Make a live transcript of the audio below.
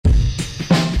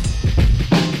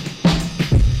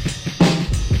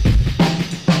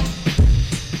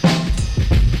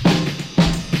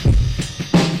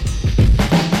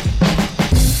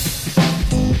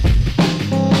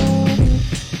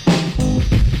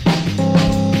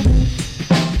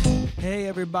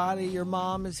everybody, your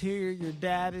mom is here, your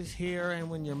dad is here, and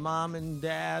when your mom and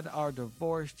dad are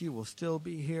divorced, you will still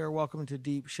be here. Welcome to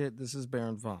Deep Shit. This is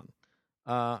Baron Vaughn.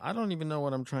 I don't even know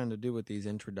what I'm trying to do with these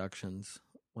introductions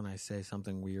when I say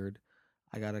something weird.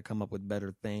 I got to come up with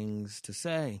better things to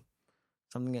say,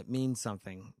 something that means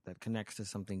something, that connects to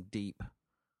something deep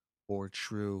or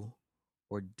true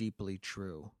or deeply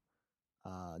true.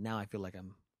 Now I feel like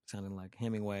I'm sounding like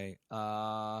Hemingway.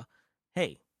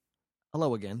 Hey.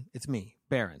 Hello again. It's me,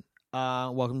 Baron.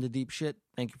 Welcome to Deep Shit.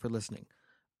 Thank you for listening.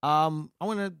 I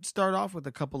want to start off with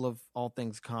a couple of all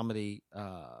things comedy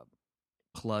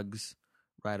plugs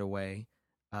right away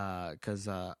because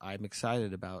I'm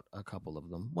excited about a couple of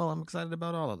them. Well, I'm excited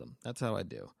about all of them. That's how I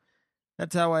do.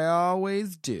 That's how I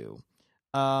always do.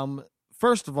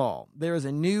 First of all, there is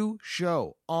a new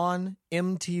show on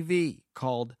MTV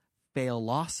called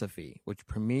Failosophy, which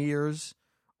premiered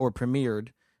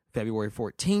February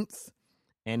 14th.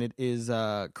 And it is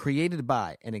created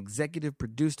by and executive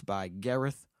produced by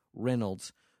Gareth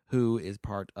Reynolds, who is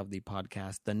part of the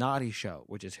podcast The Naughty Show,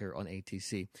 which is here on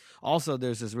ATC. Also,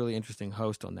 there's this really interesting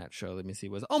host on that show. Let me see.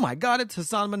 Oh my God, it's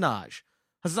Hassan Minhaj.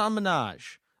 Hassan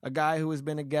Minhaj, a guy who has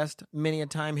been a guest many a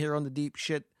time here on the Deep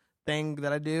Shit thing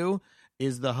that I do,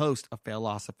 is the host of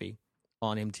Failosophy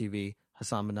on MTV.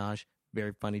 Hassan Minhaj,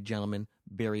 very funny gentleman,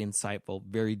 very insightful,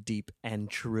 very deep and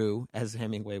true, as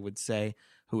Hemingway would say,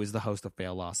 who is the host of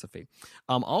Failosophy.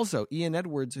 Also, Ian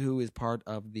Edwards, who is part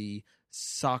of the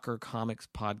Soccer Comics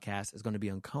podcast, is going to be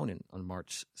on Conan on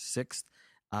March 6th.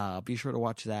 Be sure to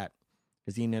watch that,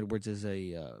 because Ian Edwards is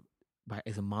a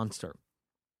monster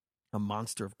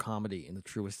of comedy in the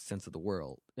truest sense of the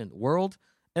world, and the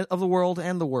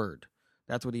word.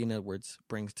 That's what Ian Edwards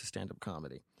brings to stand-up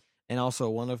comedy. And also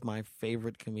one of my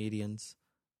favorite comedians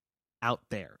out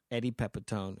there, Eddie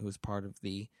Pepitone, who is part of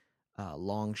the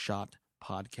Long Shot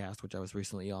podcast, which I was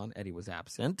recently on. Eddie was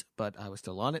absent, but I was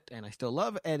still on it, and I still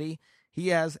love Eddie. He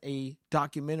has a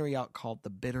documentary out called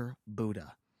The Bitter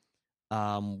Buddha,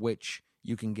 which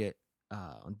you can get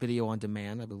on video on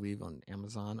demand, I believe, on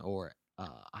Amazon or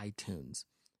iTunes.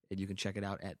 And you can check it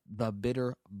out at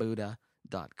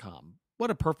thebitterbuddha.com.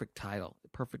 What a perfect title.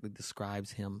 It perfectly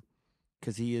describes him,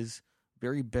 because he is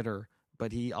very bitter,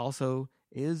 but he's also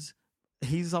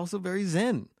very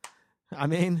zen. I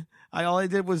mean, all I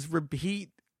did was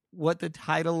repeat what the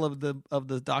title of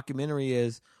the documentary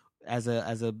is as the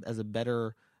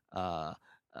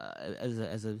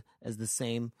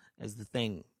same as the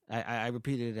thing. I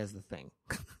repeated it as the thing.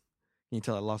 Can you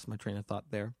tell I lost my train of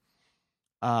thought there?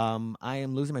 I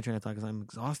am losing my train of thought because I'm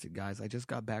exhausted, guys. I just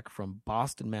got back from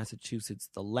Boston, Massachusetts,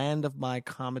 the land of my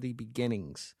comedy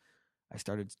beginnings. I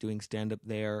started doing stand-up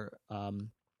there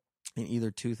in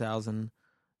either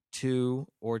 2002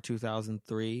 or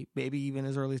 2003, maybe even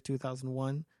as early as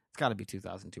 2001. It's got to be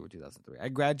 2002 or 2003. I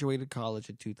graduated college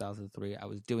in 2003. I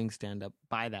was doing stand-up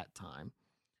by that time.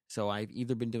 So I've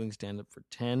either been doing stand-up for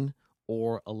 10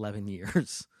 or 11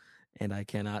 years, and I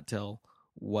cannot tell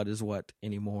what is what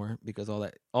anymore, because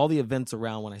all the events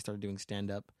around when I started doing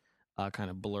stand-up kind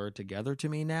of blur together to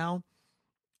me now.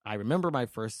 I remember my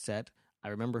first set. I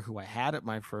remember who I had at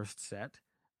my first set.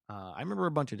 I remember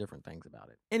a bunch of different things about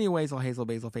it. Anyways,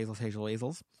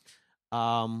 hazels.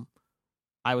 I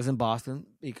was in Boston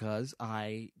because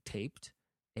I taped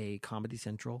a Comedy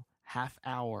Central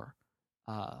half-hour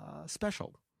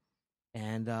special.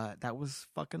 And that was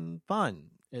fucking fun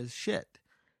as shit.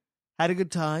 Had a good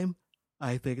time.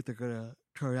 I think they're going to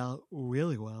turn out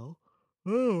really well.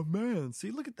 Oh, man.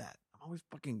 See, look at that. I'm always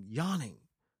fucking yawning.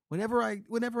 Whenever I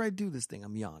do this thing,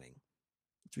 I'm yawning.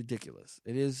 It's ridiculous.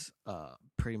 It is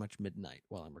pretty much midnight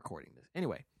while I'm recording this.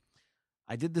 Anyway,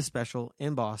 I did this special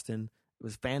in Boston. It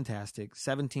was fantastic.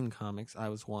 17 comics. I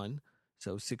was one.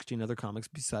 So 16 other comics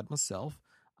beside myself.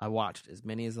 I watched as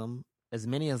many of them as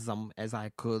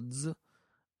I could.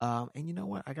 And you know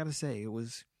what? I got to say, it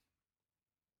was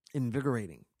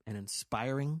invigorating and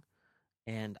inspiring.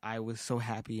 And I was so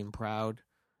happy and proud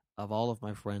of all of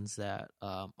my friends that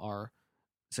are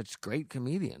such great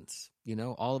comedians. You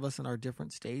know, all of us in our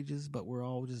different stages, but we're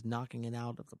all just knocking it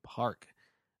out of the park.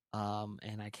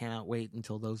 And I cannot wait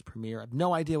until those premiere. I have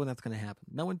no idea when that's going to happen.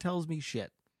 No one tells me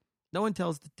shit. No one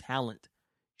tells the talent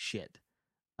shit.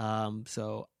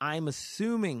 So I'm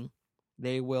assuming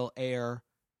they will air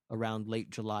around late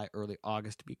July, early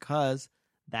August, because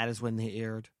that is when they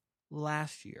aired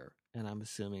last year. And I'm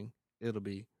assuming it'll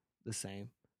be the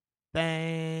same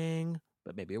thing,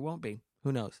 but maybe it won't be.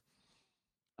 Who knows?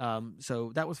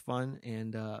 So that was fun,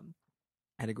 and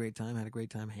had a great time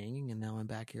hanging, and now I'm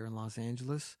back here in Los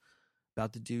Angeles.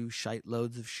 About to do shite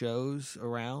loads of shows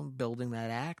around, building that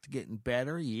act, getting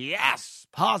better. Yes!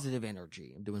 Positive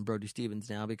energy. I'm doing Brody Stevens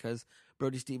now because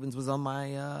Brody Stevens was on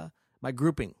my my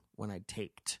grouping when I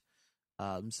taped.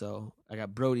 So I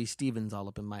got Brody Stevens all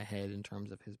up in my head in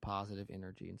terms of his positive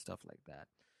energy and stuff like that.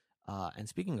 And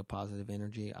speaking of positive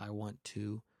energy, I want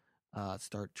to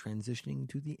start transitioning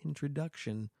to the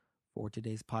introduction for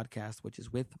today's podcast, which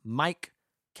is with Myq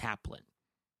Kaplan.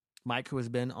 Myq, who has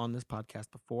been on this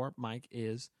podcast before, Myq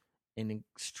is an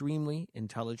extremely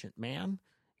intelligent man.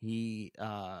 He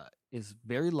is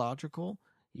very logical.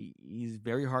 He's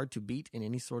very hard to beat in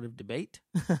any sort of debate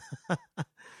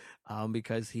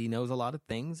because he knows a lot of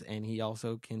things, and he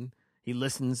also he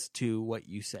listens to what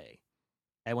you say.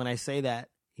 And when I say that,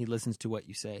 he listens to what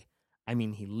you say, I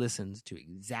mean he listens to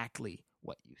exactly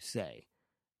what you say.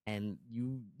 And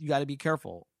you got to be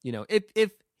careful. You know,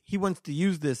 if he wants to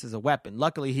use this as a weapon.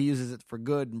 Luckily, he uses it for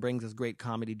good and brings us great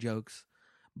comedy jokes.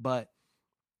 But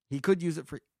he could use it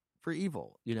for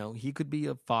evil. You know, he could be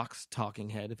a Fox talking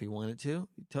head if he wanted to.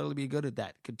 He'd totally be good at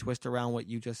that. Could twist around what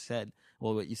you just said.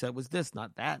 Well, what you said was this,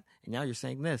 not that. And now you're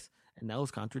saying this. And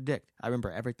those contradict. I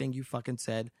remember everything you fucking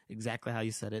said, exactly how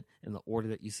you said it, in the order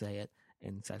that you say it,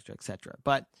 and et cetera, et cetera.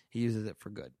 But he uses it for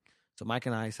good. So Myq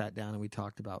and I sat down and we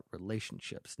talked about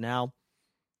relationships. Now,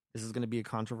 this is going to be a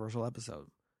controversial episode,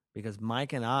 because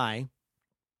Myq and I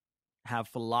have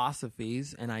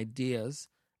philosophies and ideas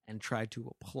and try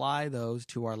to apply those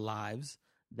to our lives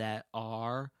that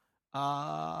are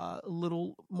a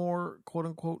little more, quote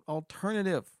unquote,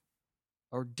 alternative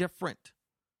or different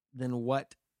than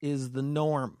what is the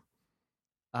norm.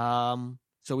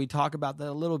 So we talk about that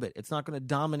a little bit. It's not going to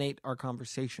dominate our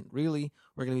conversation. Really,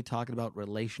 we're going to be talking about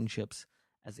relationships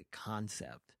as a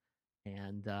concept.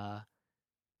 And,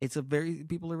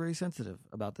 people are very sensitive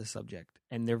about this subject,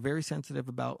 and they're very sensitive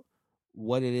about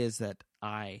what it is that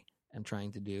I am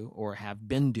trying to do or have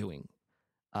been doing.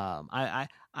 I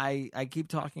keep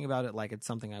talking about it like it's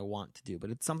something I want to do,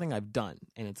 but it's something I've done,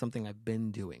 and it's something I've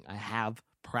been doing. I have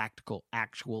practical,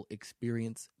 actual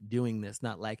experience doing this.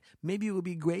 Not like, maybe it would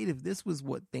be great if this was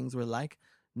what things were like.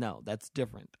 No, that's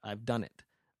different. I've done it.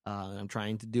 I'm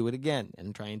trying to do it again,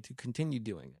 and trying to continue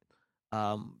doing it.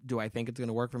 Do I think it's going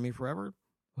to work for me forever?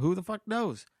 Who the fuck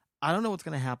knows? I don't know what's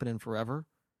going to happen in forever.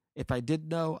 If I did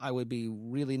know, I would be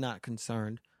really not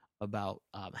concerned about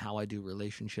how I do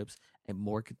relationships, and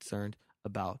more concerned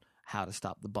about how to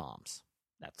stop the bombs.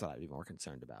 That's what I'd be more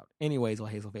concerned about. Anyways,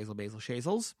 Hazel, Basil,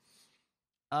 Shazels.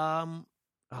 I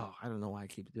don't know why I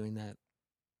keep doing that.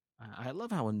 I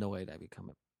love how annoyed I become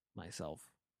at myself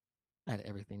at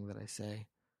everything that I say.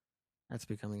 That's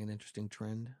becoming an interesting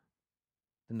trend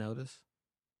to notice.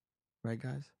 Right,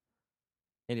 guys?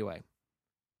 Anyway,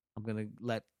 I'm going to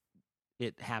let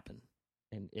it happen.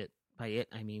 And by it,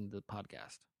 I mean the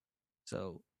podcast.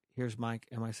 So here's Myq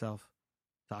and myself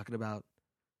talking about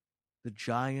the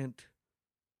giant...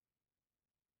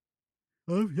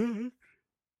 Oh, yeah.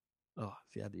 Oh,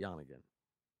 see, I had to yawn again.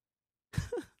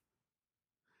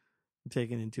 I'm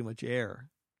taking in too much air.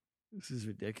 This is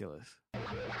ridiculous.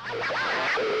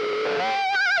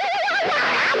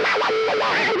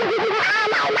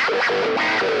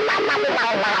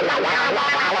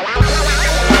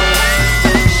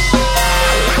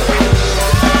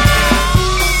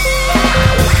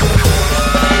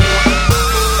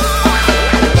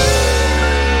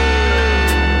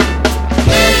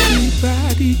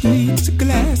 Everybody needs a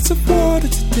glass of water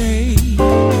today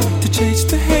to chase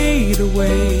the hate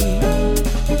away.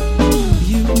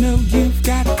 You know you've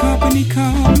got company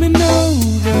coming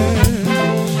over,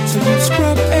 so you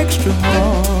scrub extra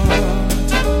hard.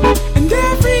 And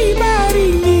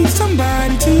everybody needs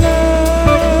somebody to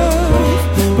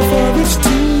love before it's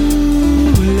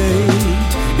too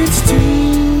late. It's too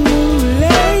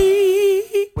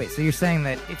late. Wait, so you're saying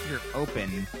that if you're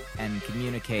open and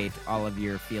communicate all of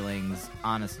your feelings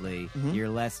honestly, you're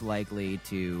less likely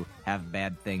to have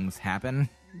bad things happen?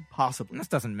 Possibly. This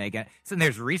doesn't make it. So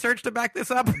there's research to back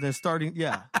this up? They're starting,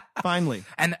 yeah, finally.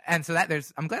 And so that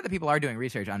I'm glad that people are doing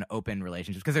research on open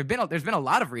relationships, because there's been a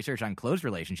lot of research on closed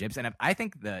relationships, and I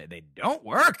think they don't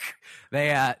work.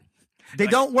 They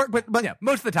don't work, but yeah,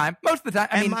 most of the time.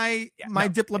 I mean, my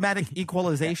diplomatic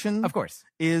equalization, of course,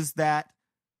 is that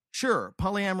sure,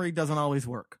 polyamory doesn't always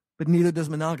work, but neither does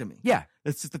monogamy. Yeah,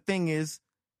 it's just the thing is,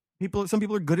 some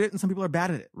people are good at it and some people are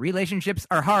bad at it. Relationships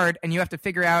are hard, and you have to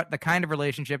figure out the kind of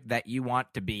relationship that you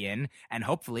want to be in, and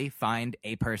hopefully find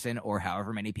a person or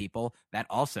however many people that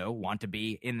also want to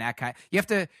be in that kind. You have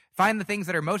to find the things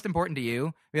that are most important to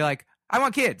you. Be like, I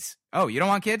want kids. Oh, you don't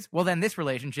want kids? Well, then this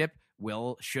relationship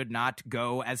should not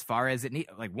go as far as it needs.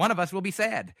 Like, one of us will be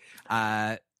sad.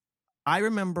 I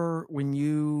remember when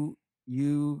you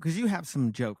because you have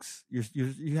some jokes,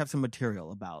 you have some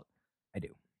material about I do.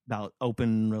 about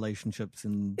open relationships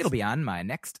and It'll be on my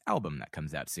next album that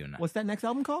comes out soon. What's that next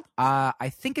album called? I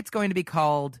think it's going to be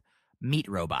called Meat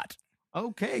Robot.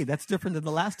 Okay, that's different than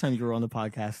the last time you were on the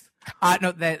podcast.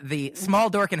 No, the Small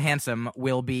Dork and Handsome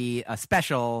will be a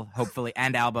special, hopefully,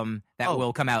 and album that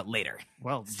will come out later.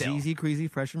 Well, Still. Jeezy, Creasy,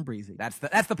 Fresh and Breezy. That's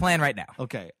the plan right now.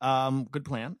 Okay. Good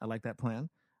plan. I like that plan.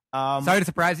 Sorry to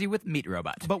surprise you with Meat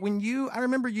Robot. But I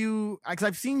remember you, because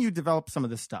I've seen you develop some of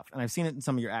this stuff, and I've seen it in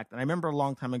some of your act. And I remember a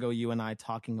long time ago, you and I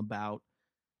talking about,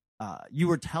 you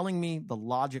were telling me the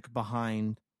logic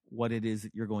behind what it is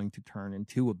that you're going to turn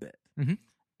into a bit. Mm-hmm.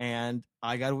 And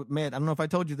I got to admit, I don't know if I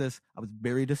told you this, I was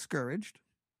very discouraged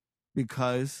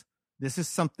because this is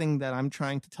something that I'm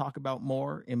trying to talk about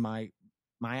more in my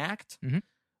act. Mm-hmm.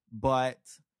 But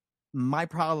my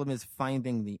problem is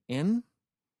finding the in.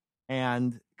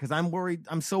 And because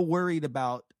I'm so worried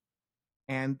about,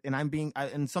 and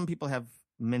some people have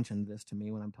mentioned this to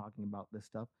me when I'm talking about this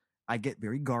stuff, I get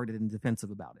very guarded and defensive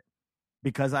about it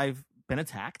because I've been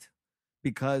attacked,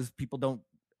 because people don't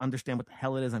understand what the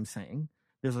hell it is I'm saying.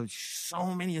 There's so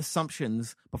many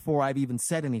assumptions before I've even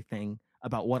said anything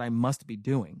about what I must be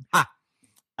doing.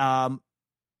 And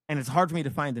it's hard for me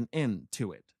to find an end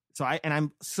to it. So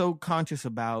I'm so conscious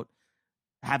about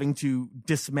having to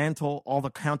dismantle all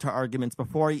the counter arguments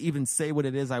before I even say what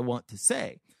it is I want to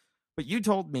say. But you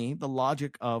told me the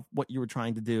logic of what you were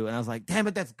trying to do, and I was like, damn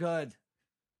it, that's good.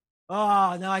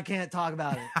 Oh, no, I can't talk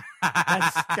about it.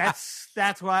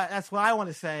 That's what I want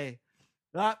to say.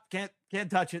 Can't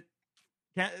touch it.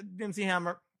 Didn't see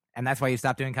Hammer. And that's why you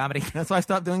stopped doing comedy? That's how I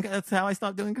stopped doing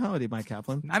comedy, Myq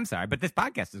Kaplan. I'm sorry, but this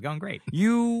podcast is going great.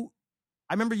 I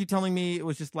remember you telling me it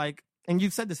was just like, and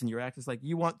you've said this in your act, it's like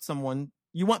you want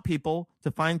people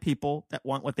to find people that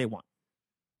want what they want.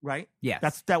 Right?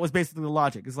 Yes. That was basically the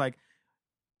logic. It's like,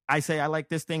 I say I like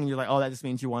this thing, and you're like, oh, that just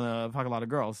means you want to fuck a lot of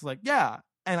girls. It's like, yeah.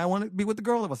 And I want to be with the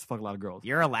girl that wants to fuck a lot of girls.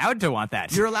 You're allowed to want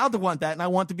that. You're allowed to want that, and I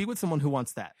want to be with someone who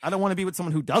wants that. I don't want to be with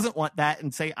someone who doesn't want that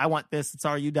and say, I want this.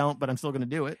 Sorry, you don't, but I'm still going to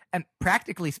do it. And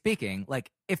practically speaking, like,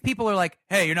 if people are like,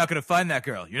 hey, you're not going to find that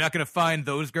girl. You're not going to find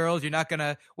those girls. You're not going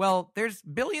to... Well, there's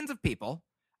billions of people.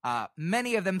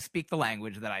 Many of them speak the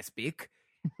language that I speak.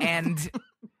 And...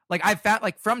 Like, I've found,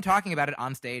 like, from talking about it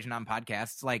on stage and on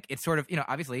podcasts, like, it's sort of,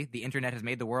 obviously the internet has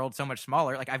made the world so much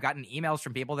smaller. Like, I've gotten emails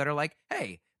from people that are like,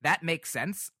 hey, that makes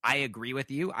sense. I agree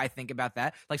with you. I think about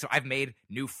that. Like, so I've made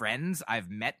new friends. I've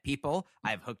met people.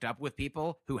 I've hooked up with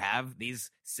people who have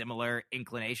these similar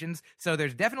inclinations. So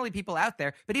there's definitely people out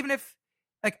there. But even if,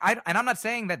 like, and I'm not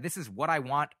saying that this is what I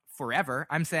want forever.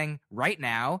 I'm saying right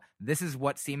now, this is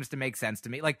what seems to make sense to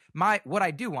me. Like, what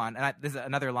I do want, and this is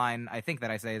another line I think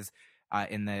that I say is,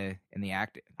 in the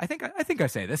act, I think I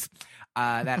say this,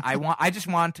 that I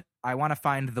want to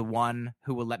find the one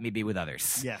who will let me be with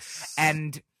others. Yes.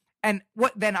 And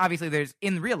what then obviously there's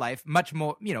in real life much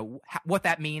more, what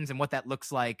that means and what that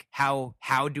looks like. How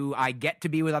do I get to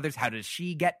be with others? How does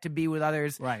she get to be with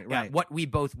others? Right. What we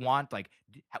both want, like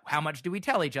how much do we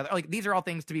tell each other? Like these are all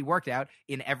things to be worked out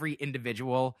in every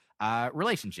individual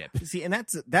relationship. See, and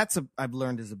I've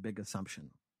learned is a big assumption,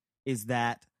 is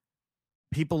that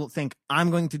people think I'm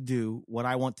going to do what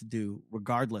I want to do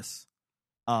regardless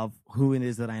of who it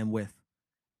is that I am with.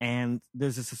 And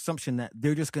there's this assumption that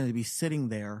they're just going to be sitting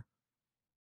there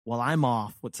while I'm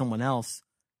off with someone else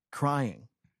crying.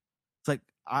 It's like,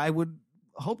 I would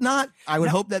hope not. I would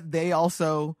hope that they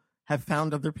also have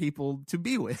found other people to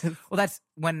be with. Well, that's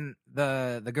when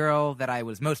the girl that I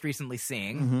was most recently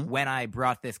seeing, when I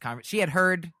brought this conversation, she had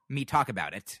heard me talk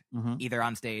about it, either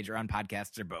on stage or on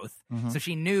podcasts or both. So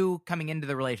she knew coming into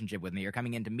the relationship with me or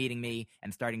coming into meeting me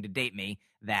and starting to date me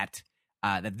that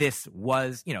this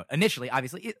was, initially,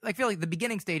 obviously, I feel like the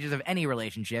beginning stages of any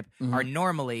relationship are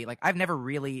normally, like, I've never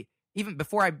really, even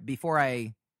before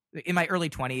I, in my early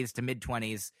 20s to mid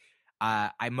 20s,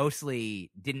 I mostly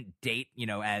didn't date,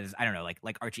 as, I don't know,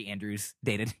 like Archie Andrews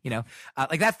dated,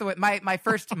 like that's the way, my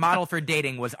first model for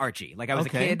dating was Archie. Like I was a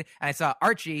kid and I saw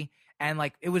Archie and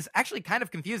like, it was actually kind of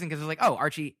confusing because it was like, oh,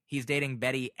 Archie, he's dating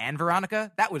Betty and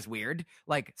Veronica. That was weird.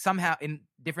 Like somehow in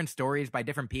different stories by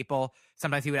different people,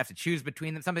 sometimes he would have to choose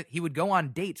between them. Sometimes he would go on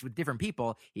dates with different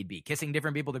people. He'd be kissing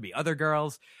different people. There'd be other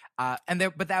girls. But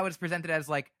that was presented as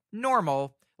like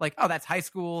normal. Like, oh, that's high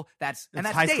school. That's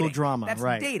high dating. School drama. That's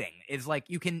right. Dating is like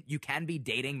you can be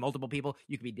dating multiple people.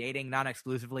 You can be dating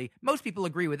non-exclusively. Most people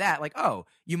agree with that. Like, oh,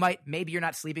 maybe you're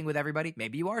not sleeping with everybody.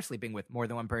 Maybe you are sleeping with more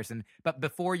than one person. But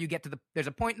before you get to there's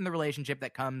a point in the relationship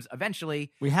that comes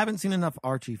eventually. We haven't seen enough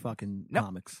Archie fucking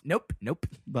comics. Nope.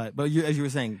 But as you were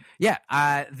saying, yeah.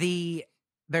 The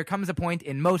there comes a point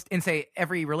in say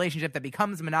every relationship that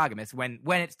becomes monogamous when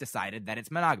it's decided that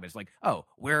it's monogamous. Like, oh,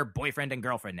 we're boyfriend and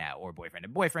girlfriend now, or boyfriend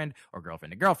and boyfriend, or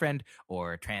girlfriend and girlfriend,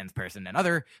 or trans person and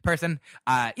other person.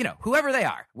 Whoever they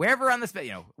are, wherever on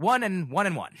the one and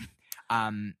one.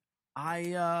 I'm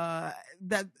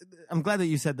glad that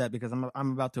you said that, because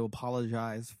I'm about to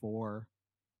apologize for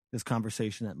this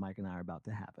conversation that Myq and I are about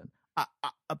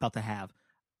to have.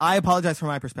 I apologize for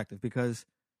my perspective, because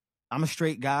I'm a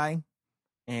straight guy,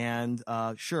 and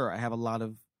sure, I have a lot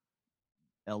of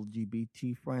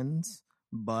LGBT friends,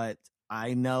 but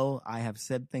I know I have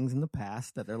said things in the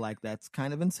past that they're like, that's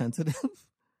kind of insensitive.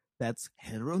 That's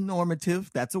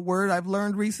heteronormative. That's a word I've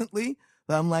learned recently.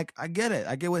 But I'm like, I get it.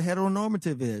 I get what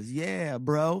heteronormative is. Yeah,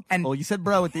 bro. And you said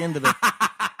bro at the end of it.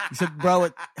 You said bro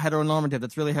at heteronormative.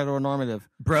 That's really heteronormative.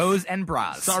 Bros and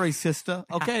bras. Sorry, sister.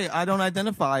 Okay, I don't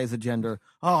identify as a gender.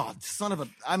 Oh, son of a...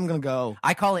 I'm going to go.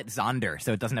 I call it Zonder,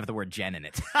 so it doesn't have the word gen in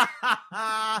it.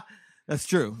 That's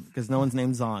true, because no one's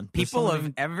named Zon. People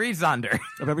of every Zonder.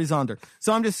 Of every Zonder.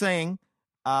 So I'm just saying...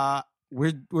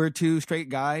 We're two straight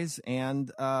guys, and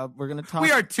we're going to talk.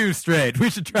 We are too straight. We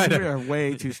should try to. We are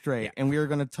way too straight, yeah. And we are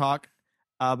going to talk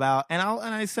about. And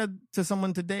I said to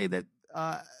someone today that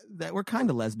we're kind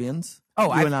of lesbians.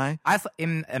 Oh, you and I.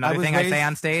 Another thing I say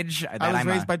on stage. I was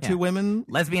raised by two women,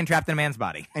 lesbian trapped in a man's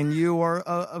body, and you are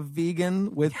a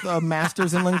vegan with a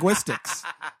master's in linguistics.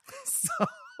 So.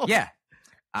 Yeah.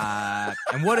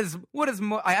 And what is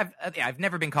more? I've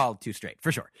never been called too straight,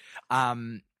 for sure.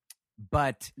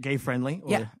 But gay friendly,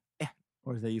 yeah,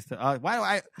 or as they used to. Why do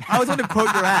I always want to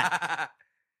quote your act?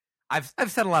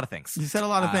 I've said a lot of things. You said a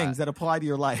lot of things that apply to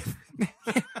your life.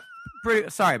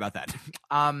 Sorry about that.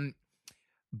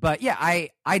 But yeah,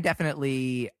 I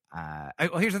definitely.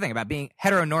 Well, here's the thing about being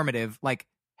heteronormative. Like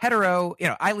hetero,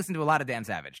 I listen to a lot of Dan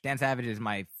Savage. Dan Savage is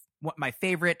my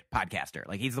favorite podcaster.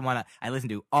 Like, he's the one I listen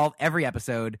to every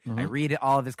episode. Mm-hmm. I read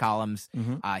all of his columns.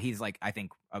 Mm-hmm. He's like, I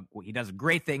think he does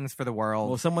great things for the world.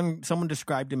 Well, someone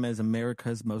described him as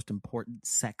America's most important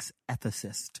sex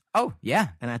ethicist. Oh, yeah.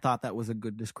 And I thought that was a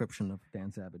good description of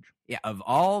Dan Savage. Yeah, of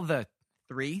all the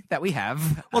three that we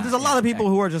have. Well, there's a lot of people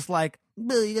who are just like,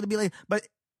 Bill, you gotta be like, but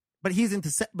he's into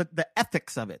but the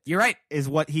ethics of it. You're right. Is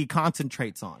what he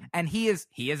concentrates on. And he is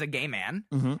a gay man,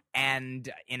 mm-hmm. and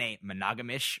in a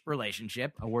monogamish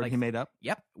relationship. A word he made up?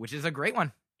 Yep, which is a great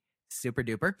one. Super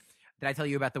duper. Did I tell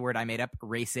you about the word I made up?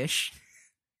 Race-ish.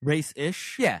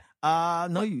 Race-ish? Yeah.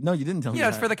 No, you didn't tell me.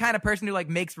 It's for the kind of person who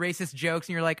makes racist jokes,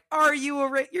 and you're like, are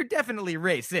you you're definitely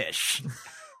race-ish.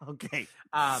 Okay.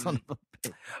 Son of a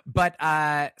bitch. But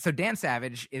so Dan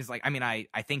Savage is I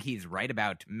think he's right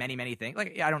about many, many things.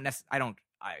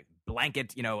 I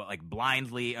blanket,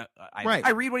 blindly. Right.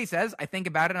 I read what he says. I think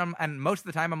about it, and most of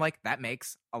the time I'm like, that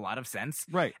makes a lot of sense.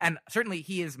 Right. And certainly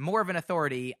he is more of an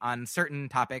authority on certain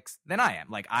topics than I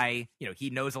am. He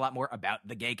knows a lot more about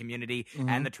the gay community mm-hmm.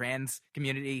 and the trans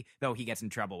community, though he gets in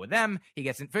trouble with them.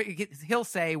 He'll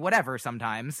say whatever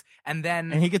sometimes,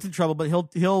 and he gets in trouble, but he'll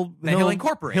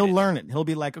incorporate. He'll it. learn it. He'll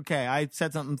be like, okay, I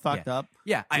said something fucked up.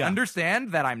 Yeah, I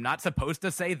understand that I'm not supposed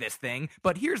to say this thing,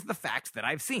 but here's the facts that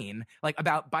I've seen,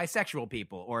 about bisexual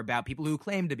people, or about people who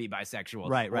claim to be bisexual,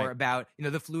 right. Or about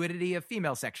the fluidity of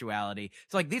female sexuality.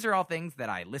 So these are all things that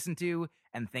I listen to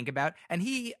and think about. And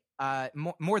he,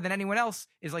 more than anyone else,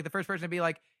 is the first person to be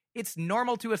like, it's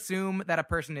normal to assume that a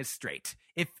person is straight.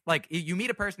 If you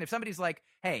meet a person, if somebody's like,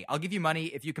 hey, I'll give you money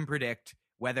if you can predict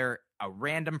whether a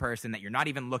random person that you're not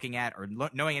even looking at or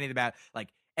knowing anything about,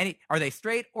 are they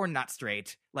straight or not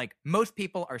straight? Most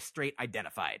people are straight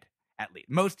identified, at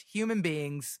least. Most human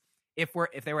beings, if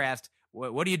they were asked,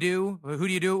 what do you do? Who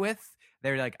do you do it with?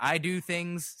 They're like, I do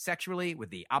things sexually with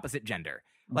the opposite gender.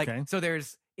 Okay. So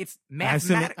it's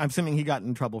mathematic. I'm assuming he got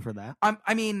in trouble for that.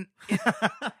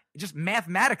 Just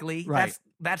mathematically, right.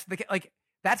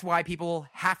 That's why people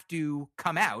have to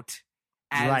come out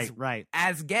as right.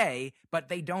 as gay, but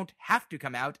they don't have to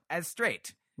come out as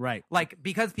straight. Right.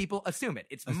 Because people assume it.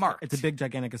 It's marked. It's a big,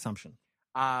 gigantic assumption.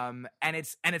 And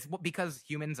it's because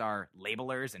humans are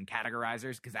labelers and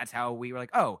categorizers, because that's how we were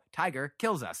like, oh, tiger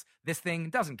kills us. This thing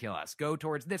doesn't kill us. Go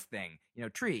towards this thing.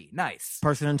 Tree, nice.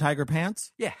 Person in tiger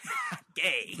pants? Yeah.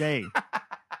 Gay. Gay.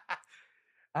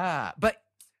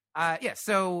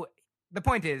 So the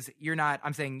point is,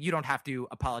 I'm saying you don't have to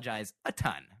apologize a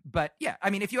ton. But yeah,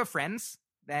 if you have friends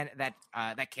that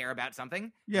care about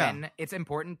something, then it's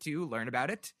important to learn about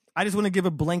it. I just want to give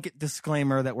a blanket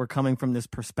disclaimer that we're coming from this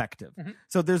perspective. Mm-hmm.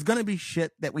 So there's going to be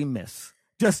shit that we miss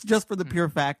just for the pure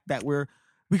fact that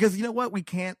because you know what? We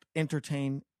can't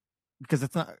entertain because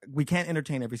we can't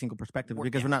entertain every single perspective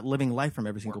because we're not living life from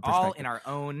every single We're perspective. all in our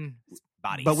own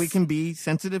bodies. But we can be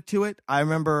sensitive to it. I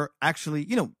remember actually,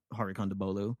 Hari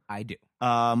Kondabolu. I do.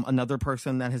 Another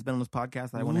person that has been on this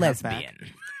podcast that I want to have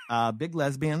back. Big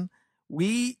lesbian.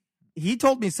 He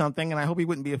told me something, and I hope he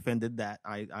wouldn't be offended that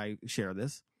I share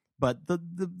this. But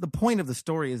the point of the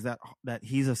story is that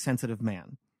he's a sensitive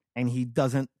man, and he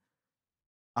doesn't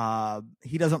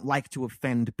like to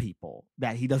offend people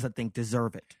that he doesn't think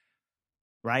deserve it.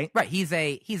 Right? Right. He's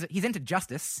into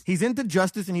justice. He's into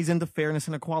justice, and he's into fairness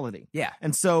and equality. Yeah.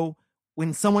 And so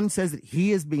when someone says that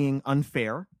he is being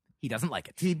unfair, he doesn't like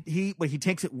it. He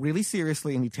takes it really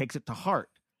seriously, and he takes it to heart.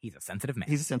 He's a sensitive man.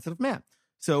 He's a sensitive man.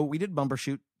 So we did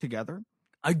Bumbershoot together.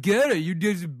 I get it. You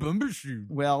did Bumbershoot.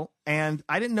 Well, and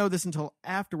I didn't know this until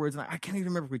afterwards, and I can't even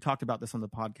remember if we talked about this on the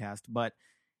podcast, but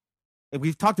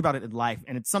we've talked about it in life,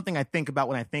 and it's something I think about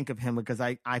when I think of him because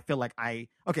I feel like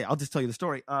okay, I'll just tell you the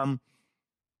story.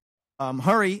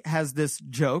 Hari has this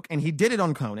joke, and he did it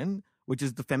on Conan, which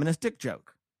is the feminist dick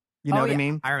joke. You know what I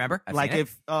mean? I remember. I've like seen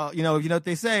if you know what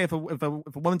they say, if a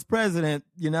woman's president,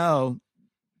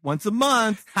 once a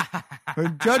month,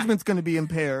 her judgment's going to be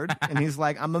impaired. And he's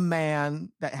like, I'm a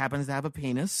man that happens to have a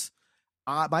penis.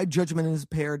 My judgment is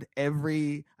impaired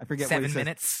every 7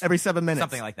 minutes. Every 7 minutes,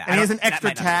 something like that. And he has an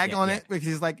extra tag on it, which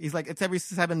is like it's every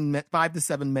 5 to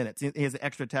 7 minutes. He has an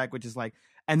extra tag, which is like,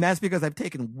 and that's because I've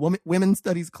taken women's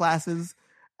studies classes.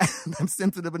 And I'm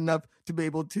sensitive enough to be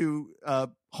able to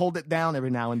hold it down every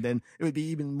now and then. It would be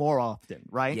even more often,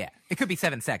 right? Yeah. It could be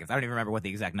 7 seconds. I don't even remember what the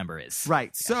exact number is.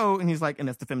 Right. Yeah. So, and he's like, and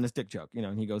that's the feminist dick joke,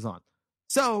 and he goes on.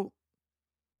 So,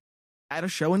 at a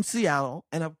show in Seattle,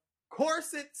 and of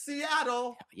course it's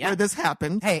Seattle where this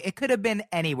happened. Hey, it could have been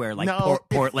anywhere, like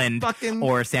Portland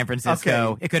or San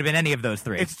Francisco. Okay. It could have been any of those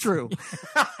three. It's true.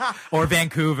 Or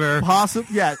Vancouver.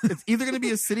 Yeah, it's either going to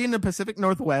be a city in the Pacific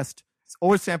Northwest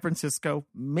or San Francisco,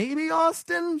 maybe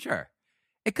Austin. Sure.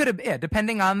 It could have,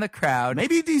 depending on the crowd.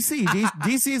 Maybe DC.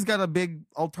 DC's got a big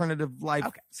alternative life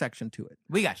section to it.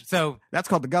 We got you. So that's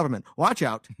called the government. Watch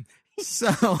out.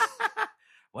 So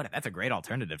that's a great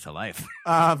alternative to life.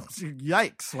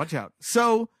 Yikes. Watch out.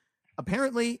 So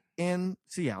apparently in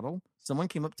Seattle, someone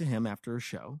came up to him after a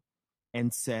show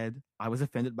and said, I was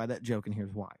offended by that joke, and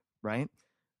here's why, right?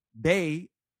 They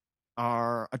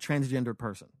are a transgender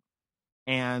person,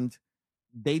 and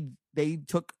they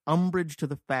took umbrage to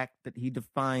the fact that he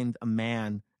defined a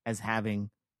man as having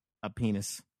a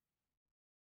penis.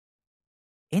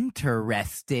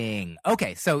 Interesting.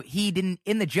 Okay, so in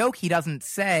the joke, he doesn't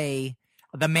say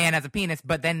the man has a penis,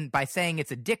 but then by saying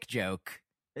it's a dick joke,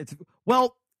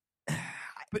 but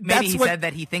maybe he said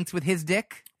that he thinks with his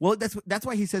dick. Well, that's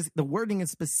why he says the wording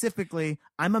is specifically,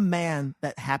 I'm a man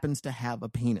that happens to have a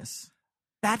penis.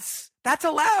 That's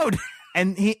allowed.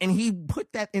 And he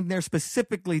put that in there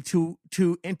specifically to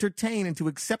entertain and to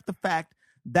accept the fact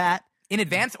that in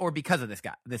advance, or because of this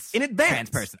guy, in advance, trans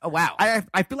person. Oh wow!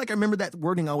 I feel like I rember that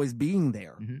wording always being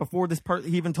there before this part.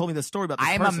 He even told me the story about this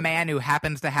I am a man who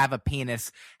happens to have a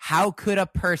penis. How could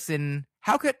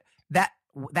that?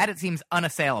 It seems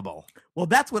unassailable. Well,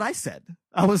 that's what I said.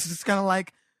 I was just kind of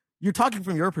like, you're talking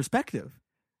from your perspective.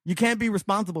 You can't be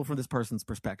responsible for this person's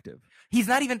perspective. He's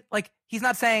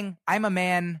not saying I'm a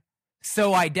man,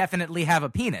 so I definitely have a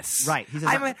penis. Right.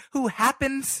 I'm a man who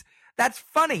happens. That's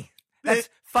funny. That's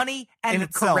funny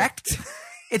and correct.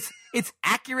 It's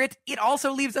accurate. It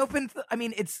also leaves open.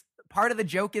 It's part of the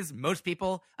joke is most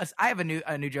people. I have a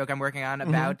new joke I'm working on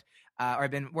about, or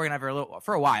I've been working on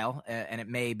for a while, and it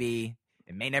may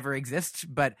never exist,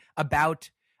 but about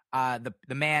the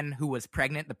man who was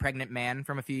pregnant, the pregnant man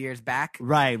from a few years back.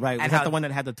 Right. Was that the one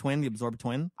that had the absorbed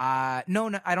twin?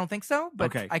 No, I don't think so.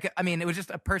 But okay. It was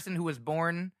just a person who was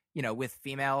born, with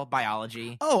female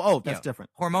biology. Oh, that's different.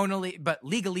 Hormonally, but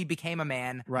legally became a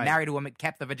man, married a woman,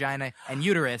 kept the vagina and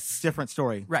uterus. Different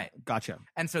story. Right. Gotcha.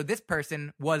 And so this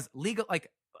person was legal,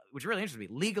 which really interests me,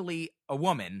 legally a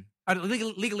woman,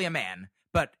 legally a man,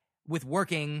 but with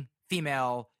working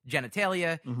female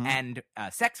genitalia and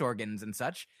sex organs and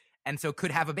such, and so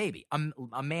could have a baby.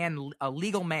 A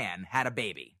legal man had a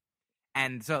baby.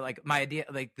 And so, my idea,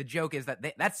 the joke is that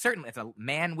it's a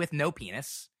man with no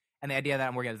penis. And the idea that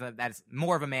I'm working on is that's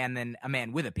more of a man than a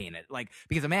man with a penis.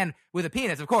 Because a man with a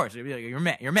penis, of course, you're a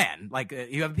man. You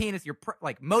have a penis. You're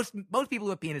most people who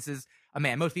have penises, a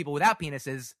man. Most people without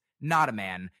penises, not a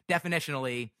man.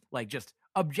 Definitionally, just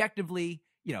objectively,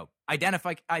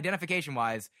 identification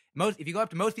wise, if you go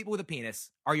up to most people with a penis,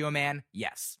 are you a man?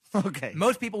 Yes. Okay.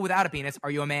 Most people without a penis,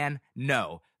 are you a man?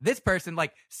 No. This person,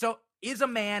 so is a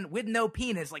man with no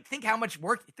penis. Like, think how much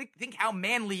work, think how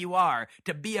manly you are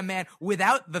to be a man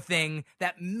without the thing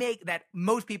that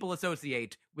most people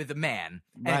associate with a man.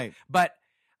 Right. But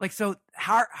like, so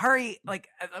Hari, like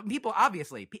people,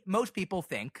 obviously, most people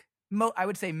think, I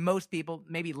would say most people,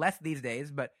 maybe less these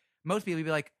days, but most people would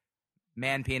be like,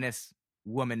 man penis,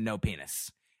 woman no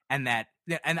penis. And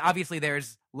obviously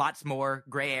there's lots more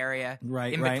gray area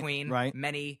in between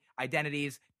many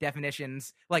identities,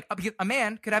 definitions. Like a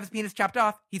man could have his penis chopped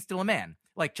off. He's still a man.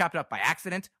 Like chopped off by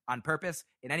accident, on purpose,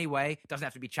 in any way. It doesn't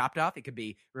have to be chopped off. It could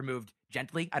be removed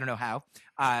gently. I don't know how.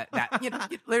 I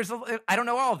don't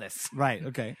know all this. Right.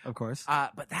 Okay. Of course.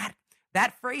 But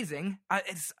that phrasing,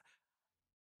 it's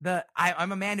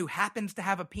I'm a man who happens to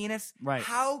have a penis. Right.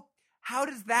 How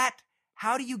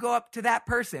do you go up to that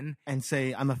person and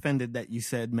say, I'm offended that you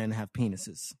said men have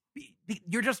penises?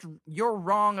 You're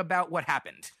wrong about what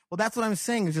happened. Well, that's what I'm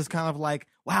saying. It's just kind of like,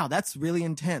 wow, that's really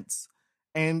intense.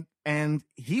 And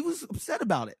he was upset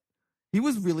about it. He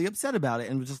was really upset about it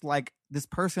and was just like, this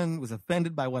person was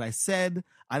offended by what I said.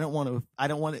 I don't want to,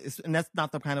 and that's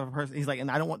not the kind of a person. He's like,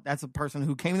 and that's a person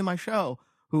who came to my show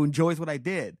who enjoys what I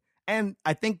did. And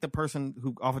I think the person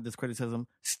who offered this criticism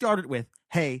started with,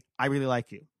 hey, I really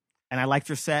like you. And I liked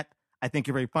your set. I think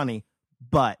you're very funny,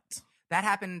 but that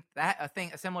happened. A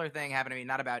similar thing happened to me.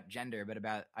 Not about gender, but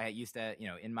about I used to,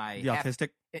 in my autistic.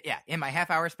 In my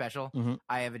half-hour special,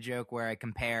 I have a joke where I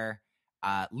compare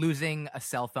losing a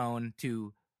cell phone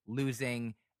to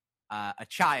losing a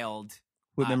child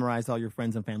who memorized all your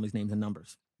friends and family's names and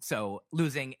numbers. So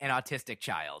losing an autistic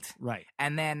child, right?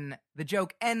 And then the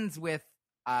joke ends with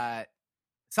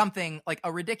something like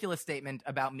a ridiculous statement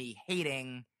about me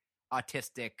hating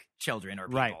autistic children or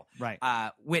people,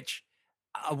 right. Which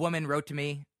a woman wrote to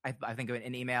me, I think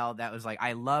an email that was like,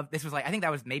 I think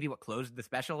that was maybe what closed the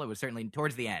special. It was certainly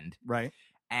towards the end. Right.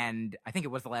 And I think it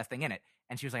was the last thing in it.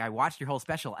 And she was like, I watched your whole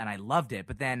special and I loved it.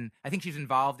 But then I think she's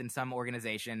involved in some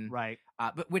organization. Right.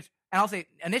 And I'll say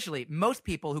initially, most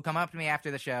people who come up to me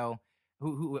after the show,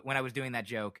 who when I was doing that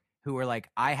joke, who were like,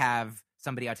 I have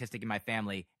somebody autistic in my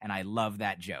family, and I love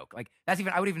that joke. Like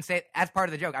I would even say it as part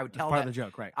of the joke. I would tell part of the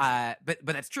joke, right? But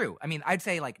that's true. I mean, I'd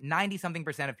say like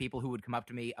 90-something% of people who would come up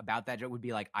to me about that joke would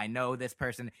be like, I know this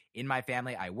person in my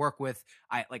family. I work with.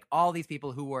 I like all these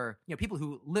people who were, people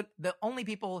who the only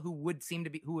people who would seem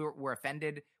to be who were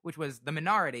offended, which was the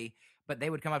minority. But they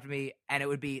would come up to me, and it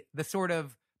would be the sort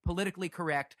of politically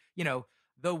correct,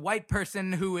 the white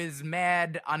person who is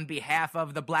mad on behalf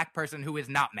of the black person who is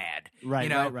not mad.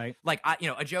 Right, right. Like,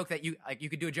 a joke that you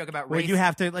could do a joke about race. Well, you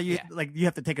have to, you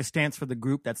have to take a stance for the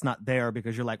group that's not there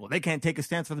because you're like, well, they can't take a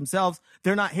stance for themselves.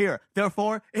 They're not here.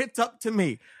 Therefore, it's up to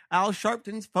me. Al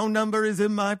Sharpton's phone number is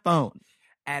in my phone.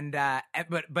 And,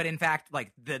 but in fact,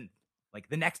 the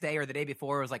next day or the day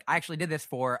before, it was like, I actually did this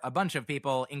for a bunch of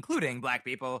people, including black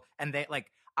people. And they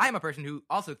I'm a person who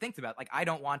also thinks about, I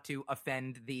don't want to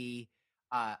offend the,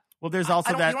 well, there's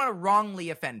also you don't want to wrongly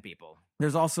offend people.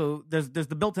 There's also there's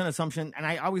the built-in assumption, and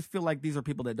I always feel like these are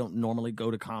people that don't normally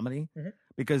go to comedy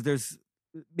because they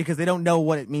don't know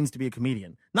what it means to be a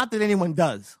comedian. Not that anyone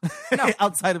does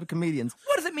outside of comedians.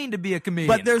 What does it mean to be a comedian?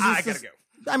 But there's I gotta go.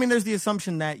 I mean, there's the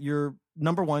assumption that you're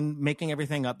number one making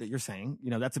everything up that you're saying.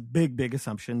 That's a big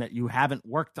assumption that you haven't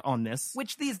worked on this.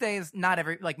 Which these days,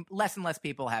 less and less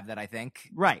people have that. I think.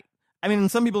 Right. I mean,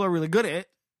 some people are really good at it.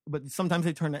 But sometimes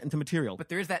they turn that into material. But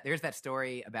there's that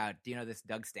story about, do you know this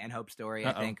Doug Stanhope story,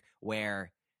 I think,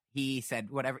 where he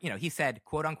said whatever, he said,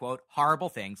 quote unquote, horrible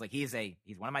things. Like he's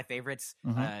one of my favorites,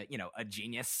 a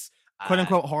genius. Quote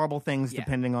unquote horrible things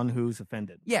depending on who's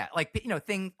offended. Yeah,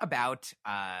 thing about,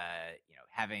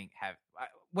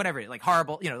 whatever, like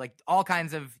horrible, like all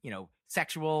kinds of,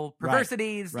 sexual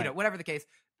perversities, right. Whatever the case.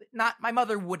 My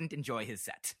mother wouldn't enjoy his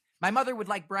set. My mother would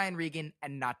like Brian Regan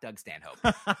and not Doug Stanhope.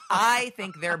 I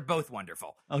think they're both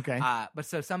wonderful. Okay. But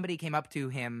so somebody came up to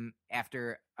him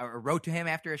wrote to him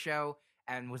after a show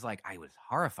and was like, I was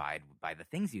horrified by the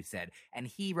things you said. And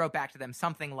he wrote back to them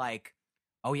something like,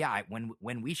 oh yeah,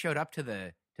 when we showed up to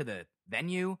the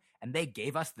venue and they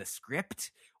gave us the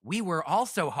script, we were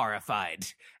also horrified.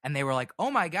 And they were like, oh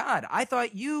my God, I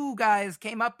thought you guys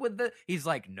came up with he's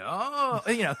like, no,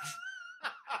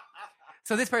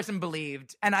 So this person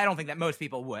believed, and I don't think that most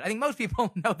people would. I think most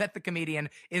people know that the comedian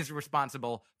is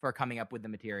responsible for coming up with the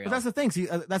material. But that's the thing. See,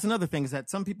 that's another thing is that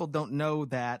some people don't know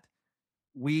that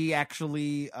we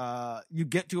actually, you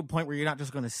get to a point where you're not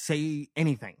just going to say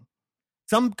anything.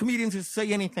 Some comedians just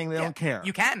say anything; they don't care.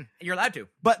 You can, you're allowed to.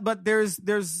 But there's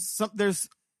a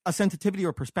sensitivity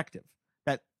or perspective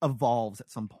that evolves at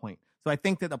some point. So I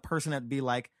think that a person that'd be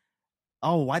like,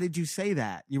 oh, why did you say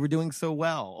that? You were doing so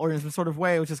well. Or in some sort of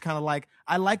way, which is kind of like,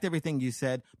 I liked everything you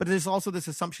said, but there's also this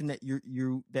assumption that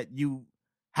you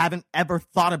haven't ever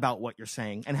thought about what you're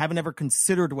saying and haven't ever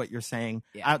considered what you're saying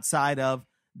outside of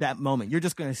that moment. You're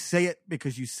just going to say it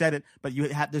because you said it, but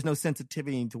there's no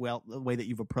sensitivity to the way that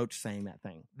you've approached saying that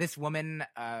thing. This woman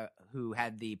who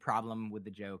had the problem with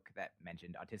the joke that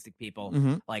mentioned autistic people,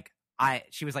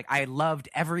 she was like, I loved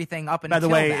everything up until By the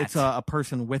way, that. it's a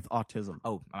person with autism.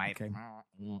 Oh, okay.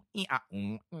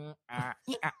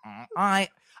 I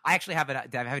actually have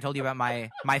it. Have I told you about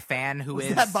my fan who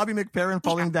is that Bobby McFerrin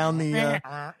falling down the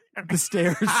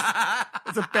stairs?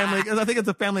 It's a family. I think it's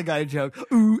a Family Guy joke.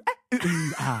 Ooh,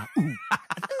 ooh, ah, ooh.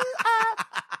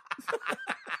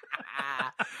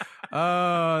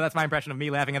 Oh, that's my impression of me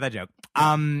laughing at that joke.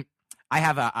 I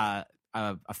have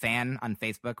a fan on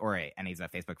Facebook, and he's a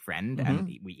Facebook friend, and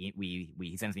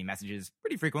he sends me messages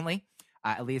pretty frequently.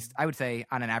 At least I would say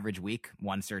on an average week,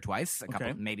 once or twice, a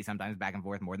couple, maybe sometimes back and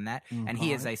forth more than that. And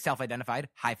he is a self-identified,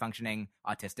 high-functioning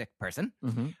autistic person.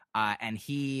 And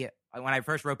when I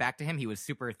first wrote back to him, he was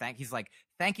super he's like,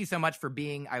 thank you so much for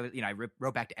being, I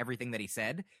wrote back to everything that he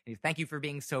said. Thank you for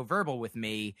being so verbal with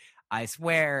me. I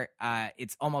swear,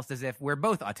 it's almost as if we're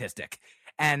both autistic.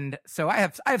 And so I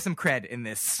have some cred in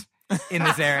this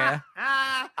area.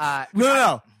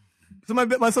 No. Some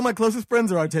of my closest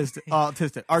friends are autistic.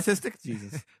 Artistic?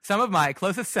 Jesus. Some of my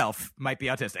closest self might be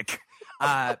autistic.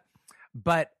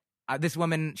 But this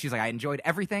woman, she's like, I enjoyed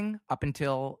everything up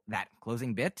until that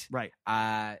closing bit. Right.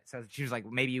 So she was like,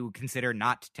 maybe you consider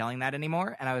not telling that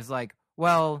anymore. And I was like,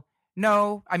 well,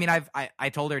 no. I mean, I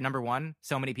told her, number one,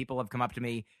 so many people have come up to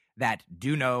me that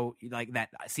do know, like, that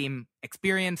seem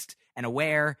experienced and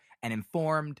aware and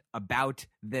informed about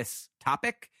this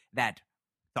topic, that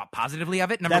thought positively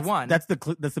of it. Number one, that's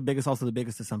the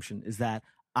biggest assumption is that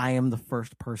I am the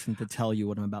first person to tell you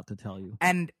what I'm about to tell you.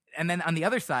 And then on the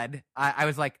other side, I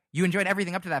was like, you enjoyed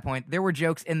everything up to that point. There were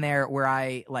jokes in there where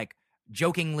I like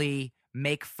jokingly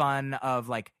make fun of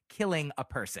like killing a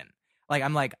person. Like,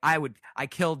 I'm like, I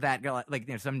killed that girl. Like,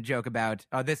 some joke about,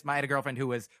 I had a girlfriend who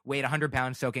weighed 100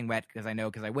 pounds soaking wet because I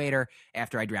weighed her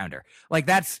after I drowned her. Like,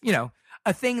 that's,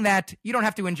 a thing that you don't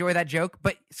have to enjoy that joke,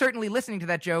 but certainly listening to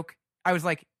that joke, I was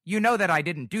like, you know that I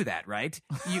didn't do that, right?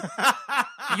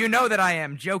 You know that I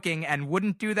am joking and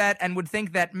wouldn't do that and would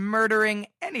think that murdering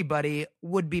anybody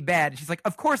would be bad. She's like,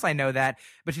 of course I know that.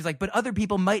 But she's like, but other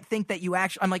people might think that you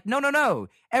actually... I'm like, no.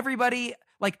 Everybody...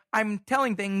 Like, I'm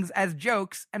telling things as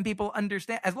jokes and people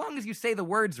understand. As long as you say the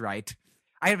words right.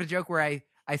 I have a joke where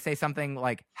I say something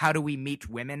like, how do we meet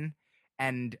women?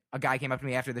 And a guy came up to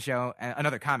me after the show,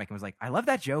 another comic, and was like, I love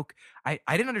that joke. I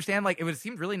didn't understand, like, it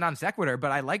seemed really non sequitur,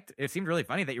 but it seemed really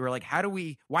funny that you were like,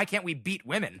 why can't we beat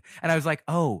women? And I was like,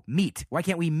 oh, meet. Why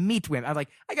can't we meet women? I was like,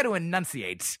 I got to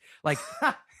enunciate. Like,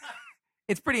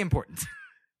 it's pretty important.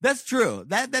 That's true.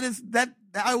 That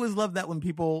I always love that when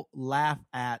people laugh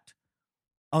at,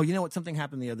 oh, you know what? Something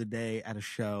happened the other day at a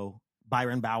show.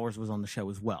 Byron Bowers was on the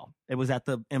show as well. It was at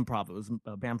the Improv. It was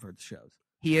Bamford's shows.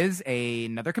 He is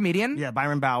another comedian. Yeah,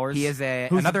 Byron Bowers. He is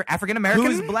another African-American.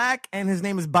 Who's black, and his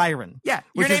name is Byron. Yeah,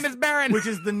 your name is Byron. Which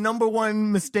is the number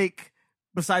one mistake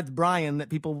besides Brian that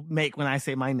people make when I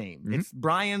say my name. Mm-hmm. It's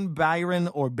Brian, Byron,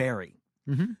 or Barry.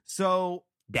 Mm-hmm. So...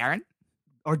 Darren?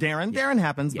 Or Darren. Yeah. Darren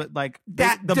happens, but like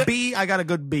B, I got a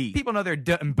good B. People know they're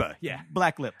D and B. Yeah.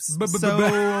 Black lips.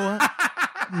 So...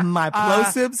 My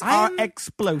plosives are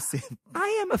explosive.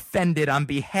 I am offended on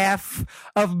behalf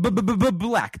of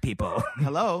black people.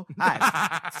 Hello.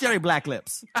 Hi. It's Jerry Black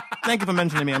Lips. Thank you for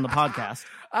mentioning me on the podcast.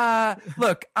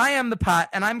 Look, I am the pot,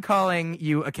 and I'm calling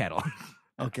you a kettle.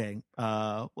 Okay.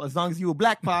 Well, as long as you a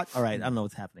black pot. All right. I don't know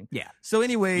what's happening. Yeah. So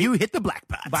anyway. You hit the black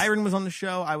pot. Byron was on the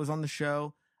show. I was on the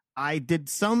show. I did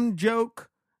some joke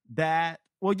that,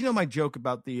 well, you know my joke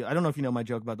about I don't know if you know my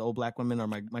joke about the old black women are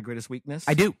my greatest weakness.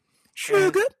 I do.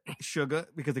 Sugar,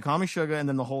 because they call me Sugar, and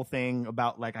then the whole thing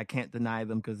about like I can't deny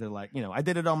them because they're like, I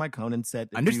did it on my Conan set.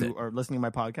 If Understood. you are listening to my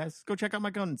podcast, go check out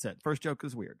my Conan set. First joke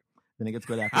is weird, then it gets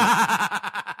good after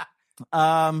that.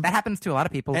 That happens to a lot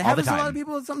of people all the time. It happens to a lot of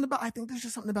people. I think there's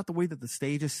just something about the way that the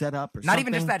stage is set up, or not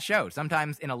even just that show.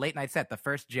 Sometimes in a late night set, the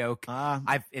first joke,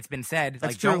 it's been said,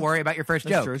 like, true. Don't worry about your first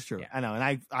joke. It's true. Yeah. I know,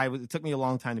 and it took me a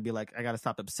long time to be like, I got to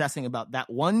stop obsessing about that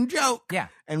one joke,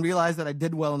 and realize that I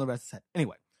did well in the rest of the set.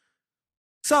 Anyway.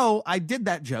 So I did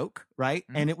that joke, right?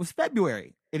 Mm-hmm. And it was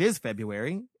February. It is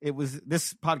February.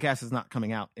 This podcast is not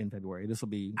coming out in February. This will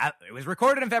be... it was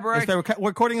recorded in February.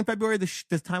 Recording in February.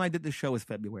 This time I did the show is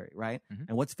February, right? Mm-hmm.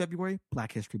 And what's February?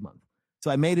 Black History Month.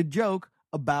 So I made a joke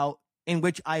in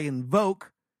which I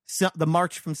invoke the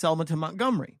march from Selma to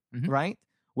Montgomery, mm-hmm. right?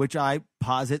 which I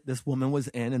posit this woman was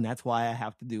in, and that's why I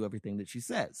have to do everything that she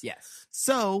says. Yes.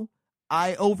 So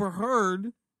I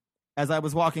overheard as I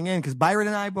was walking in, because Byron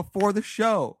and I before the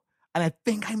show, and I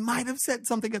think I might have said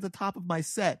something at the top of my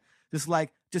set,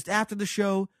 just after the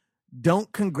show,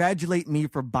 don't congratulate me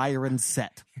for Byron's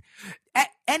set.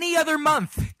 Any other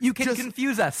month, you can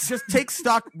confuse us. Just take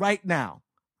stock right now.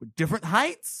 We're different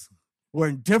heights. We're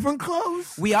in different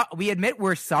clothes. We admit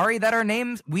we're sorry that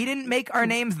we didn't make our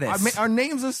names this. Our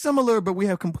names are similar, but we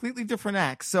have completely different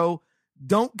acts. So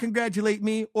don't congratulate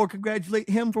me or congratulate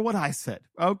him for what I said.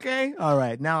 Okay? All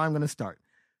right. Now I'm going to start.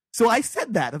 So I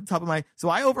said that at the top of so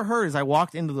I overheard as I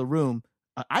walked into the room,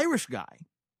 an Irish guy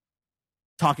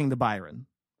talking to Byron.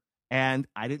 And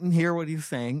I didn't hear what he was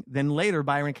saying. Then later,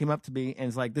 Byron came up to me and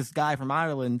was like, this guy from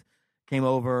Ireland came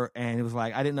over and it was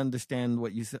like, I didn't understand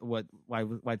what you said, why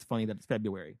it's funny that it's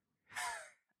February.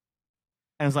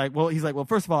 And it's like, he's like,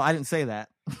 first of all, I didn't say that.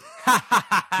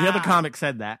 The other comic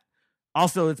said that.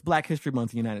 Also, it's Black History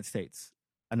Month in the United States.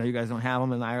 I know you guys don't have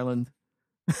them in Ireland.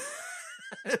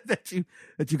 that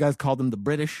you guys call them the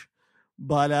British.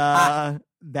 But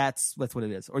that's what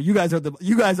it is. Or you guys are the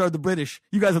British.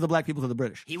 You guys are the black people to the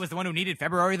British. He was the one who needed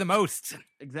February the most.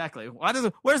 Exactly.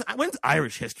 When's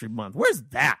Irish History Month? Where's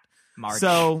that? March.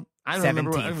 So I don't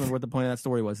 17th. remember what the point of that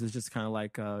story was. It's just kind of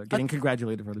like getting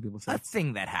congratulated for other people's A sake.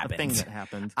 thing that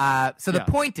happened. So the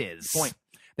point is,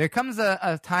 there comes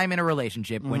a time in a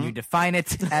relationship when you define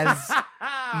it as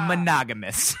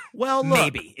monogamous. Well, look,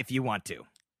 maybe if you want to.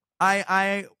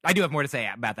 I do have more to say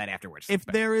about that afterwards. If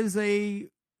there is a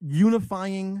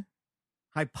unifying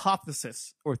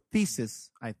hypothesis or thesis,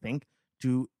 I think,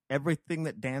 to everything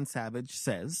that Dan Savage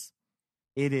says,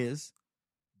 it is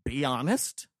be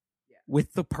honest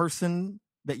with the person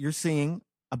that you're seeing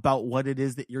about what it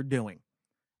is that you're doing.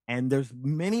 And there's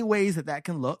many ways that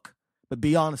can look, but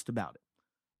be honest about it.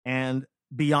 And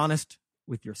be honest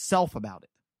with yourself about it.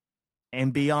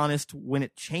 And be honest when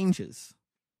it changes.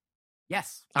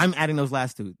 Yes. I'm adding those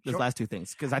last two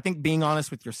things, because I think being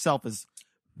honest with yourself is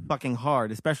fucking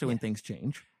hard, especially when things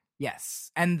change.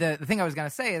 Yes. And the thing I was going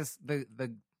to say is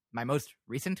my most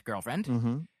recent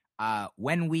girlfriend,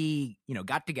 when we,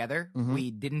 got together,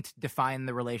 we didn't define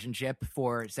the relationship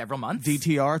for several months.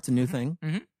 DTR, it's a new thing.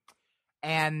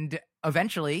 And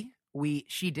eventually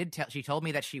she told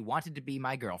me that she wanted to be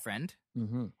my girlfriend.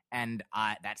 And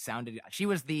that sounded,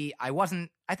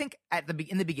 I think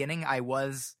in the beginning, I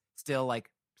was still like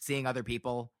seeing other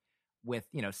people with,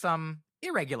 some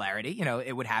irregularity.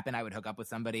 It would happen. I would hook up with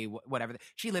somebody, whatever.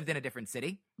 She lived in a different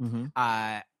city.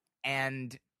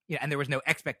 And there was no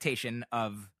expectation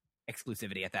of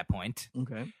exclusivity at that point.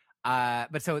 Okay.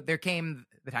 But so there came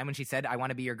the time when she said, I want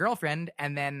to be your girlfriend.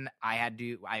 And then I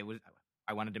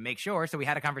wanted to make sure. So we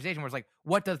had a conversation where it's like,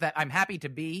 what does that? I'm happy to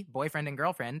be boyfriend and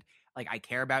girlfriend. Like, I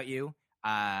care about you.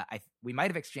 We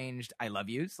might have exchanged I love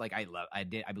yous. Like I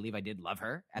believe I did love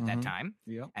her at that time.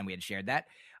 Yeah. And we had shared that.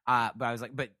 But I was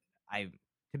like,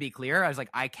 to be clear, I was like,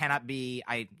 I cannot be,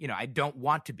 I don't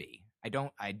want to be, I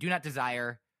do not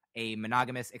desire a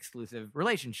monogamous exclusive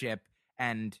relationship.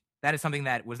 And that is something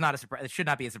that was not a surprise. It should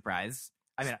not be a surprise.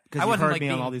 I mean, because you heard me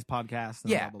on all these podcasts.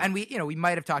 And blah, blah, blah. And we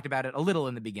might have talked about it a little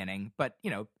in the beginning, but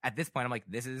at this point, I'm like,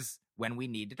 this is when we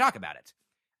need to talk about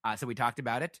it. So we talked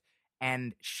about it,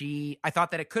 and I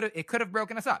thought that it could have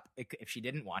broken us up if she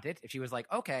didn't want it. If she was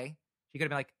like, okay, she could have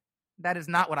been like, that is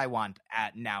not what I want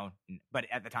now. But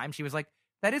at the time, she was like,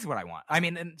 that is what I want. I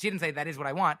mean, and she didn't say that is what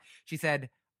I want. She said,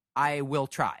 I will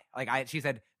try. She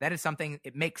said, that is something,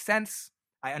 it makes sense.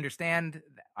 I understand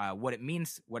what it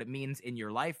means in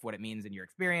your life, what it means in your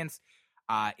experience.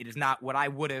 It is not what I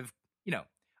would have,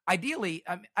 ideally,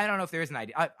 I don't know if there is an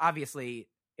idea. Obviously,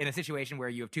 in a situation where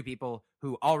you have two people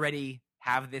who already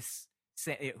have this,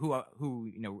 who are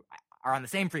on the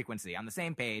same frequency, on the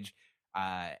same page,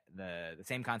 the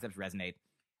same concepts resonate,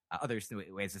 other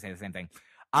ways to say the same thing.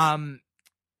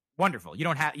 Wonderful. You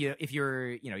don't have, if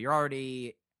you're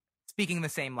already speaking the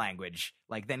same language,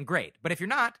 like, then great. But if you're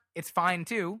not, it's fine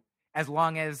too, as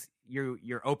long as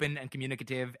you're open and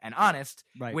communicative and honest,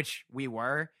 right. Which we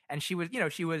were. And she was,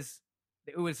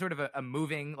 it was sort of a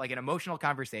moving, like an emotional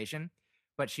conversation,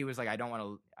 but she was like, I don't want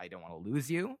to lose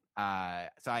you. So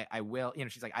I will,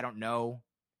 she's like, I don't know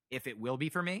if it will be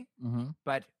for me,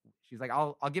 but she's like,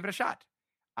 I'll give it a shot.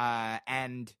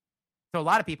 And so a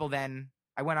lot of people then,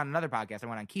 I went on another podcast. I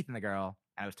went on Keith and the Girl,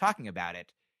 and I was talking about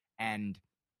it. And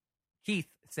Keith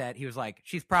said, he was like,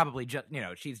 she's probably just,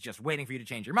 she's just waiting for you to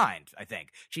change your mind, I think.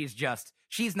 She's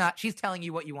telling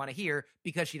you what you want to hear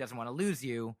because she doesn't want to lose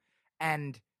you.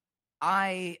 And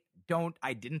I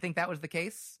didn't think that was the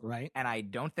case. Right. And I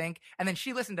don't think, and then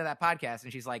she listened to that podcast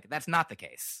and she's like, that's not the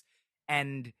case.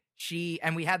 And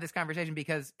we had this conversation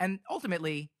because, and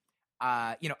ultimately,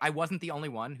 I wasn't the only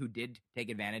one who did take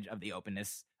advantage of the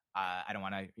openness. I don't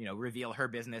want to, reveal her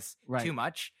business too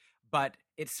much, but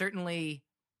it's certainly,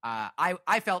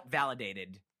 I felt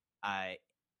validated,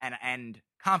 and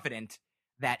confident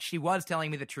that she was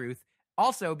telling me the truth.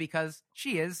 Also because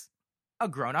she is a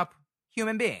grown-up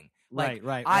human being. Like,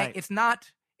 right. It's not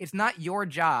your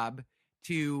job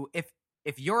to,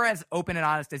 if you're as open and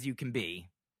honest as you can be,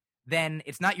 then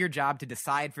it's not your job to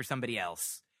decide for somebody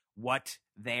else what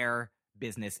their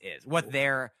business is, what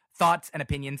their thoughts and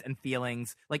opinions and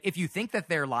feelings. Like, if you think that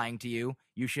they're lying to you,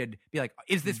 you should be like,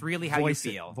 is this really how you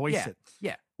feel? Voice it.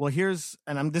 Yeah. Well, this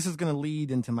is going to lead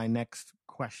into my next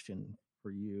question for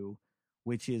you,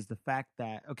 which is the fact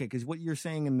that, because what you're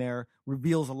saying in there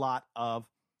reveals a lot of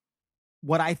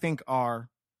what I think are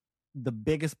the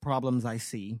biggest problems I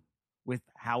see with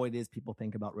how it is people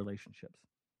think about relationships.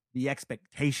 The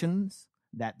expectations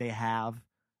that they have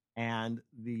and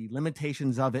the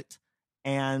limitations of it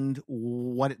and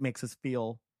what it makes us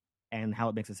feel and how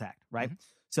it makes us act, right? Mm-hmm.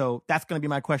 So that's going to be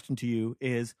my question to you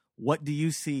is, what do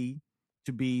you see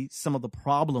to be some of the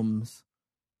problems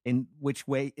in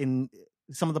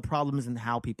some of the problems in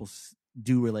how people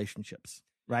do relationships,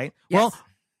 right? Yes. Well,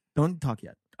 don't talk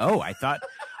yet. Oh, I thought...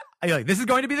 this is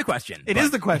going to be the question. It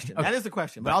is the question. Okay. That is the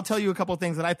question. But I'll tell you a couple of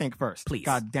things that I think first. Please.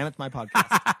 God damn it, my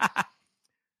podcast.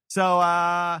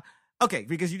 So,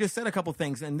 because you just said a couple of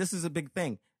things, and this is a big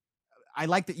thing. I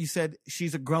like that you said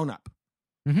she's a grown-up.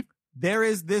 Mm-hmm. There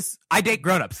is this... I date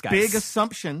grown-ups, guys. Big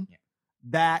assumption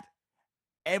that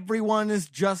everyone is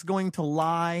just going to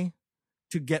lie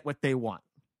to get what they want.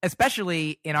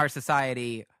 Especially in our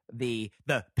society... the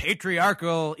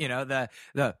patriarchal,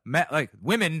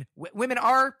 women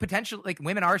are potentially, like,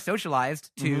 women are socialized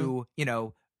to,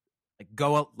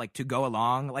 go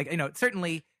along,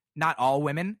 certainly not all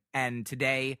women. And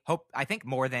today, I think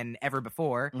more than ever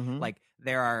before,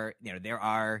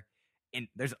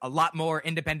 there's a lot more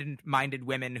independent-minded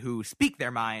women who speak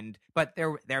their mind, but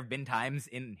there have been times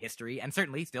in history, and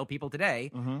certainly still people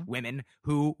today, women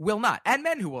who will not, and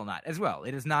men who will not as well.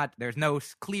 It is not, there's no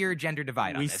clear gender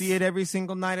divide on this. We see it every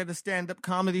single night at a stand-up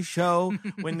comedy show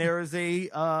when there is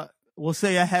we'll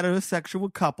say a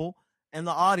heterosexual couple in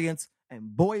the audience,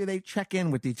 and boy, do they check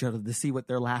in with each other to see what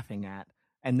they're laughing at.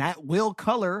 And that will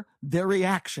color their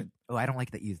reaction. Oh, I don't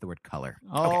like that you use the word color.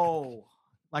 Oh. Okay.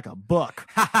 Like a book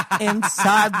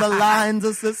inside the lines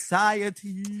of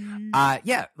society.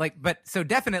 But so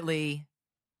definitely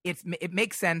it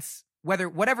makes sense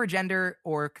whatever gender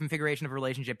or configuration of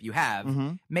relationship you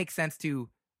have, makes sense to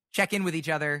check in with each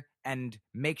other and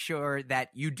make sure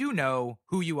that you do know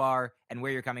who you are and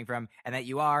where you're coming from, and that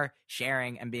you are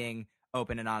sharing and being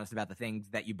open and honest about the things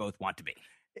that you both want to be.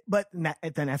 But then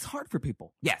that's hard for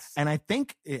people. Yes. And I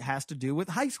think it has to do with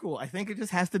high school. I think it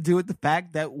just has to do with the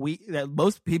fact that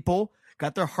most people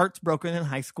got their hearts broken in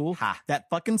high school. That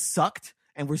fucking sucked.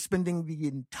 And we're spending the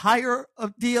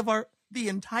entirety of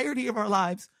our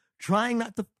lives trying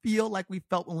not to feel like we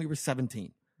felt when we were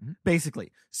 17,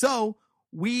 basically. So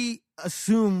we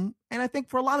assume, and I think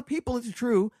for a lot of people it's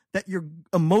true, that your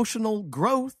emotional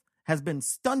growth has been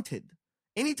stunted.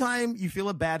 Anytime you feel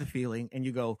a bad feeling and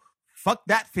you go, fuck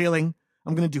that feeling,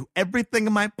 I'm going to do everything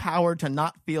in my power to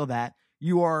not feel that,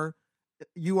 you are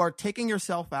taking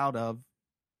yourself out of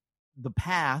the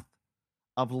path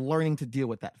of learning to deal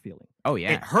with that feeling. Oh,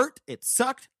 yeah. It hurt. It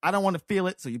sucked. I don't want to feel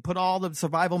it. So you put all the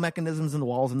survival mechanisms and the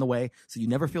walls in the way so you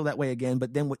never feel that way again.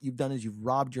 But then what you've done is you've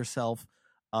robbed yourself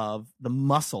of the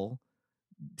muscle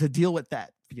to deal with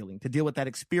that feeling, to deal with that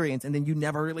experience. And then you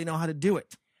never really know how to do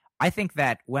it. I think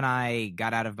that when I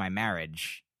got out of my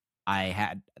marriage,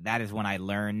 that is when I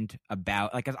learned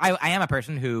about, like, 'cause I am a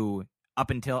person who, up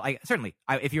until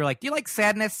if you're like, do you like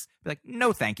sadness? I'd be like,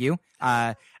 no, thank you.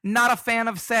 Not a fan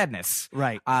of sadness.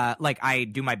 Right. I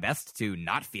do my best to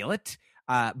not feel it.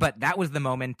 But that was the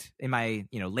moment in my,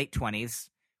 late 20s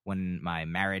when my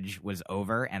marriage was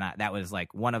over. And that was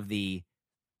like one of the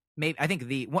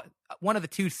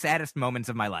two saddest moments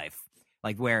of my life.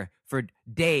 Like, where for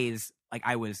days, like,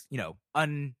 I was,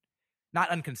 not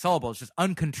unconsolable, it's just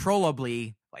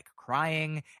uncontrollably, like,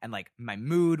 crying, and, like, my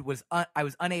mood was I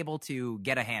was unable to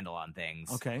get a handle on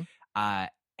things. Okay.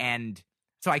 And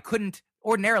so I couldn't,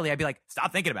 ordinarily I'd be like,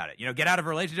 stop thinking about it, get out of a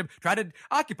relationship, try to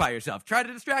occupy yourself, try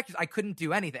to distract yourself. I couldn't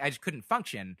do anything. I just couldn't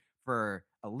function for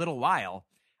a little while.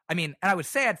 I mean, and I was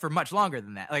sad for much longer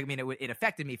than that. Like, I mean, it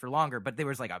affected me for longer, but there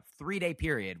was like a 3-day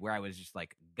period where I was just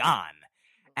like gone.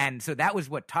 And so that was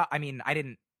what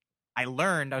I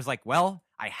learned, I was like, well,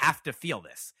 I have to feel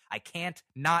this. I can't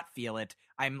not feel it.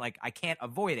 I can't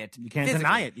avoid it. You can't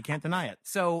deny it. You can't deny it.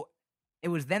 So it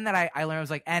was then that I learned, I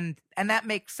was like, and that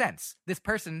makes sense. This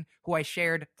person who I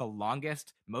shared the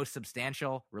longest, most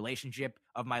substantial relationship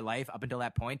of my life up until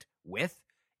that point with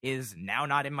is now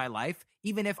not in my life.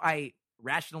 Even if I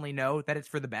rationally know that it's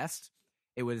for the best,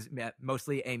 it was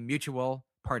mostly a mutual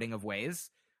parting of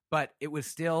ways, but it was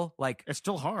still like, it's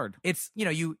still hard. It's, you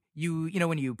know,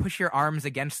 when you push your arms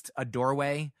against a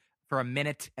doorway for a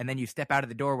minute and then you step out of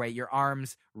the doorway, your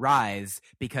arms rise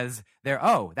because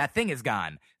that thing is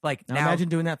gone. Like now imagine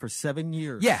doing that for 7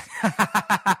 years. Yeah.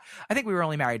 I think we were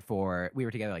only married we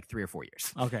were together like 3 or 4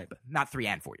 years. Okay. But not 3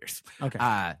 and 4 years. Okay.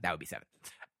 That would be 7.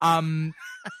 I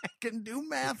can do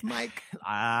math, Mike.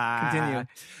 Continue.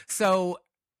 So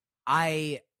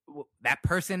that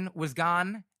person was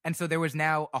gone. And so there was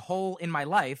now a hole in my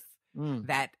life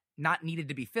that not needed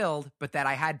to be filled, but that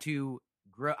I had to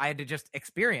just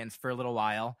experience for a little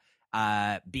while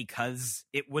because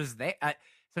it was there.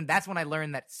 So that's when I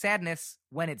learned that sadness,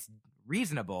 when it's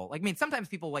reasonable, like, I mean, sometimes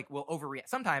people like will overreact.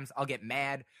 Sometimes I'll get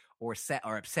mad or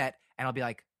upset and I'll be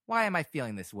like, why am I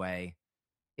feeling this way?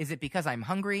 Is it because I'm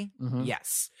hungry? Mm-hmm.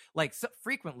 Yes. Like so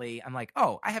frequently I'm like,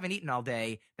 oh, I haven't eaten all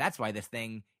day. That's why this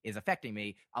thing is affecting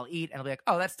me. I'll eat and I'll be like,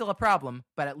 oh, that's still a problem,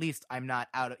 but at least I'm not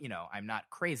I'm not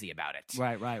crazy about it.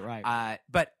 Right.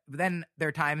 But then there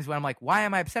are times when I'm like, why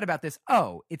am I upset about this?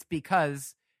 Oh, it's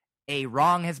because a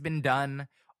wrong has been done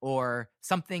or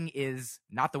something is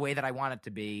not the way that I want it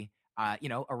to be. A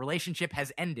relationship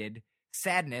has ended.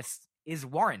 Sadness is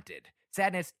warranted.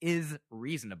 Sadness is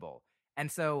reasonable.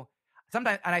 And so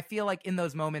sometimes, and I feel like in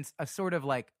those moments, a sort of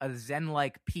like a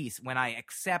Zen-like peace when I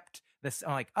accept this,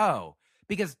 I'm like, oh,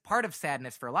 because part of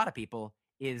sadness for a lot of people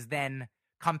is then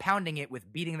compounding it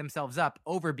with beating themselves up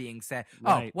over being sad.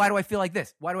 Right. Oh, why do I feel like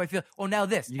this? Why do I feel, oh, now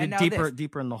this, you and get now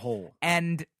deeper in the hole.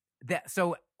 And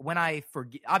so when I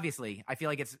forget, obviously, I feel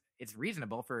like it's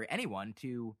reasonable for anyone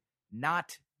to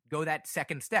not go that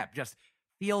second step. Just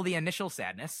feel the initial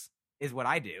sadness is what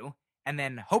I do. And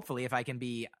then hopefully if I can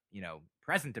be,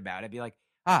 present about it, be like,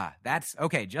 that's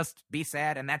okay. Just be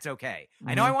sad and that's okay. Mm-hmm.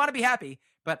 I know I want to be happy,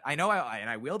 but I know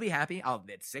I will be happy.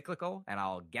 It's cyclical and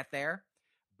I'll get there,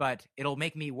 but it'll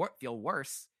make me feel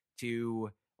worse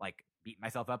to like beat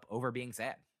myself up over being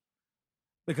sad.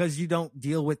 Because you don't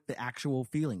deal with the actual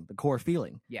feeling, the core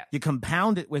feeling. Yeah. You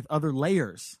compound it with other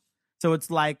layers. So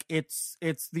it's like it's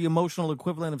the emotional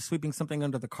equivalent of sweeping something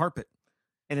under the carpet.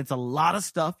 And it's a lot of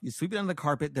stuff. You sweep it under the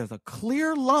carpet. There's a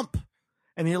clear lump.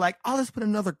 And you're like, oh, let's put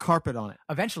another carpet on it.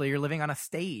 Eventually, you're living on a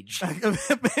stage.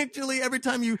 Eventually, every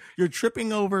time you're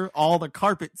tripping over all the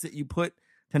carpets that you put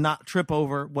to not trip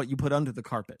over what you put under the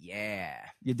carpet. Yeah.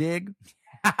 You dig?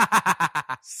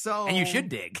 So, and you should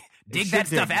dig that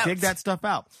stuff out. Dig that stuff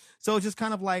out. So it's just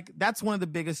kind of like, that's one of the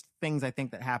biggest things I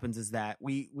think that happens is that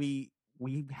we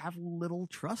have little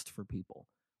trust for people.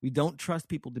 We don't trust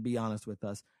people to be honest with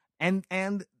us. And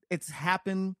it's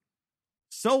happened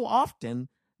so often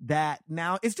that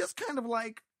now it's just kind of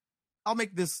like, I'll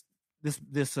make this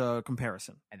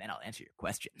comparison. And then I'll answer your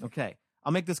question. Okay.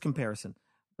 I'll make this comparison.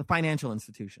 The financial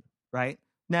institution, right?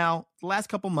 Now, the last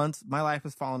couple months, my life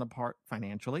has fallen apart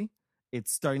financially.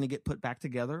 It's starting to get put back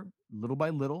together little by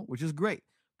little, which is great.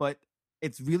 But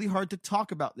it's really hard to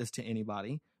talk about this to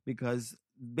anybody because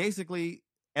basically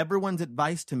everyone's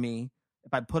advice to me,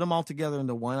 if I put them all together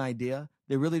into one idea,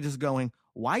 they're really just going,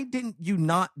 why didn't you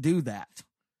not do that?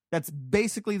 That's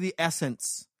basically the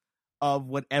essence of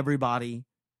what everybody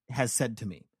has said to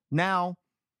me. Now,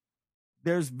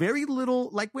 there's very little,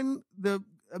 like when the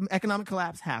economic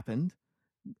collapse happened,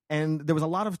 and there was a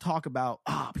lot of talk about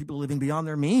people living beyond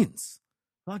their means.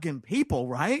 Fucking people,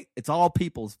 right? It's all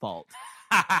people's fault.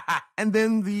 And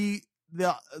then the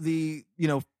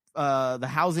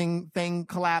housing thing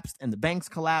collapsed and the banks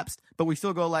collapsed, but we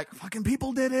still go like, fucking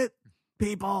people did it,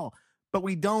 people. But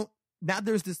we don't. Now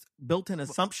there's this built-in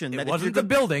assumption that it wasn't the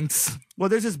buildings. Well,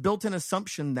 there's this built-in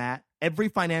assumption that every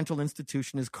financial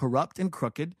institution is corrupt and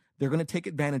crooked. They're going to take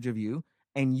advantage of you,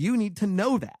 and you need to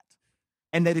know that.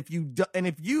 And that if you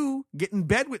get in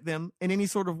bed with them in any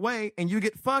sort of way and you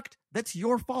get fucked, that's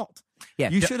your fault. Yeah,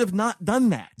 you should have not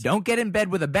done that. Don't get in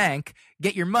bed with a bank.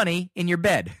 Get your money in your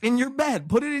bed. In your bed.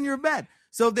 Put it in your bed.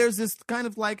 So there's this kind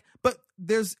of like, but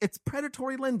it's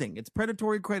predatory lending. It's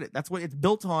predatory credit. That's what it's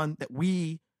built on.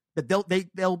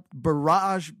 They'll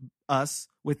barrage us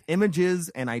with images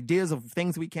and ideas of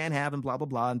things we can't have and blah, blah,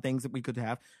 blah, and things that we could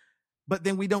have. But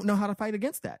then we don't know how to fight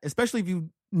against that, especially if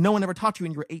no one ever taught you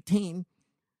when you were 18.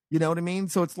 You know what I mean?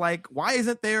 So it's like, why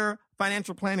isn't there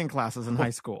financial planning classes in high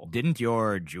school? Didn't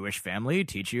your Jewish family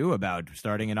teach you about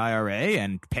starting an IRA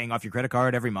and paying off your credit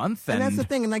card every month? And that's the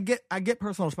thing. And I get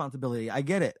personal responsibility. I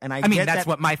get it. And I mean, get that's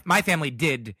what my family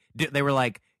did. They were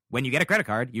like, when you get a credit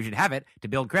card, you should have it to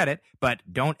build credit, but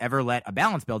don't ever let a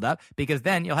balance build up because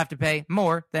then you'll have to pay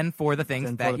more than for the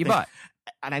things that you bought.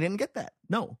 And I didn't get that.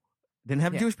 No. Didn't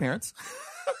have Jewish parents.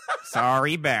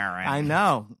 Sorry, Baron. I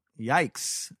know.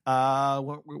 Yikes.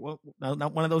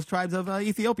 Not one of those tribes of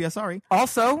Ethiopia, sorry.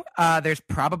 Also, there's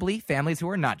probably families who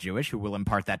are not Jewish who will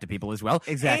impart that to people as well.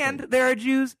 Exactly. And there are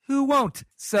Jews who won't.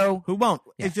 So who won't.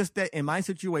 Yeah. It's just that in my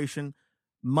situation,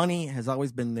 money has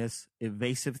always been this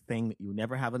evasive thing that you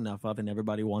never have enough of and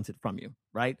everybody wants it from you,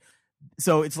 right?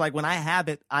 So it's like when I have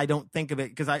it, I don't think of it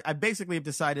because I basically have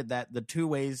decided that the two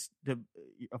ways to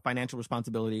financial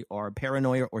responsibility are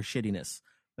paranoia or shittiness.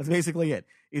 That's basically it.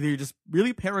 Either you're just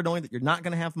really paranoid that you're not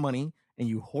going to have money and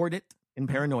you hoard it in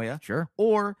paranoia. Sure.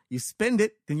 Or you spend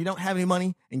it, then you don't have any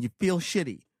money and you feel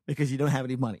shitty because you don't have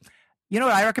any money. You know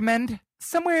what I recommend?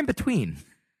 Somewhere in between.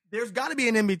 There's got to be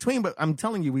an in between, but I'm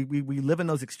telling you, we live in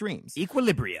those extremes.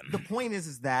 Equilibrium. The point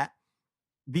is that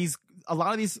a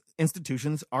lot of these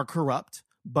institutions are corrupt,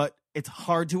 but it's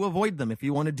hard to avoid them if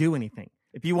you want to do anything.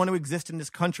 If you want to exist in this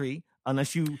country,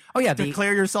 unless you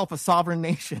declare yourself a sovereign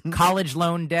nation. College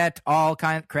loan debt,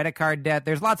 credit card debt.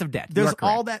 There's lots of debt. There's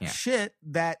all that shit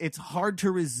that it's hard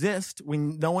to resist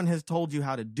when no one has told you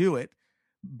how to do it.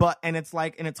 And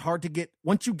it's hard to get,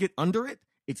 once you get under it,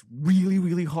 it's really,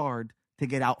 really hard to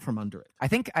get out from under it. I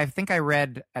think I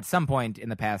read at some point in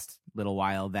the past little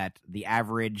while that the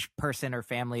average person or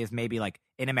family is maybe like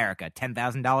in America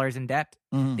 $10,000 in debt.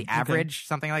 The average,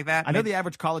 something like that. I know the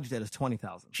average college debt is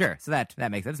 $20,000. Sure, so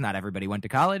that makes sense. Not everybody went to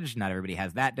college. Not everybody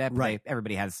has that debt. Right.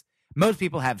 Most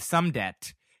people have some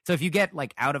debt. So if you get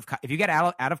out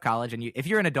of college and if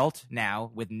you're an adult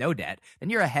now with no debt,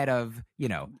 then you're ahead of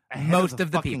most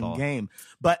of the people. Game.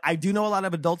 But I do know a lot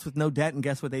of adults with no debt, and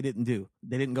guess what they didn't do?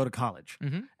 They didn't go to college.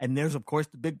 Mm-hmm. And there's of course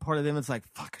the big part of them. It's like,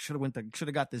 fuck, I should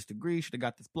have got this degree, should have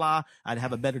got this blah. I'd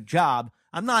have a better job.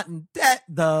 I'm not in debt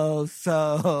though,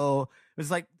 so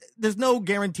it's like there's no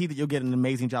guarantee that you'll get an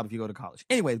amazing job if you go to college.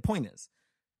 Anyway, the point is,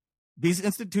 these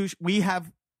institutions, we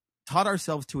have taught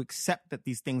ourselves to accept that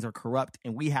these things are corrupt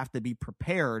and we have to be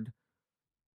prepared.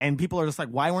 And people are just like,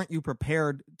 why weren't you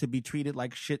prepared to be treated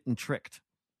like shit and tricked?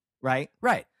 Right?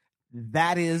 Right.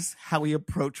 That is how we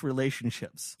approach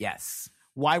relationships. Yes.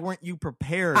 Why weren't you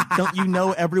prepared? Don't you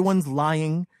know everyone's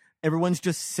lying? Everyone's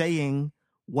just saying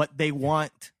what they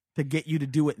want to get you to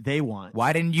do what they want.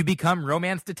 Why didn't you become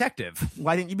romance detective?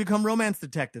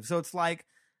 So it's like,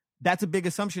 that's a big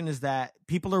assumption, is that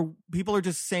people are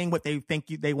just saying what they think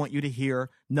they want you to hear.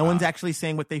 No one's actually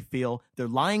saying what they feel. They're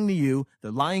lying to you.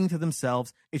 They're lying to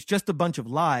themselves. It's just a bunch of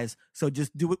lies. So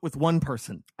just do it with one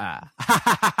person.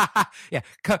 Yeah.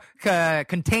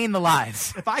 Contain the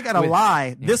lies. If I got to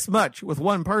lie this much with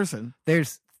one person.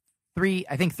 There's three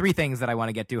things that I want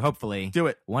to get to, hopefully. Do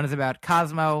it. One is about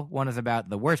Cosmo, one is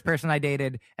about the worst person I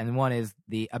dated, and one is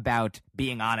about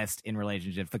being honest in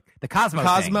relationships. The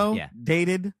Cosmo thing,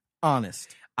 dated,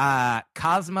 honest.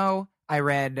 Cosmo, I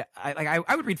read. I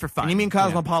would read for fun. And you mean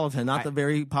Cosmopolitan, not the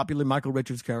very popular Michael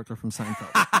Richards character from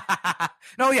Seinfeld.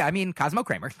 No, yeah, I mean Cosmo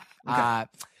Kramer. Okay.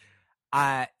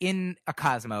 In a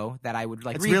Cosmo that I would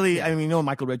like. It's read, really, I mean,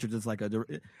 Michael Richards is like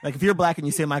if you're black and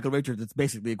you say Michael Richards, it's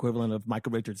basically the equivalent of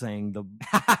Michael Richards saying the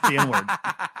N-word.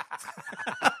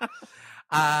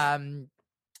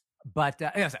 But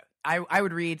so I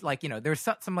would read there's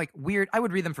some weird. I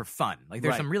would read them for fun. Like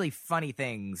there's some really funny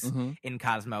things in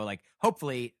Cosmo. Like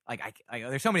hopefully,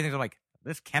 there's so many things I'm like,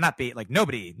 this cannot be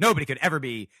nobody could ever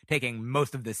be taking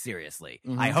most of this seriously.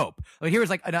 I hope. Like here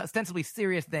was an ostensibly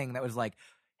serious thing that was like,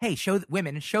 hey, show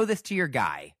this to your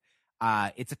guy.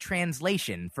 It's a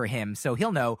translation for him, so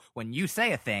he'll know when you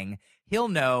say a thing, he'll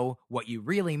know what you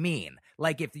really mean.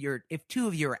 Like if two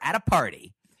of you are at a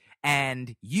party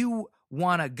and you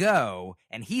want to go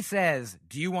and he says,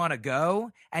 do you want to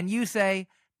go? And you say,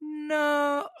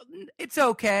 no, it's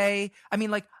okay. I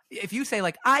mean, if you say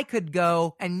I could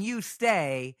go and you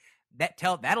stay,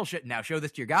 that'll now show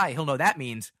this to your guy. He'll know that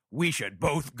means we should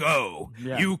both go.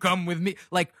 Yeah. You come with me.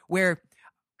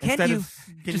 Can you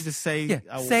just say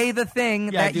the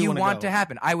thing that you want to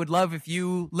happen? I would love if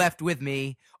you left with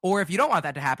me, or if you don't want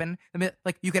that to happen,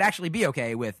 you could actually be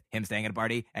okay with him staying at a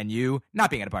party and you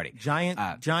not being at a party.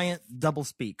 Giant double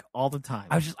speak all the time.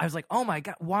 I was like, oh my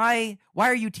God, why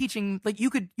are you teaching?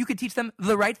 You could teach them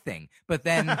the right thing, but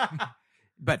then,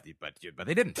 but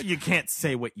they didn't. But you can't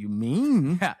say what you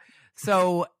mean. Yeah.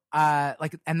 So,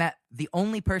 and that the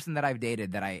only person that I've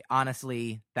dated that I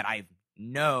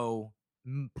know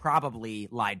probably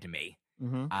lied to me.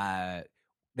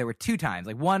 There were two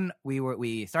times. One,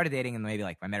 we started dating and maybe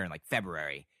I met her in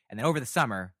February, and then over the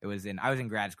summer I was in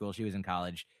grad school, she was in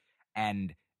college,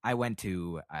 and I went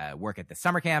to work at the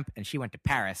summer camp, and she went to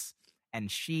Paris, and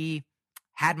she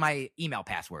had my email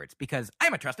passwords because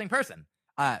I'm a trusting person.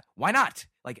 Why not?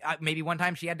 Like, maybe one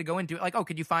time she had to go into it, like, oh,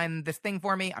 could you find this thing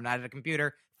for me? I'm not at a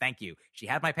computer. Thank you. She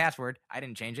had my password. I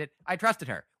didn't change it. I trusted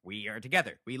her. We are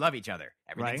together. We love each other.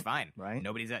 Everything's fine. Right.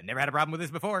 Nobody's never had a problem with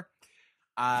this before.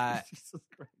 Jesus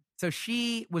Christ. So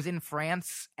she was in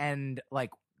France, and like,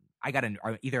 I got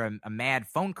either a mad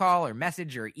phone call or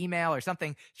message or email or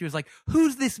something. She was like,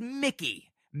 who's this Myq?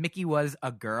 Myq was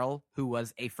a girl who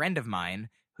was a friend of mine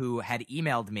who had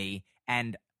emailed me,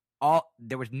 and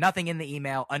there was nothing in the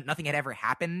email. Nothing had ever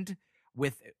happened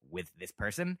with this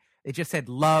person. It just said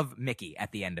love Myq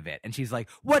at the end of it. And she's like,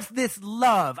 what's this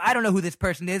love? I don't know who this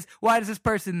person is. Why does this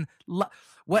person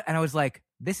what? And I was like,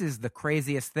 this is the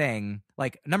craziest thing.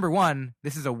 Like, number one,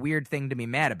 this is a weird thing to be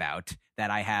mad about, that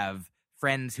I have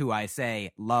friends who I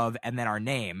say love and then our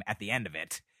name at the end of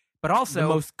it. But also, the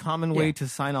most common way to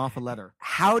sign off a letter.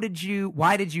 Why did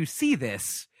you see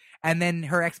this? And then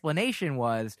her explanation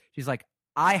was, she's like,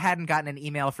 I hadn't gotten an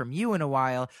email from you in a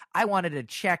while. I wanted to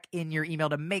check in your email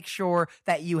to make sure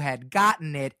that you had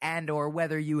gotten it and or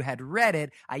whether you had read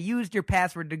it. I used your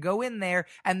password to go in there,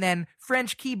 and then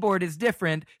French keyboard is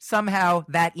different. Somehow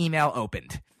that email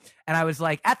opened. And I was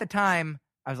like, at the time,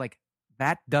 I was like,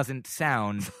 that doesn't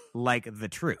sound like the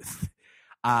truth.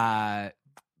 But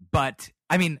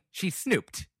I mean, she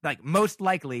snooped. Like, most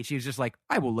likely she was just like,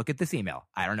 I will look at this email.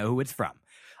 I don't know who it's from.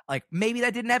 Like, maybe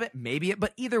that didn't happen,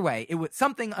 but either way, it was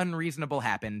something unreasonable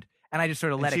happened, and I just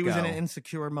sort of let it go. She was in an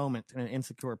insecure moment, in an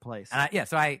insecure place. And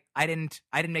so I didn't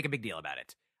make a big deal about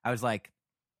it. I was like,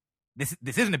 this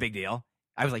isn't a big deal.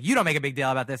 I was like, you don't make a big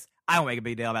deal about this. I won't make a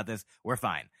big deal about this. We're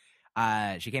fine.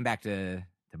 She came back to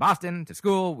Boston, to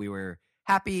school. We were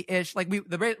happy-ish. Like,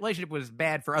 the relationship was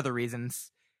bad for other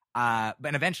reasons. But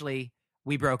eventually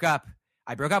we broke up.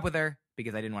 I broke up with her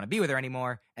because I didn't want to be with her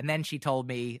anymore. And then she told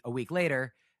me a week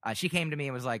later, she came to me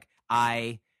and was like,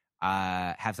 I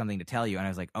have something to tell you. And I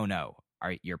was like, oh no,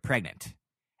 you're pregnant?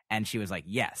 And she was like,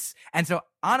 yes. And so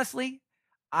honestly,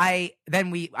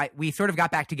 we sort of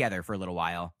got back together for a little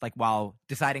while, like while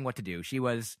deciding what to do. She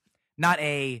was not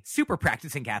a super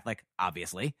practicing Catholic,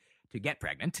 obviously, to get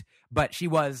pregnant, but she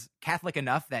was Catholic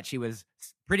enough that she was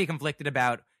pretty conflicted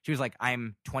about. She was like,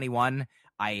 I'm 21.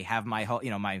 I have my whole,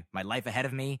 my life ahead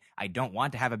of me. I don't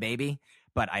want to have a baby,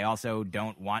 but I also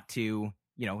don't want to,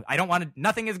 I don't want to,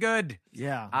 nothing is good.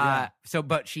 Yeah.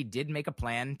 But she did make a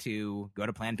plan to go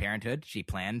to Planned Parenthood. She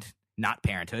planned not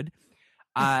parenthood.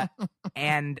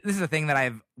 And this is a thing that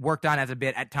I've worked on as a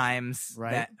bit at times.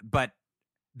 Right. But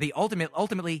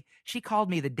ultimately, she called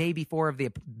me the day before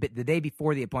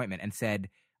the appointment and said,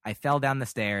 I fell down the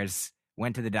stairs,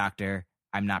 went to the doctor.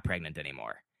 I'm not pregnant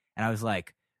anymore. And I was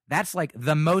like, that's like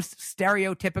the most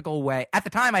stereotypical way. At the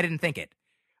time, I didn't think it.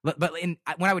 But when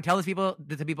I would tell this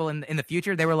to people in the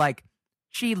future, they were like,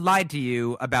 she lied to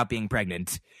you about being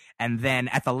pregnant. And then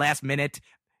at the last minute,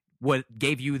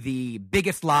 gave you the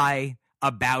biggest lie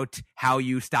about how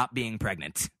you stop being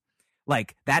pregnant.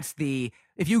 Like, that's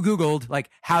if you Googled, like,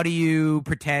 how do you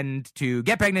pretend to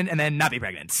get pregnant and then not be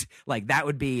pregnant? Like, that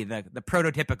would be the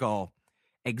prototypical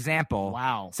example.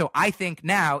 Wow. So I think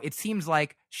now it seems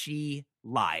like she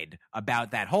lied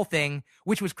about that whole thing,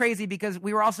 which was crazy because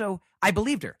I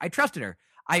believed her. I trusted her.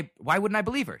 Why wouldn't I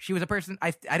believe her? She was a person,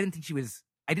 I didn't think she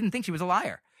was a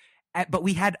liar. But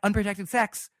we had unprotected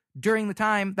sex during the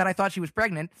time that I thought she was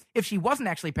pregnant. If she wasn't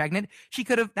actually pregnant,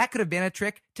 that could have been a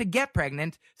trick to get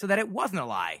pregnant so that it wasn't a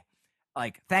lie.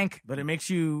 But it makes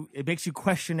you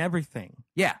question everything.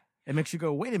 Yeah. It makes you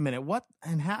go, wait a minute, what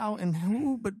and how and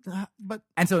who, but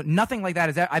and so nothing like that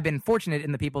is. I've been fortunate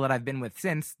in the people that I've been with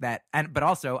since that, but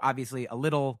also obviously a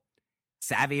little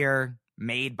savvier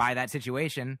made by that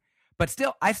situation. But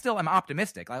I still am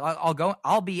optimistic. Like,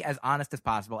 I'll be as honest as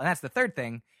possible, and that's the third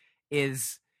thing.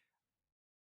 Is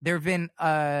there have been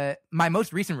my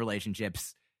most recent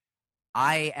relationships.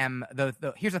 I am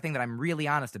here's the thing that I'm really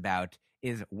honest about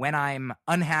is when I'm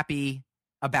unhappy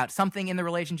about something in the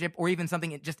relationship or even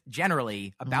something just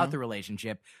generally about the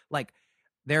relationship. Like,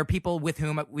 there are people with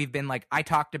whom we've been like, I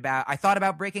thought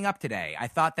about breaking up today. I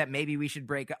thought that maybe we should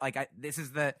break up. Like,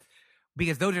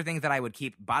 because those are things that I would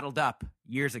keep bottled up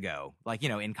years ago. Like,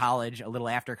 in college, a little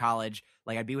after college,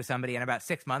 like I'd be with somebody and about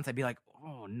 6 months, I'd be like,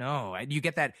 oh no. You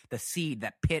get the seed,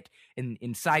 that pit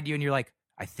inside you. And you're like,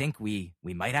 I think we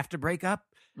might have to break up,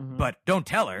 but don't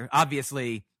tell her,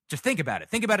 obviously. Just think about it.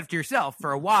 Think about it to yourself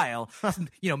for a while. Let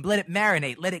it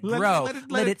marinate. Let it grow.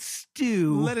 Let it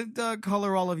stew. Let it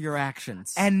color all of your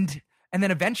actions. And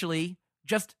then eventually,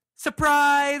 just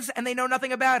surprise, and they know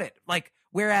nothing about it. Like,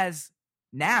 whereas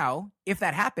now, if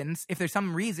that happens, if there's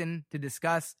some reason to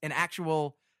discuss an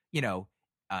actual,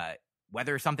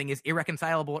 whether something is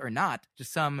irreconcilable or not,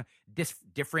 just some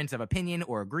difference of opinion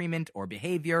or agreement or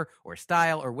behavior or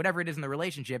style or whatever it is in the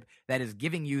relationship that is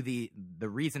giving you the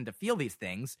reason to feel these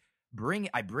things,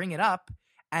 I bring it up,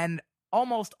 and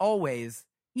almost always,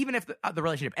 even if the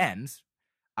relationship ends,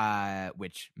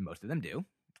 which most of them do,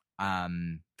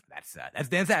 that's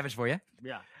Dan Savage for you.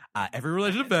 Yeah. Every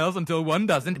relationship fails until one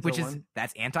doesn't,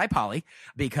 that's anti-poly,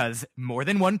 because more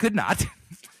than one could not.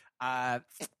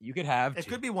 You could have it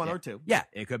could be one or two. Yeah,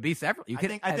 it could be several.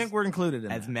 I think we're included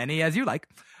in as that. many as you like.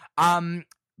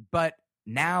 But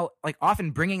now, like,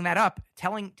 often bringing that up,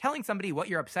 telling somebody what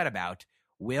you're upset about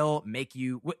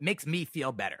makes me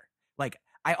feel better. Like,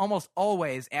 I almost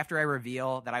always, after I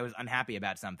reveal that I was unhappy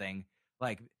about something,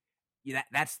 like,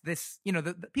 that's this,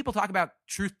 the people talk about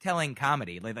truth-telling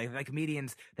comedy, like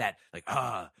comedians that, like,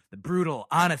 the brutal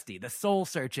honesty, the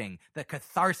soul-searching, the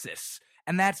catharsis,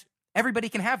 and that's, everybody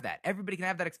can have that. Everybody can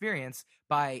have that experience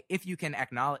when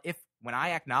I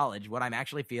acknowledge what I'm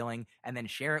actually feeling and then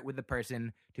share it with the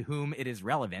person to whom it is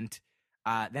relevant,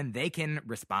 then they can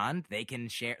respond. They can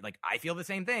share, like, I feel the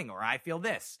same thing, or I feel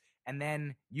this. And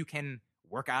then you can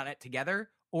work on it together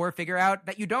or figure out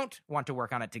that you don't want to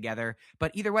work on it together.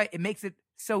 But either way, it makes it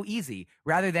so easy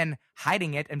rather than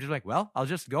hiding it and just like, well, I'll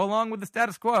just go along with the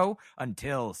status quo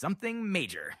until something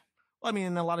major. Well, I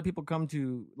mean, a lot of people come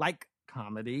to like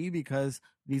comedy because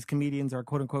these comedians are,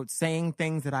 quote unquote, saying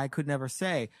things that I could never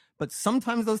say. But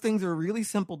sometimes those things are really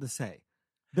simple to say.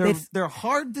 They're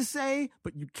hard to say,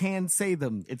 but you can say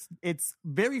them. It's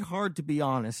very hard to be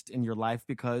honest in your life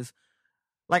because,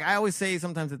 like, I always say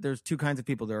sometimes that there's two kinds of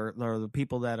people. There are the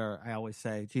people that are, I always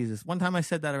say, Jesus, one time I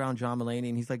said that around John Mulaney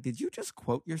and he's like, did you just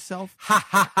quote yourself?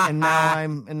 and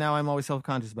now I'm always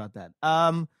self-conscious about that.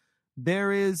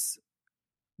 There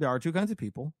are two kinds of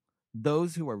people.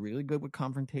 Those who are really good with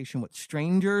confrontation with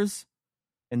strangers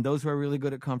and those who are really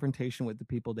good at confrontation with the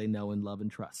people they know and love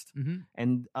and trust. Mm-hmm.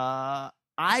 And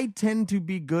I tend to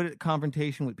be good at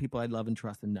confrontation with people I love and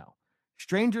trust and know.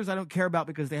 Strangers I don't care about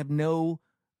because they have no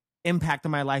impact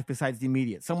on my life besides the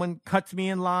immediate. Someone cuts me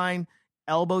in line,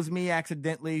 elbows me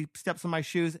accidentally, steps on my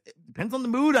shoes. It depends on the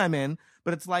mood I'm in,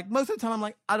 but it's like most of the time I'm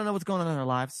like, I don't know what's going on in their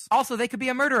lives. Also, they could be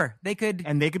a murderer. They could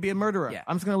be a murderer. Yeah.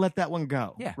 I'm just going to let that one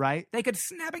go. Yeah. Right? They could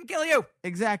snap and kill you.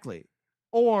 Exactly.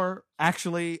 Or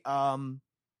actually, in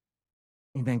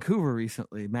Vancouver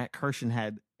recently, Matt Kirshen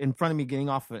had in front of me getting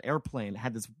off an airplane,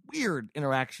 had this weird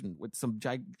interaction with some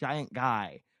giant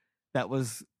guy it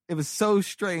was so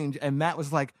strange. And Matt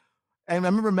was like, and I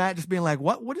remember Matt just being like,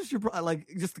 what is your, like,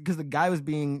 just because the guy was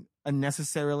being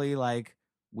unnecessarily, like,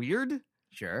 weird.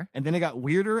 Sure. And then it got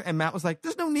weirder, and Matt was like,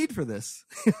 there's no need for this.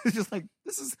 It's just like,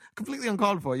 this is completely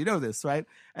uncalled for. You know this, right?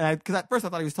 And because at first I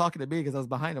thought he was talking to me because I was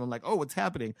behind him. I'm like, oh, what's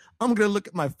happening? I'm going to look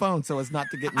at my phone so as not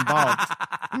to get involved.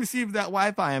 Let me see if that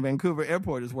Wi-Fi in Vancouver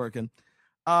airport is working.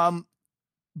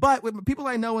 But with people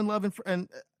I know and love, and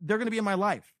they're going to be in my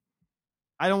life.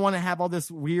 I don't want to have all this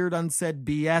weird, unsaid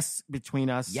BS between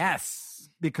us. Yes.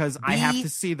 Because I have to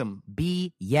see them.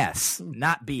 BS,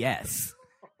 not BS.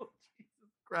 Oh,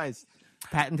 Jesus Christ.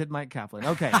 Patented Myq Kaplan.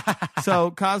 Okay.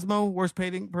 So Cosmo, worst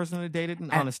paid person I dated,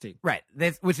 and honesty. Right.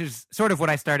 Which is sort of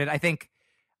what I started. I think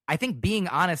being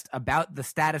honest about the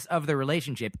status of the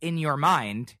relationship in your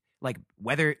mind, like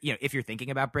whether, if you're thinking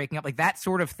about breaking up, like that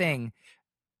sort of thing,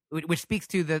 which speaks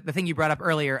to the thing you brought up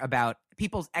earlier about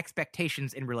people's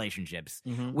expectations in relationships,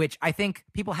 which I think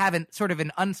people have sort of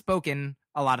an unspoken,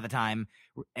 a lot of the time,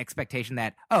 expectation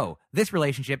that, oh, this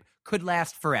relationship could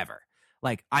last forever.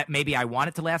 Like, maybe I want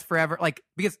it to last forever. Like,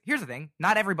 because here's the thing,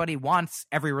 not everybody wants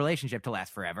every relationship to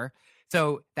last forever.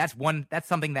 So that's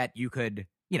something that you could,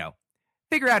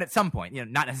 figure out at some point,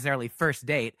 not necessarily first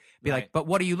date, be right. Like, but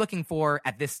what are you looking for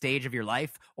at this stage of your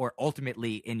life or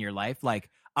ultimately in your life? Like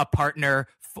a partner,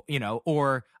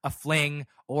 or a fling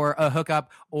or a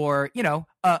hookup or,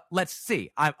 let's see,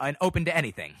 I'm open to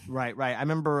anything. Right. I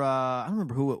remember, I don't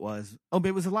remember who it was. Oh, but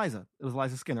it was Eliza. It was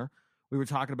Eliza Skinner. We were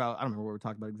talking about, I don't remember what we were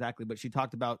talking about exactly, but she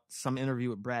talked about some interview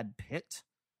with Brad Pitt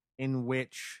in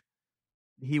which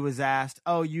he was asked,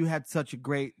 oh, you had such a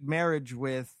great marriage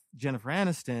with Jennifer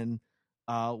Aniston,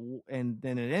 and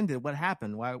then it ended. What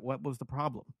happened? What was the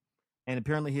problem? And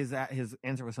apparently his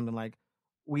answer was something like,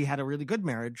 we had a really good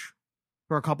marriage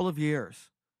for a couple of years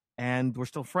and we're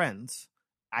still friends.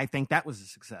 I think that was a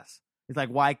success. It's like,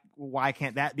 why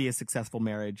can't that be a successful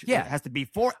marriage? Yeah. It has to be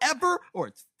forever or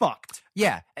it's fucked.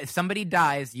 Yeah. If somebody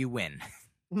dies, you win.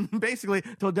 Basically,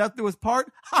 till death do us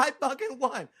part, I fucking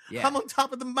won. Yeah. I'm on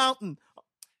top of the mountain.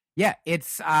 Yeah.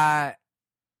 It's,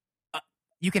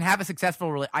 you can have a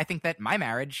successful, I think that my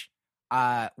marriage,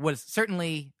 was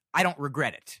certainly, I don't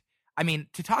regret it. I mean,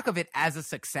 to talk of it as a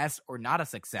success or not a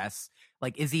success,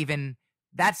 like,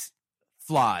 that's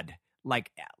flawed,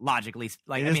 like, logically.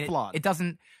 Like, It is flawed. it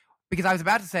doesn't, because I was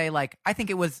about to say, like, I think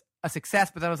it was a success,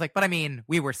 but then I was like, but I mean,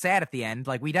 we were sad at the end.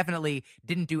 Like, we definitely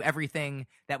didn't do everything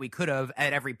that we could have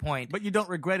at every point. But you don't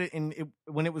regret it,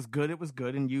 when it was good,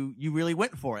 and you really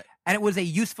went for it. And it was a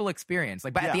useful experience.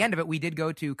 Like, but at the Yeah. end of it, we did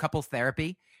go to couples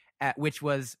therapy, it's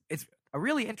a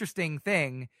really interesting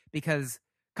thing, because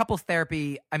couples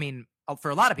therapy, I mean,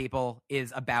 for a lot of people,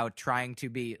 is about trying to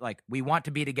be like, we want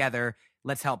to be together.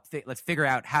 Let's let's figure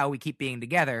out how we keep being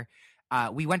together.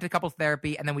 We went to couples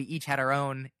therapy, and then we each had our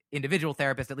own individual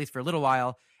therapist, at least for a little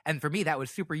while. And for me, that was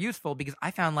super useful, because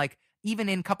I found, like, even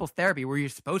in couples therapy, where you're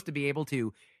supposed to be able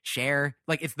to share,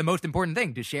 like, it's the most important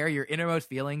thing, to share your innermost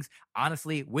feelings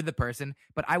honestly with the person.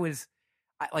 But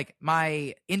like,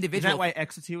 my individual. Is that why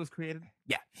Ecstasy was created?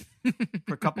 Yeah.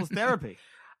 For couples therapy.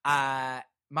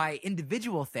 My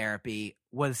individual therapy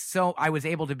I was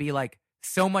able to be, like,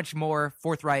 so much more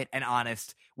forthright and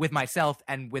honest with myself,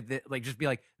 and with just be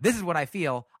like, this is what I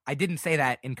feel. I didn't say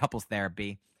that in couples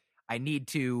therapy. I need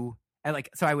to,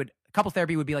 couples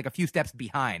therapy would be like a few steps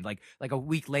behind, like a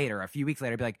week later, a few weeks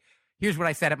later, I'd be like, here's what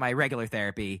I said at my regular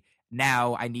therapy.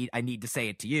 Now I need to say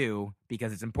it to you,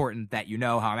 because it's important that you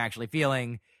know how I'm actually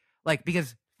feeling. Like,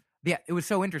 because it was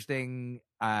so interesting.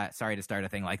 Sorry to start a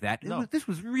thing like that. No. This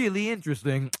was really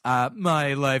interesting.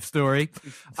 My life story.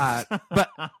 But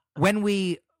when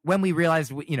we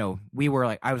realized, we were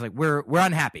like, I was like, we're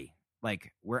unhappy.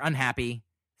 Like, we're unhappy.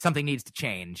 Something needs to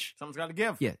change. Someone's got to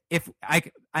give. Yeah. If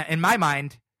in my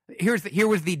mind, here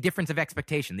was the difference of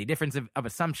expectation, the difference of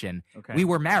assumption. Okay. We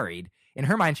were married. In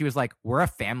her mind, she was like, we're a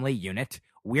family unit.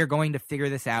 We're going to figure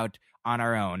this out on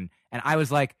our own. And I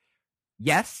was like,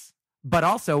 yes, but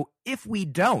also, if we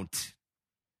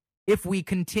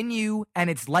continue and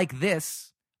it's like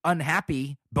this,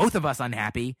 unhappy, both of us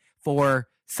unhappy for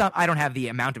I don't have the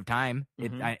amount of time,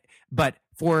 but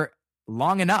for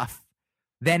long enough,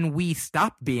 then we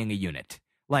stop being a unit.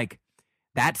 Like,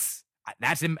 that's,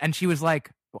 and she was like,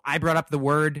 I brought up the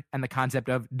word and the concept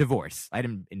of divorce. I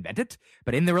didn't invent it,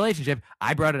 but in the relationship,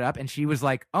 I brought it up, and she was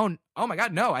like, oh my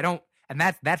God, no, I don't. And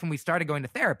that's when we started going to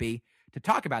therapy to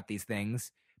talk about these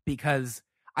things, because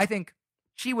I think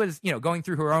she was, going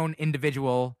through her own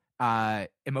individual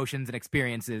emotions and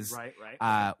experiences,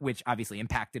 right. Which obviously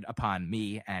impacted upon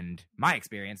me and my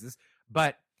experiences.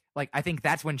 But, like, I think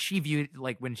that's when she viewed,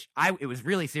 like, it was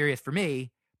really serious for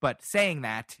me, but saying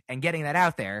that and getting that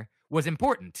out there was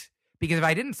important, because if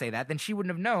I didn't say that, then she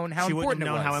wouldn't have known how important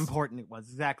it was. How important it was.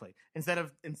 Exactly. Instead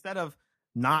of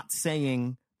not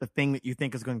saying the thing that you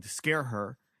think is going to scare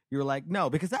her, you're like, no,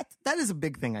 because that is a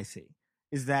big thing I see,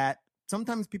 is that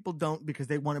sometimes people don't, because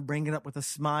they want to bring it up with a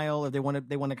smile, or they want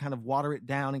to kind of water it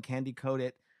down and candy coat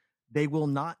it. They will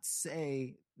not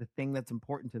say the thing that's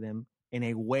important to them in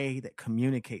a way that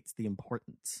communicates the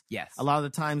importance. Yes. A lot of the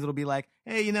times it'll be like,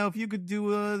 hey, if you could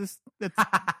do this, if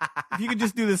you could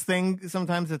just do this thing,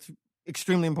 sometimes that's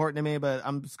extremely important to me, but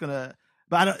I'm just gonna,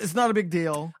 it's not a big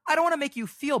deal. I don't want to make you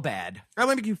feel bad. I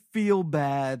want to make you feel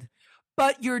bad.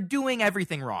 But you're doing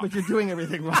everything wrong.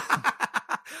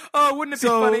 Oh, wouldn't it be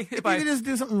funny if you could just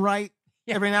do something right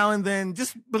every now and then,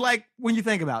 but like when you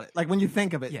think about it, like when you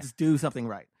think of it, just do something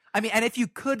right. I mean, and if you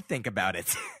could think about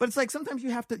it. But it's like sometimes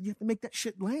you have to make that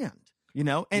shit land,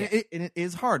 and it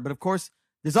is hard. But of course,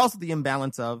 there's also the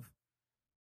imbalance of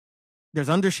there's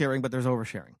undersharing, but there's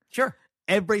oversharing. Sure.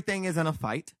 Everything is in a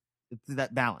fight. It's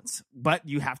that balance. But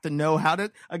you have to know how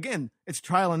to, again, it's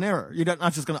trial and error. You're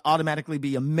not just going to automatically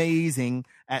be amazing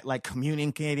at, like,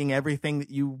 communicating everything that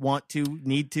you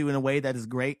need to in a way that is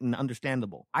great and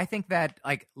understandable. I think that,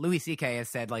 like, Louis C.K. has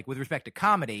said, like, with respect to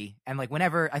comedy, and, like, when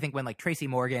like Tracy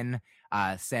Morgan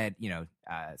said,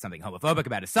 something homophobic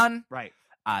about his son. Right.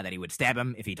 That he would stab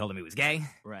him if he told him he was gay.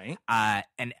 Right.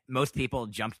 And most people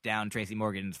jumped down Tracy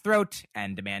Morgan's throat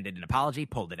and demanded an apology,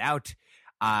 pulled it out.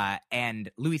 And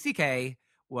Louis C.K.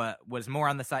 was more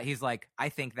on the side. He's like, I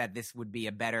think that it would be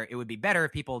better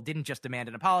if people didn't just demand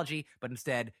an apology, but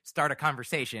instead start a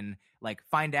conversation, like,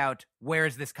 find out, where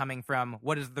is this coming from?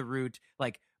 What is the root?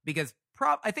 Like, because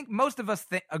I think most of us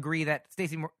agree that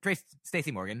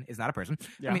Stacey Morgan is not a person.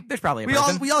 Yeah. I mean, there's probably a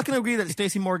person. We all can agree that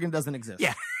Stacey Morgan doesn't exist.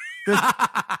 Yeah.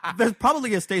 There's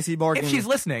probably a Stacey Morgan. If she's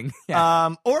listening.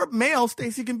 Yeah. Or male.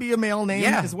 Stacey can be a male name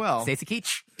as well. Stacey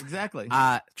Keach. Exactly.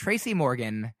 Tracy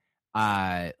Morgan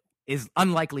is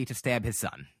unlikely to stab his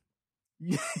son.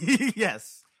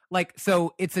 Yes. Like,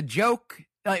 so it's a joke,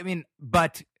 I mean,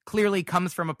 but clearly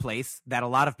comes from a place that a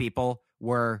lot of people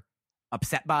were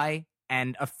upset by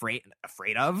and afraid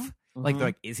of. Like, they're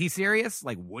like, is he serious?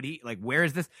 Like, would he? Like, where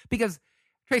is this? Because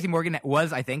Tracy Morgan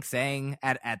was, I think, saying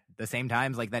at the same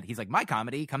times like that. He's like, my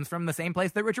comedy comes from the same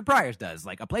place that Richard Pryor's does,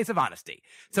 like a place of honesty.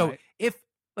 So if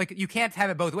like you can't have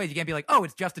it both ways, you can't be like, oh,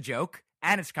 it's just a joke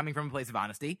and it's coming from a place of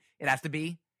honesty. It has to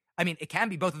be. I mean, it can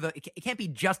be both of the. It can't be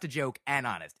just a joke and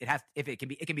honest. It has. If it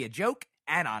can be a joke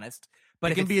and honest.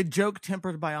 But it can be a joke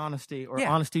tempered by honesty, or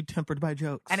honesty tempered by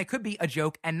jokes. And it could be a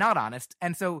joke and not honest.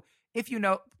 And so if you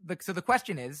know, so the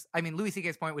question is, I mean, Louis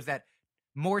C.K.'s point was that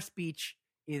more speech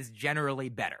is generally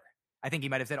better. I think he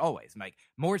might have said always, like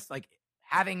more, like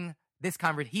having this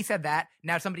conversation. He said that,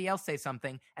 now somebody else says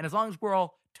something. And as long as we're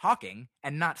all talking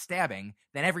and not stabbing,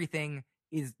 then everything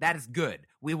is good.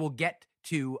 We will get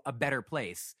to a better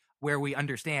place where we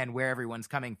understand where everyone's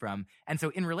coming from. And so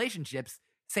in relationships,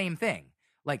 same thing.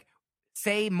 Like,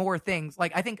 say more things.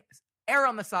 Like, I think err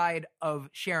on the side of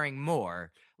sharing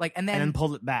more. Like, and then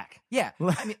pull it back. Yeah.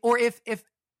 I mean, or if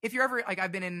you're ever like,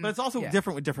 I've been in, but it's also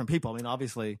different with different people. I mean,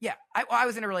 obviously. Yeah. I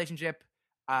was in a relationship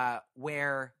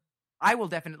where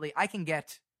I can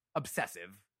get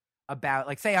obsessive about,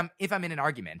 like, say if I'm in an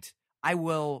argument, I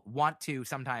will want to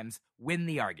sometimes win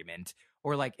the argument,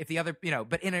 or like if the other,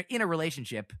 but in a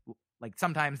relationship, like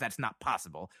sometimes that's not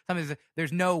possible. Sometimes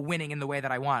there's no winning in the way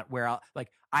that I want, where I'll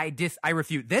like, I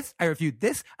refute this,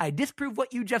 I disprove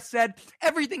what you just said,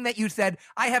 everything that you said,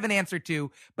 I have an answer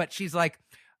to. But she's like,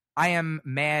 I am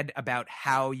mad about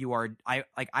how you are.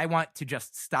 I want to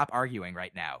just stop arguing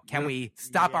right now. Can we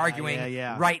stop arguing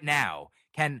right now?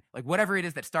 Can, like, whatever it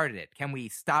is that started it, can we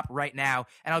stop right now?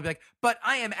 And I'll be like, but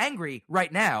I am angry right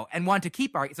now and want to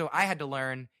keep arguing. So I had to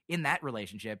learn in that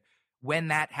relationship, when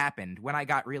that happened, when I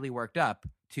got really worked up,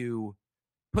 to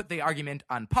put the argument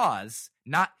on pause.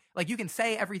 Not like, you can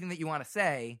say everything that you want to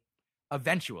say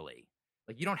eventually.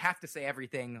 Like, you don't have to say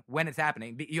everything when it's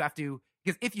happening. You have to,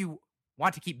 because if you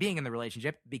want to keep being in the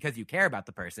relationship because you care about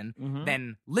the person,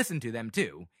 then listen to them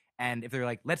too. And if they're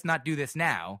like, let's not do this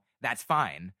now, that's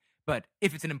fine. But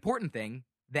if it's an important thing,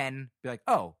 then be like,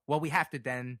 oh, well, we have to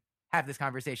then have this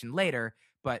conversation later.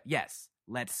 But yes,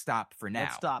 let's stop for now.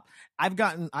 Let's stop. I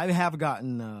have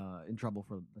gotten in trouble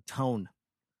for the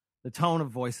tone of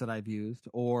voice that I've used,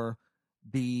 or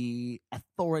the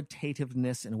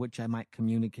authoritativeness in which I might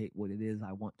communicate what it is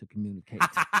I want to communicate.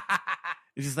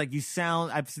 It's just like, you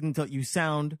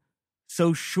sound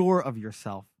so sure of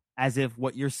yourself, as if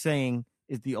what you're saying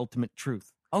is the ultimate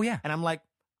truth. Oh yeah. And I'm like,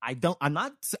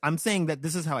 I'm saying that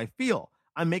this is how I feel.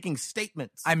 I'm making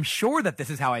statements. I'm sure that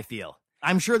this is how I feel.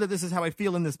 I'm sure that this is how I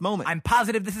feel in this moment. I'm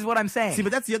positive this is what I'm saying. See,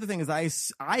 but that's the other thing, is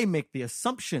I make the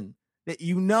assumption that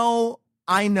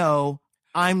I know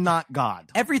I'm not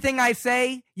God. Everything I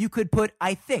say, you could put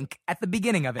 "I think" at the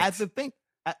beginning of it. At the think,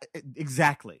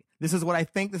 exactly. This is what I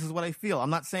think. This is what I feel. I'm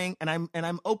not saying, and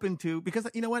I'm open to, because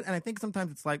you know what? And I think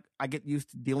sometimes it's like, I get used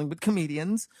to dealing with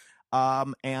comedians,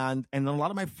 and a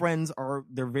lot of my friends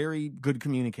they're very good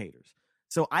communicators.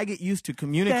 So I get used to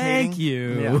communicating. Thank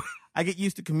you. Yeah, I get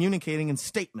used to communicating in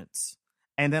statements,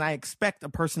 and then I expect a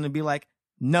person to be like,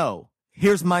 "No,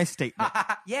 here's my statement."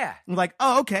 Yeah. I'm like,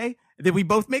 "Oh, okay." Then we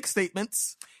both make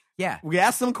statements. Yeah. We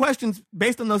ask some questions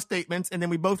based on those statements, and then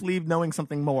we both leave knowing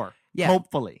something more. Yeah.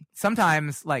 Hopefully.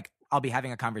 Sometimes, like, I'll be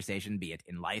having a conversation, be it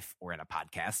in life or in a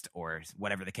podcast or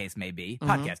whatever the case may be.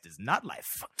 Podcast is not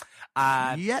life.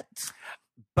 Yet.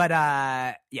 But,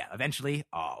 yeah, eventually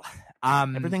all.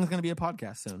 Everything's going to be a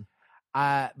podcast soon.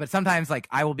 But sometimes, like,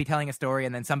 I will be telling a story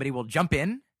and then somebody will jump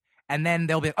in and then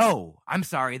they'll be, oh, I'm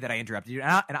sorry that I interrupted you.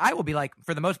 And I will be like,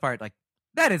 for the most part, like,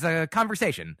 that is a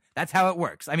conversation. That's how it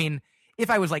works. I mean, if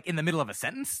I was like in the middle of a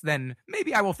sentence, then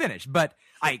maybe I will finish. But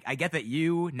I get that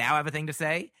you now have a thing to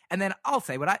say, and then I'll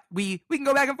say what we can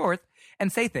go back and forth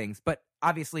and say things. But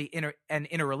obviously, in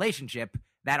a relationship,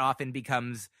 that often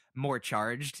becomes more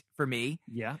charged for me.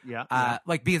 Yeah.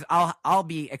 Like, because I'll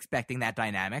be expecting that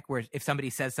dynamic where if somebody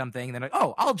says something, then like,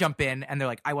 oh, I'll jump in, and they're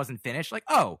like, I wasn't finished. Like,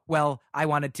 oh, well, I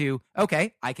wanted to.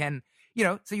 Okay, I can.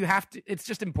 So you have to. It's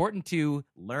just important to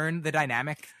learn the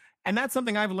dynamic. And that's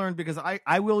something I've learned, because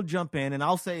I will jump in and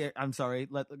I'll say, I'm sorry,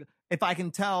 if I can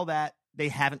tell that they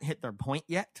haven't hit their point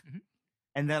yet,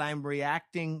 and that I'm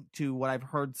reacting to what I've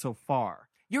heard so far.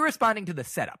 You're responding to the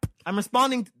setup. I'm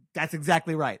responding. That's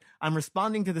exactly right. I'm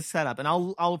responding to the setup, and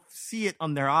I'll see it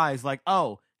on their eyes, like,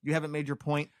 oh, you haven't made your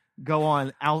point. Go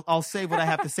on. I'll say what I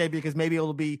have to say, because maybe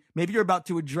you're about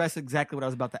to address exactly what I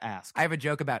was about to ask. I have a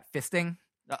joke about fisting.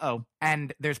 Uh-oh.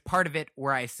 And there's part of it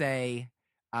where I say,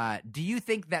 do you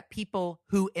think that people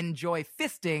who enjoy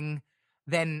fisting,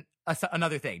 then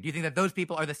another thing, do you think that those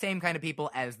people are the same kind of people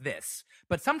as this?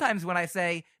 But sometimes when I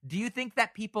say, do you think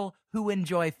that people who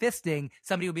enjoy fisting,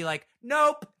 somebody will be like,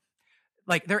 nope.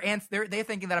 like they're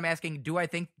thinking that I'm asking, do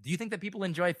you think that people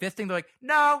enjoy fisting? They're like,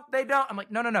 no, they don't. I'm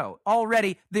like, no.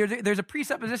 Already there's a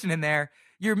presupposition in there.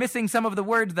 You're missing some of the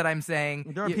words that I'm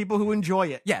saying. There are people who enjoy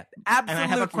it. Yeah, absolutely.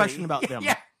 And I have a question about them.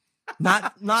 Yeah.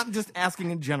 Not just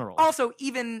asking in general. Also,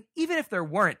 even if there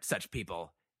weren't such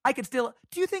people, I could still.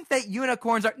 Do you think that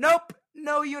unicorns are? Nope,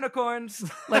 no unicorns.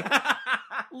 Like,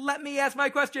 let me ask my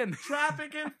question.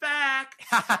 Traffic and facts.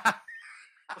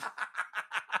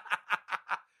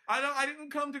 I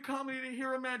didn't come to comedy to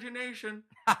hear imagination.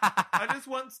 I just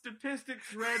want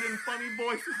statistics read in funny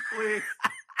voices, please.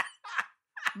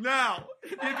 Now,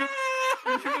 if you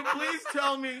could please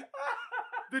tell me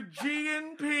the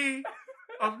GNP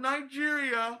of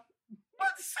Nigeria,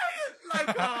 but say it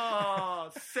like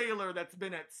a sailor that's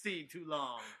been at sea too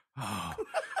long. Oh,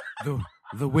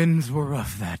 the winds were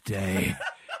rough that day.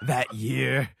 That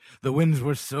year, the winds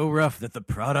were so rough that the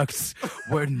products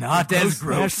were not as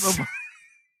gross.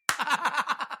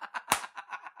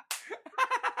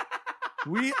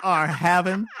 We are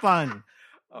having fun.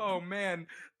 Oh man,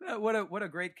 what a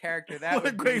great character that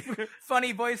would be.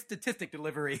 Funny voice, statistic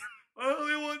delivery. I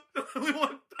only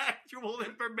want factual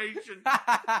information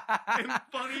in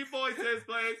funny voices,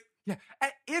 please.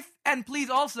 Yeah, and please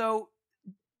also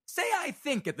say I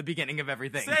think at the beginning of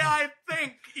everything. Say I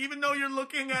think, even though you're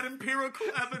looking at empirical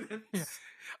evidence. Yeah.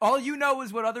 All you know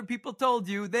is what other people told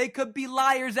you. They could be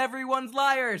liars. Everyone's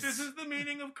liars. This is the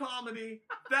meaning of comedy.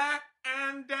 That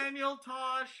and Daniel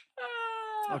Tosh.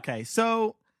 Okay,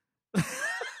 so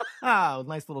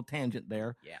nice little tangent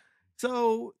there. Yeah.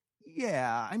 So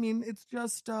yeah, I mean, it's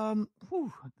just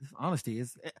honesty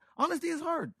is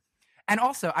hard. And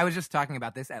also, I was just talking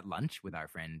about this at lunch with our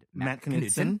friend Myq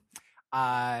Kaplan.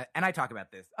 And I talk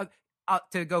about this.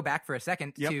 To go back for a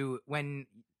second to when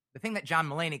the thing that John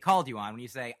Mulaney called you on when you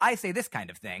say, I say this kind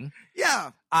of thing.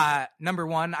 Yeah. Number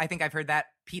one, I think I've heard that.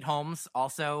 Pete Holmes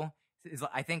also is,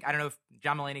 I don't know if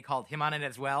John Mulaney called him on it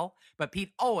as well, but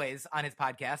Pete always on his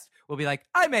podcast will be like,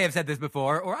 I may have said this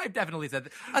before, or I've definitely said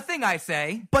a thing I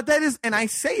say. But that is, and I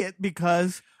say it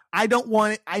because I don't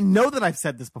want it. I know that I've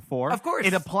said this before. Of course.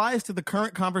 It applies to the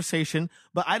current conversation,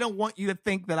 but I don't want you to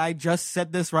think that I just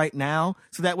said this right now.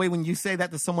 So that way, when you say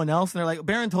that to someone else and they're like,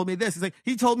 Barron told me this, he's like,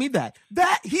 he told me that.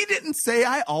 That he didn't say,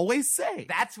 I always say.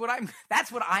 That's what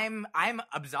I'm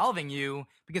absolving you,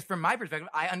 because from my perspective,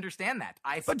 I understand that.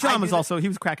 But John was also, he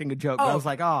was cracking a joke. But I was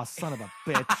like, oh, son of a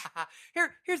bitch.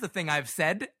 Here's the thing I've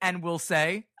said and will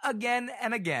say again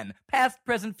and again, past,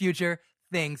 present, future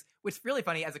things, which is really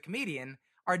funny as a comedian.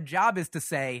 Our job is to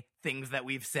say things that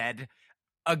we've said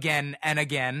again and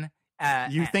again.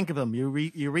 You think of them.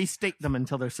 You restate them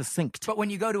until they're succinct. But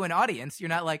when you go to an audience, you're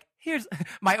not like, here's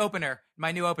my opener.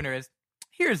 My new opener is,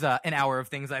 here's an hour of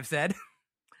things I've said.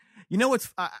 You know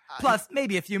what's... Plus,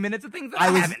 maybe a few minutes of things that I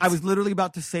haven't. I was literally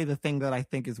about to say the thing that I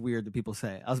think is weird that people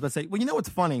say. I was about to say, well, you know what's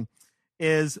funny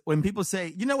is when people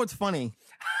say, you know what's funny...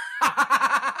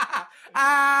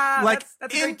 like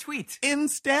that's a great tweet. In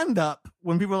stand-up,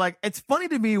 when people are like, it's funny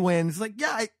to me when it's like,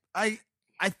 yeah, I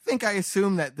think I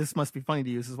assume that this must be funny to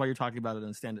you. This is why you're talking about it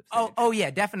in stand-up stage. Oh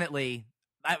yeah, definitely.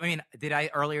 I mean, did I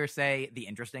earlier say the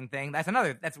interesting thing? That's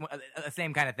the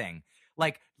same kind of thing.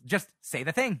 Like, just say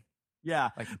the thing. Yeah.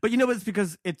 But you know, it's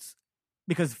because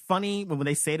funny, when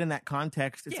they say it in that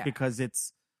context, it's because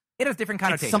it has different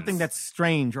connotations. It's something that's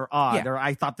strange or odd, or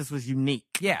I thought this was unique.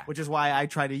 Yeah. Which is why I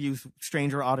try to use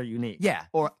strange or odd or unique. Yeah.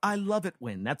 Or I love it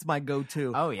when. That's my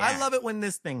go-to. Oh, yeah. I love it when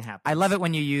this thing happens. I love it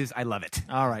when you use I love it.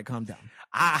 All right, calm down.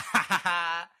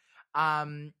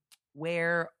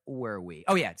 Where were we?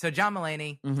 Oh, yeah. So John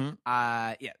Mulaney. Mm-hmm.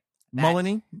 Yeah.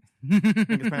 Mulaney? I think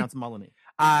it's pronounced Mulaney.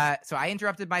 So I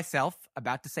interrupted myself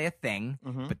about to say a thing,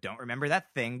 but don't remember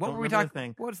that thing. What were we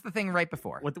talking? What's the thing right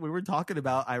before? What we were talking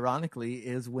about, ironically,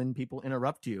 is when people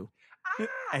interrupt you,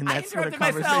 and that's where the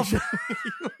conversation.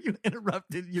 You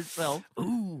interrupted yourself.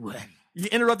 Ooh, you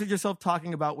interrupted yourself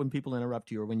talking about when people interrupt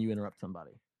you or when you interrupt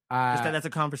somebody. That's a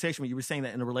conversation. But you were saying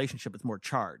that in a relationship, it's more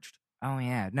charged. Oh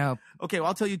yeah, no. Okay, well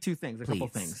I'll tell you two things. A couple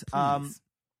things. Please.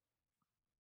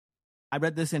 I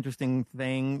read this interesting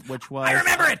thing, which was I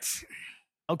remember it.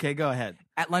 Okay, go ahead.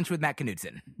 At lunch with Myq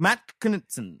Kaplan. Myq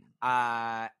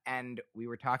Kaplan. And we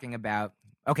were talking about...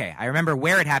 Okay, I remember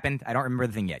where it happened. I don't remember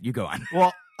the thing yet. You go on.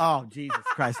 Well, oh, Jesus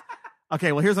Christ.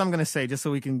 Okay, well, here's what I'm going to say, just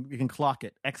so we can clock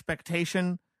it.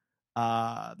 Expectation,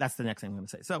 that's the next thing I'm going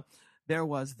to say. So there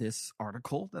was this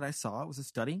article that I saw. It was a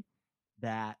study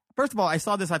that... First of all, I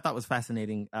saw this, I thought was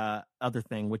fascinating, other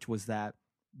thing, which was that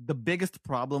the biggest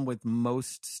problem with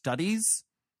most studies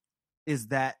is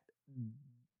that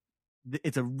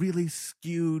it's a really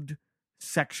skewed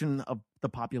section of the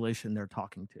population they're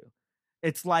talking to.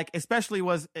 It's like, especially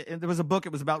there was a book,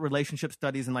 it was about relationship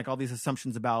studies and like all these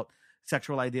assumptions about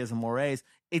sexual ideas and mores.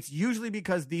 It's usually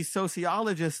because these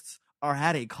sociologists are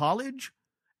at a college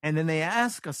and then they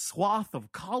ask a swath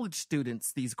of college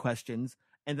students these questions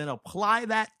and then apply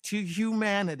that to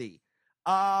humanity.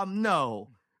 No,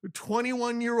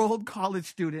 21-year-old college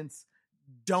students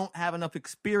don't have enough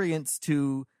experience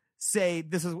to say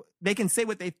they can say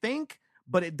what they think,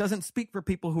 but it doesn't speak for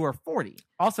people who are 40.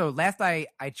 Also, last I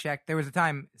checked, there was a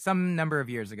time, some number of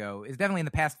years ago, is definitely in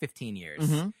the past 15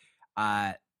 years,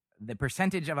 the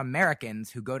percentage of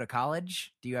Americans who go to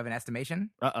college, do you have an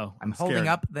estimation? I'm holding scared.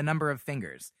 up the number of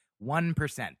fingers.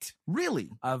 1%.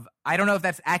 Really? I don't know if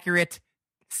that's accurate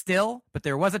still, but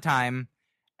there was a time.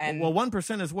 And well,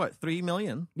 1% is what? 3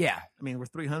 million? Yeah. I mean, we're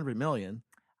 300 million.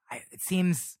 It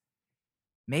seems,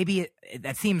 maybe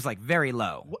that seems like very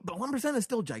low. But 1% is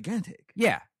still gigantic.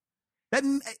 Yeah.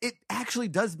 It actually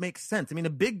does make sense. I mean,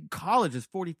 a big college is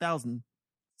 40,000,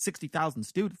 60,000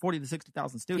 students, 40 to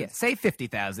 60,000 students. Yeah, say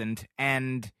 50,000,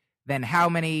 and then how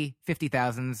many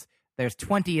 50,000s? There's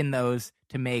 20 in those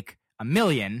to make 1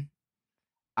 million.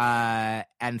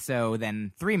 And so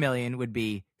then 3 million would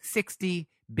be 60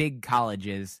 big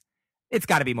colleges. It's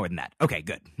got to be more than that. Okay,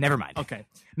 good. Never mind. Okay.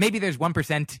 Maybe there's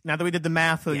 1%. Now that we did the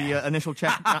math of the initial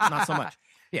check, not so much.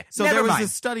 Yeah. So never there was mind.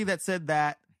 this study that said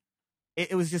that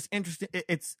it was just interesting.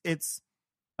 It's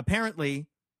apparently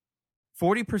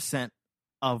 40%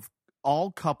 of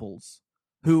all couples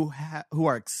who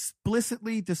are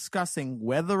explicitly discussing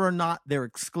whether or not they're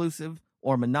exclusive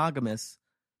or monogamous,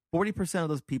 40% of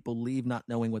those people leave not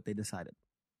knowing what they decided.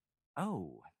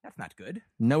 Oh, that's not good.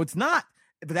 No, it's not.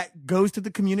 But that goes to the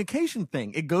communication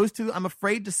thing. It goes to, I'm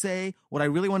afraid to say what I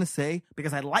really want to say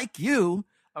because I like you.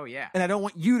 Oh, yeah. And I don't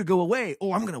want you to go away.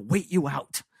 Or I'm going to wait you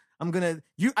out. I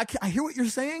hear what you're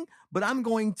saying, but I'm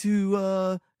going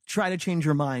to try to change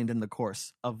your mind in the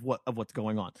course of what's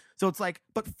going on. So it's like,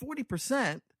 but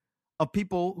 40% of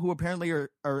people who apparently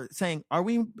are saying, are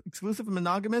we exclusive and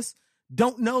monogamous,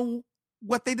 don't know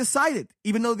what they decided,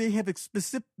 even though they have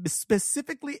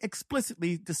specifically,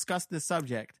 explicitly discussed this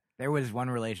subject. There was one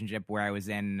relationship where I was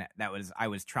in that was I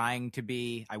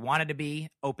wanted to be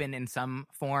open in some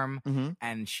form,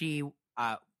 and she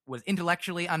was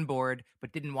intellectually on board,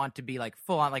 but didn't want to be like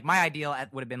full on. Like my ideal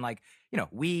would have been like,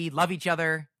 we love each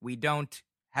other, we don't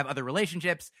have other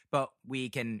relationships, but we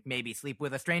can maybe sleep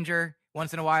with a stranger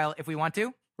once in a while if we want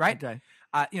to, right? Okay.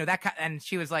 And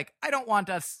she was like, I don't want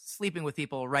us sleeping with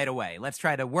people right away. Let's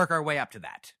try to work our way up to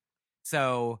that.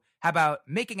 So how about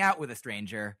making out with a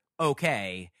stranger?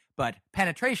 Okay. But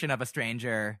penetration of a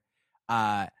stranger,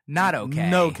 not okay.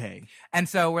 No okay. And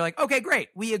so we're like, okay, great.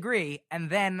 We agree. And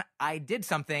then I did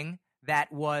something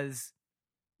that was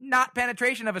not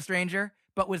penetration of a stranger,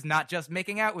 but was not just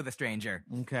making out with a stranger.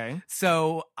 Okay.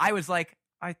 So I was like,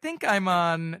 I think I'm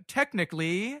on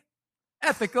technically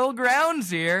ethical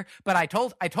grounds here. But I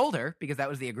told her because that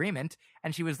was the agreement.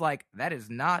 And she was like, that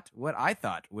is not what I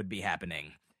thought would be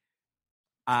happening.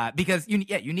 Because you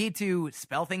need to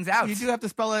spell things out. You do have to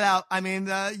spell it out. I mean,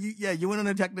 you went on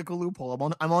a technical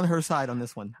loophole. I'm on her side on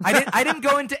this one. I didn't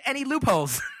go into any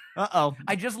loopholes. Uh-oh.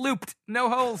 I just looped. No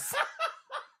holes.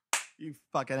 You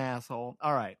fucking asshole.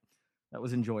 All right. That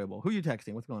was enjoyable. Who are you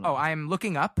texting? What's going on? Oh, I'm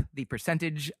looking up the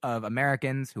percentage of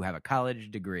Americans who have a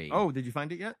college degree. Oh, did you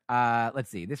find it yet? Let's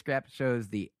see. This graph shows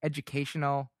the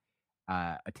educational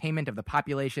attainment of the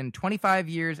population 25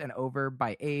 years and over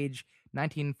by age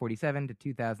 1947 to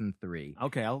 2003.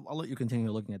 Okay, I'll let you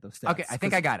continue looking at those stats. Okay, I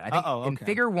think I got it. I think in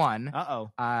Figure 1,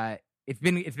 it's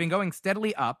been going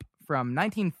steadily up from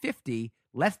 1950.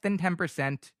 Less than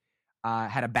 10%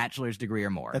 had a bachelor's degree or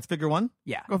more. That's Figure 1?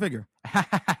 Yeah. Go figure. I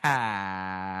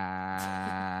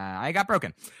got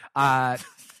broken.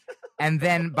 And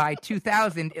then by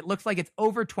 2000, it looks like it's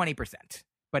over 20%,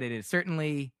 but it is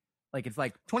certainly. Like it's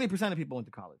like 20% of people went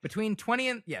to college. Between 20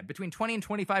 and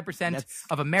 25%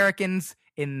 of Americans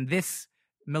in this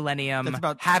millennium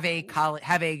have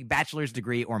a bachelor's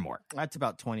degree or more. That's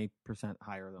about 20%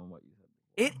 higher than what you said.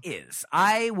 It is.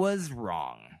 I was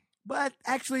wrong. But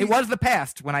actually, it was the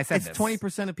past when I said this.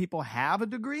 20% of people have a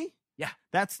degree? Yeah.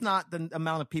 That's not the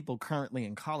amount of people currently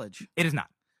in college. It is not.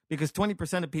 Because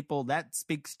 20% of people, that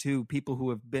speaks to people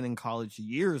who have been in college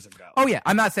years ago. Oh, yeah.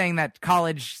 I'm not saying that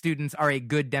college students are a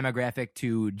good demographic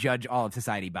to judge all of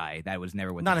society by. That was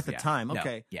never what Not at the time.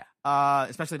 Okay. No. Yeah.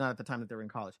 Especially not at the time that they were in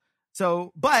college.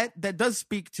 So, but that does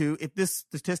speak to, if this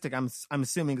statistic, I'm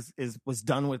assuming was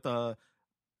done with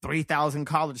 3,000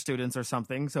 college students or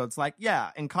something. So it's like,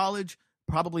 yeah, in college,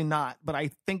 probably not. But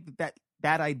I think that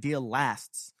idea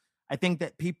lasts. I think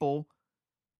that people,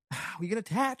 we get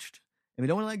attached. And we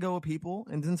don't want to let go of people.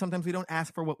 And then sometimes we don't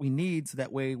ask for what we need, so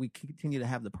that way we continue to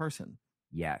have the person.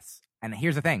 Yes. And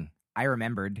here's the thing. I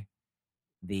remembered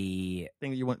the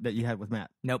thing that you had with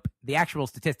Matt. Nope. The actual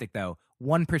statistic, though,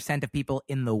 1% of people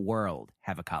in the world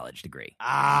have a college degree.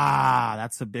 Ah,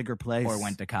 that's a bigger place. Or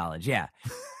went to college, yeah.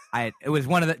 It was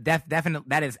one of the definite.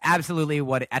 That is absolutely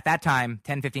what at that time,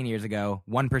 10, 15 years ago,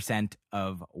 1%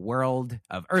 of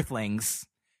Earthlings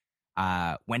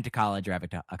went to college or have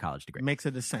a college degree. Makes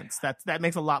it a sense. That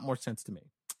makes a lot more sense to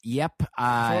me. Yep. So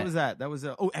what was that? That was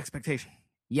expectation.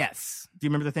 Yes. Do you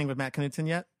remember the thing with Matt Knudsen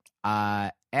yet?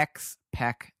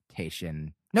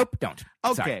 Expectation. Nope, don't.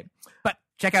 Okay. Sorry. But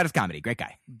check out his comedy. Great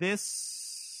guy.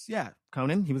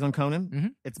 Conan. He was on Conan. Mm-hmm.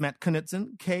 It's Matt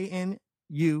Knudsen. KNUDSEN.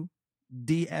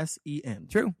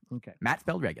 True. Okay. Matt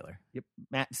spelled regular. Yep.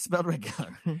 Matt spelled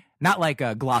regular. Not like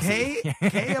a glossy.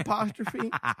 K apostrophe.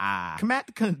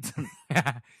 Kamat Knudsen.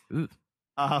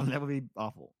 That would be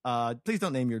awful. Please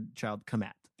don't name your child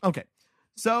Kamat. Okay.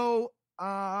 So,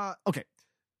 okay.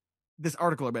 This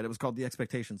article I read, it was called The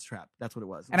Expectations Trap. That's what it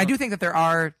was. And I do think that there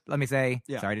are, let me say,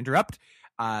 sorry to interrupt,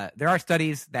 there are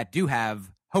studies that do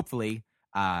have, hopefully,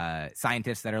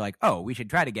 scientists that are like, oh, we should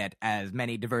try to get as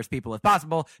many diverse people as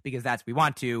possible because we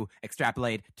want to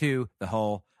extrapolate to the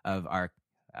whole of our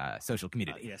social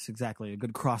community. Yes, exactly. A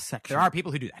good cross-section. There are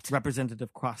people who do that.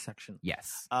 Representative cross-section.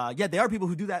 Yes. There are people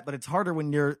who do that, but it's harder when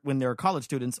they're college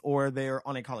students or they're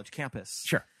on a college campus.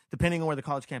 Sure. Depending on where the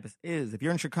college campus is. If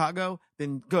you're in Chicago,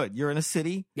 then good. You're in a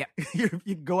city. Yep.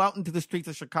 You go out into the streets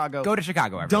of Chicago. Go to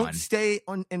Chicago, everyone. Don't stay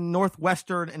in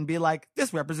Northwestern and be like,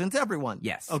 this represents everyone.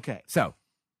 Yes. Okay. So,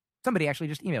 somebody actually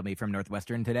just emailed me from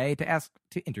Northwestern today to ask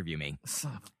to interview me.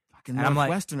 Fucking and I'm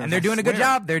like, and they're doing a good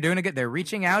job. They're doing a good. They're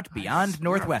reaching out beyond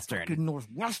Northwestern. Fucking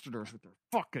Northwesterners with their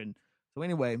fucking. So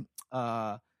anyway,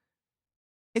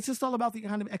 it's just all about the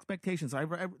kind of expectations.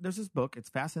 There's this book. It's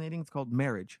fascinating. It's called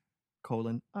Marriage: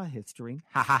 A History.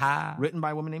 Ha ha ha. Written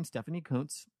by a woman named Stephanie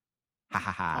Kuntz. Ha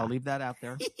ha ha. I'll leave that out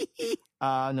there.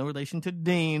 No relation to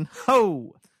Dean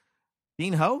Ho.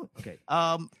 Dean Ho? Okay.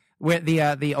 With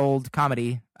the old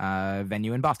comedy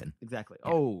venue in Boston. Exactly.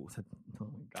 Yeah. Oh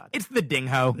my God. It's the Ding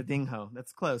Ho. The Ding Ho.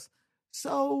 That's close.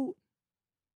 So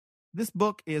this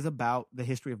book is about the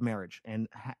history of marriage, and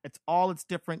it's all its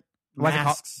different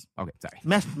masks. Okay, sorry.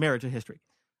 Marriage: A History.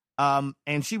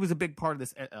 And she was a big part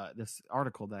of this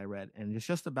article that I read, and it's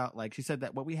just about, like, she said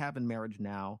that what we have in marriage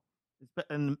now,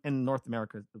 in North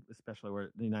America especially, or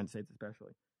the United States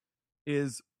especially,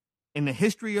 is in the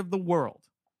history of the world,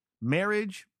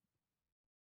 marriage.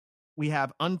 We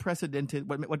have unprecedented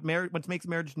what makes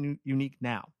marriage unique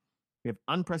now. We have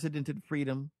unprecedented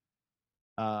freedom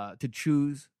to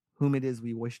choose whom it is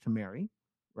we wish to marry,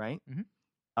 right?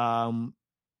 Mm-hmm.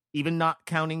 Even not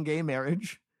counting gay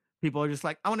marriage, people are just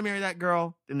like, I want to marry that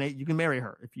girl, and you can marry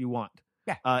her if you want.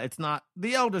 Yeah. It's not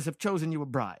the elders have chosen you a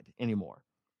bride anymore.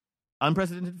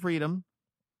 Unprecedented freedom,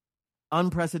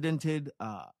 unprecedented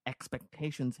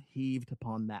expectations heaved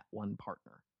upon that one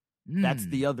partner. That's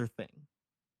the other thing.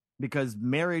 Because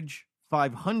marriage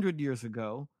 500 years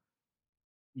ago,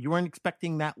 you weren't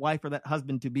expecting that wife or that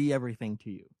husband to be everything to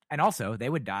you. And also,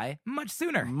 they would die much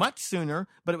sooner. Much sooner,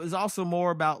 but it was also more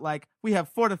about, like, we have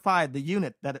fortified the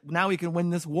unit that now we can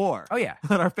win this war. Oh, yeah.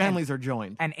 That our families are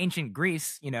joined. And ancient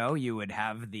Greece, you would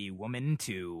have the woman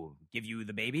to give you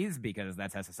the babies because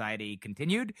that's how society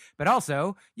continued. But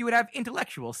also, you would have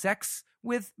intellectual sex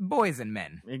with boys and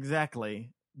men.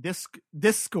 Exactly.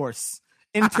 Discourse.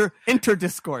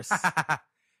 Interdiscourse.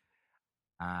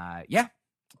 Yeah.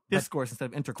 Discourse instead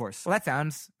of intercourse. Well, that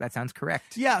sounds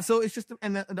correct. Yeah, so it's just,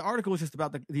 and the article was just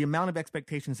about the amount of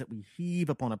expectations that we heave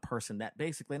upon a person that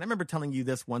basically, and I remember telling you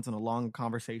this once in a long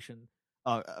conversation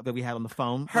that we had on the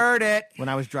phone. Heard it. When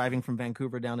I was driving from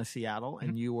Vancouver down to Seattle,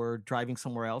 and you were driving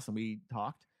somewhere else, and we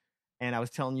talked, and I was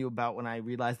telling you about when I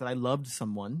realized that I loved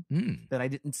someone, that I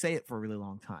didn't say it for a really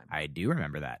long time. I do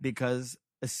remember that. Because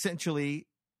essentially,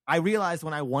 I realized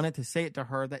when I wanted to say it to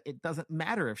her that it doesn't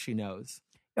matter if she knows.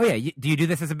 Oh yeah, do you do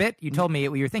this as a bit? You told me you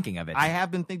were thinking of it. I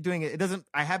have been doing it.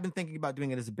 I have been thinking about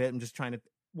doing it as a bit. I'm just trying to.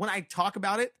 When I talk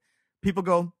about it, people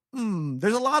go,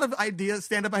 There's a lot of ideas,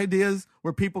 stand-up ideas,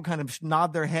 where people kind of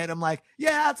nod their head. I'm like,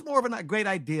 yeah, it's more of a great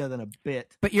idea than a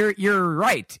bit. But you're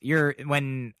right.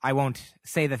 When I won't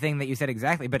say the thing that you said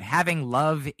exactly, but having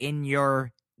love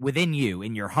within you,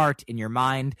 in your heart, in your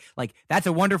mind, like that's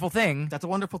a wonderful thing. That's a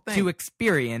wonderful thing to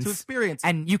experience.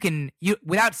 And you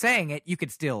without saying it, you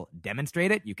could still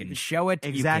demonstrate it. You can show it.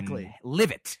 Exactly. You can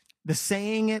live it. The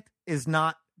saying it is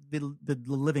not the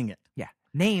living it. Yeah.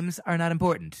 Names are not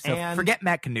important. So forget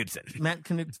Matt Knudsen.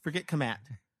 Forget Kamat.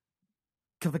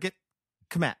 Forget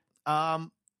Kamat.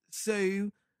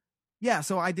 So Yeah,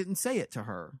 so I didn't say it to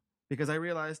her because I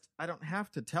realized I don't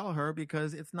have to tell her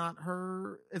because it's not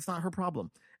her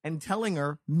problem. And telling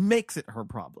her makes it her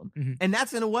problem. Mm-hmm. And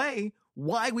that's in a way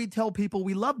why we tell people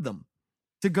we love them.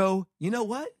 To go, you know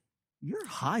what? You're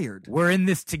hired. We're in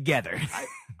this together.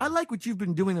 I like what you've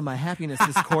been doing in my happiness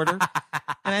this quarter.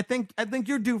 And I think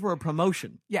you're due for a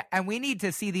promotion. Yeah, and we need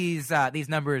to see these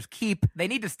numbers keep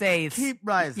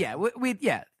rising. Yeah, we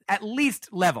at least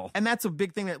level. And that's a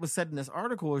big thing that was said in this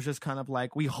article, is just kind of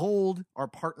like we hold our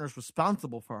partners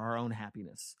responsible for our own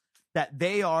happiness. That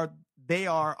they are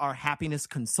our happiness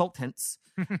consultants.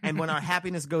 And when our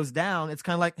happiness goes down, it's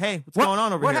kind of like, hey, what's going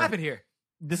on over here? What happened here?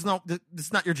 This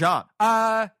is not your job.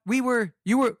 What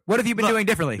have you been doing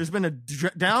differently? There's been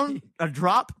a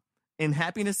drop in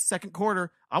happiness second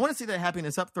quarter. I want to see that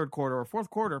happiness up third quarter or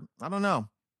fourth quarter. I don't know. I'm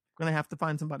going to have to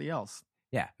find somebody else.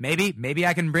 Yeah, maybe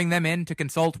I can bring them in to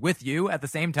consult with you at the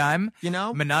same time. You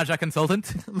know? Menage a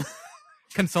consultant.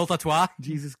 Consult-à-toi.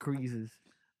 Jesus creases.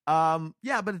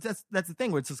 Yeah, but that's the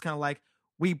thing where it's just kind of like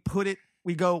we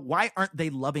go, why aren't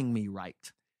they loving me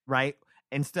right? Right?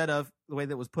 Instead of the way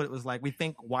that was put, it was like, we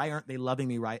think, why aren't they loving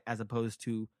me right? As opposed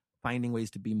to finding ways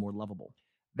to be more lovable.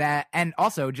 That, and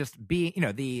also just be,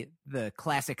 the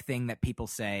classic thing that people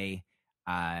say,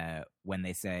 when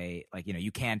they say, like,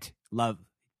 you can't love,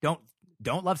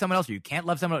 don't love someone else, or you can't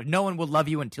love someone else. No one will love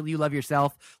you until you love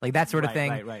yourself. Like that sort of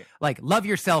thing. Right. Like, love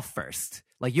yourself first.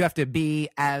 Like, you have to be you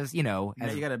got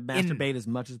to masturbate as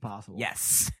much as possible.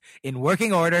 Yes. In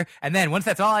working order. And then once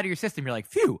that's all out of your system, you're like,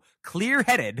 phew,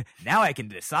 clear-headed. Now I can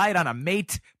decide on a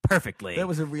mate perfectly. That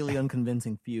was a really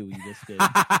unconvincing phew you just did.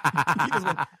 You just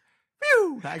went,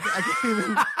 phew. I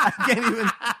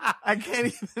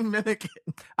can't even mimic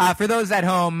it. For those at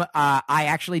home, I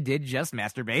actually did just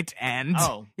masturbate. And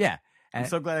yeah. I'm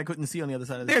so glad I couldn't see on the other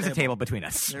side of the table. There's a table between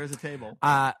us. There's a table.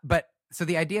 But so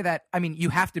the idea that, you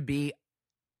have to be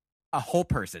a whole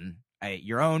person,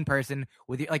 your own person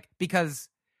with you, like, because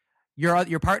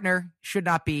your partner should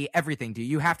not be everything to you.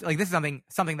 You have to, like, this is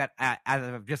something that as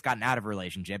I've just gotten out of a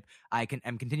relationship,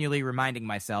 I'm continually reminding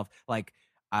myself, like,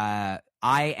 I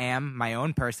am my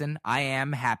own person. I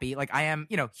am happy. Like, I am,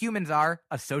 humans are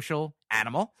a social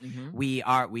animal. Mm-hmm.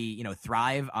 We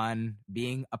thrive on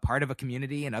being a part of a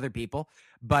community and other people,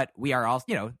 but we are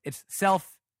also, it's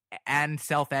self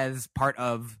as part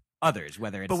of others,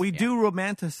 whether it's... But we do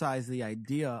romanticize the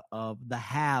idea of the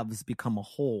halves become a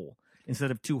whole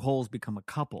instead of two wholes become a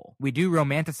couple. We do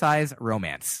romanticize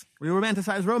romance. We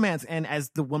romanticize romance. And as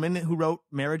the woman who wrote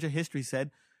Marriage: A History said,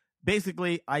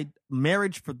 basically,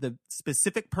 marriage for the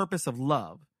specific purpose of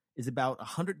love is about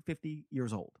 150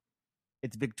 years old.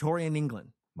 It's Victorian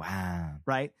England. Wow.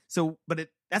 Right? So, but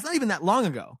that's not even that long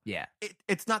ago. Yeah.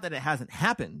 It's not that it hasn't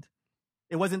happened.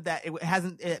 It wasn't that it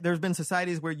hasn't. There's been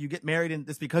societies where you get married and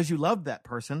it's because you love that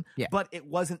person, but it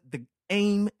wasn't the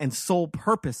aim and sole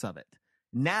purpose of it.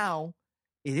 Now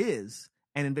it is,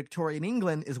 and in Victorian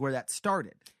England is where that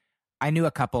started. I knew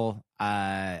a couple.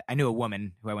 I knew a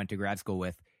woman who I went to grad school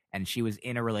with, and she was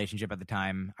in a relationship at the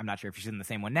time. I'm not sure if she's in the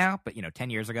same one now, but 10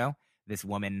 years ago, this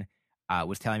woman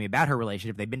was telling me about her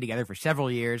relationship. They've been together for several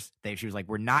years. She was like,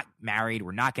 we're not married.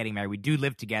 We're not getting married. We do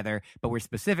live together, but we're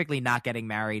specifically not getting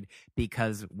married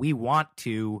because we want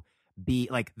to be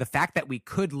like the fact that we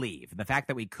could leave, the fact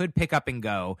that we could pick up and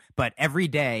go, but every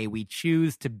day we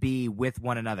choose to be with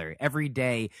one another. Every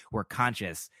day we're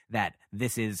conscious that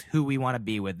this is who we want to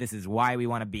be with. This is why we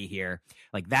want to be here.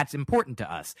 Like, that's important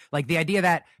to us. Like, the idea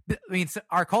that,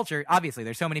 our culture, obviously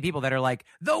there's so many people that are like,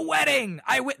 the wedding,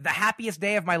 the happiest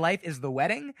day of my life is the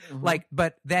wedding. Mm-hmm. Like,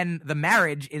 but then the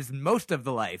marriage is most of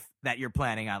the life that you're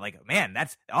planning on. Like, man,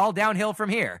 that's all downhill from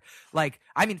here. Like,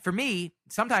 for me,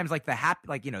 sometimes like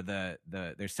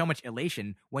there's so much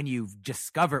elation when you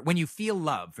feel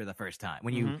love for the first time,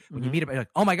 when you meet like,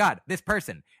 oh my God, this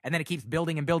person. And then it keeps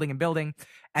building and building and building.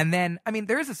 And then,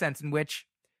 there is a sense in which,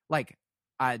 like,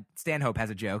 Doug Stanhope has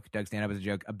a joke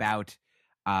about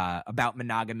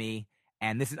monogamy.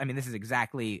 And this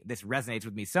resonates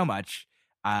with me so much,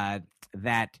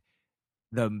 that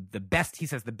the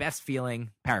best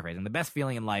feeling, paraphrasing, the best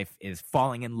feeling in life is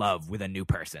falling in love with a new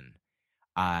person.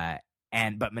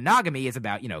 But monogamy is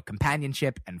about,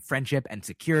 companionship and friendship and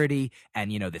security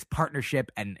and, this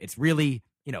partnership. And it's really,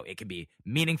 it can be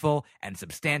meaningful and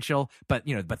substantial, but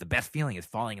the best feeling is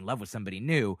falling in love with somebody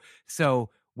new. So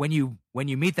when you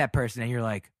meet that person and you're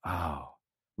like, oh,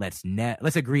 let's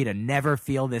agree to never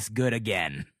feel this good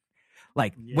again.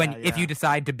 Like, if you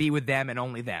decide to be with them and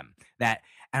only them, and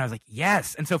I was like,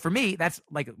 yes. And so for me, that's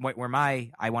like where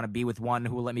I want to be with one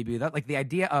who will let me be with that. Like, the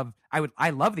idea of,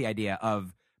 I love the idea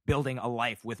of building a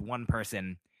life with one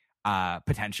person,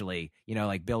 potentially,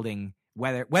 like building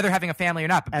whether having a family or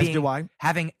not, but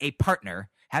having a partner,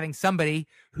 having somebody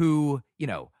who,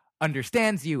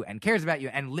 understands you and cares about you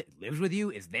and lives with you,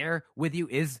 is there with you,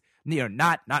 is,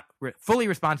 not fully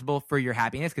responsible for your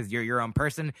happiness because you're your own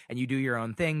person and you do your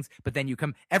own things. But then you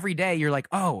come every day, you're like,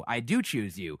 oh, I do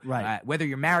choose you, right? Whether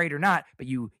you're married or not, but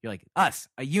you're like us,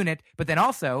 a unit. But then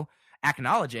also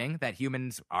acknowledging that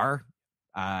humans are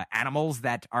animals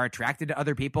that are attracted to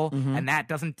other people, and that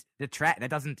doesn't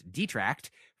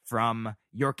detract from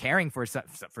your caring for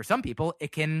some people.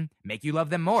 It can make you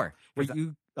love them more.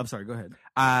 I'm sorry, go ahead.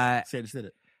 Say it, just did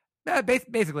it.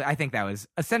 Basically, I think that was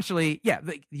essentially,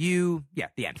 the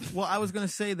end. Well, I was going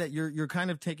to say that you're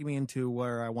kind of taking me into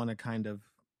where I want to kind of,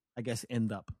 I guess,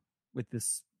 end up with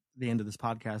the end of this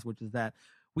podcast, which is that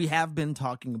we have been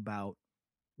talking about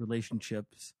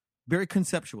relationships very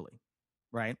conceptually,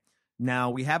 right?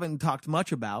 Now, we haven't talked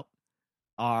much about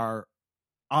our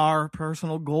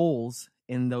personal goals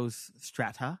in those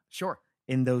strata. Sure.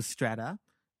 In those strata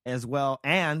as well,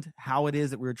 and how it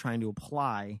is that we're trying to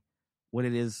apply what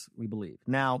it is we believe.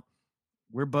 Now,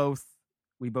 we both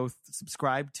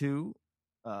subscribe to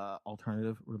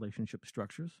alternative relationship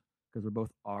structures because we're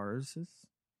both R's.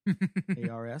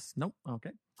 ARS. Nope.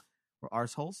 Okay. We're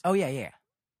arseholes. Oh, yeah.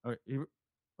 Okay.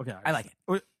 I like it.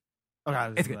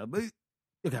 Okay. It's good.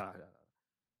 Okay.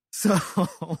 So,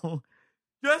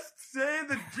 just say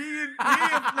the G and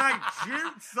E of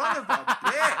Nigeria, son of a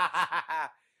bitch.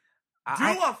 Do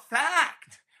a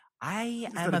fact. I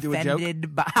am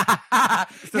offended by...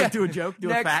 Instead of do a joke,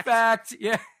 do a fact. Next fact,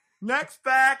 yeah. Next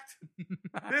fact.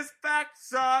 This fact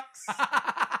sucks.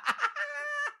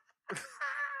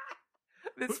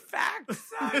 This fact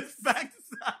sucks. This fact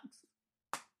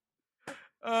sucks.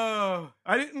 Oh,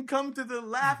 I didn't come to the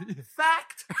laugh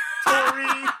factory.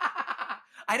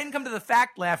 I didn't come to the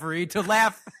fact laughery to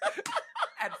laugh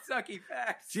at sucky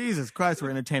facts. Jesus Christ,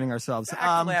 we're entertaining ourselves.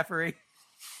 Fact laughery.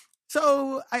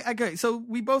 So, so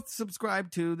we both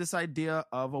subscribe to this idea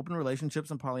of open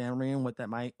relationships and polyamory and what that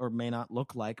might or may not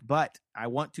look like. But I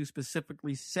want to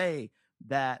specifically say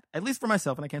that, at least for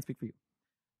myself, and I can't speak for you,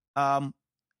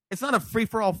 it's not a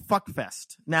free-for-all fuck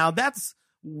fest. Now, that's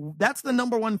the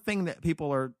number one thing that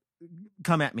people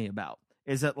come at me about,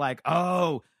 is that like,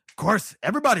 oh, of course,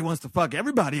 everybody wants to fuck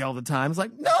everybody all the time. It's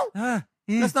like, no,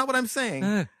 that's not what I'm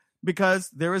saying. Because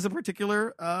there is a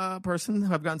particular person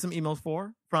who I've gotten some emails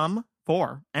from who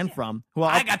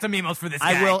I got some emails for this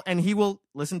guy. I will, and he will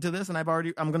listen to this, and I'm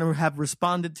going to have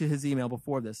responded to his email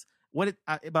before this. But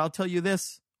I'll tell you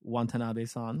this,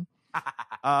 Watanabe-san.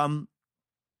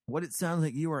 What it sounds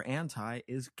like you are anti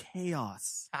is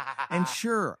chaos. And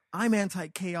sure, I'm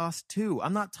anti-chaos too.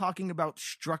 I'm not talking about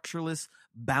structureless,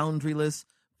 boundaryless,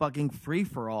 fucking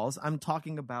free-for-alls. I'm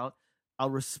talking about a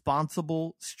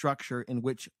responsible structure in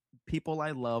which people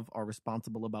I love are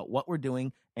responsible about what we're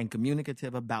doing and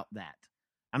communicative about that.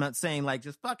 I'm not saying like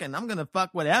just fucking, I'm going to fuck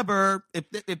whatever.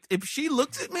 If she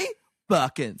looks at me,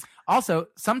 fucking. Also,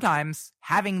 sometimes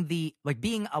having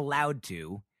being allowed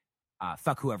to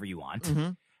fuck whoever you want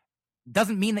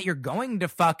doesn't mean that you're going to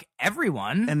fuck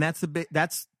everyone. And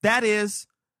that is,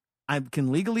 I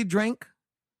can legally drink,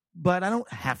 but I don't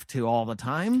have to all the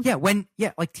time.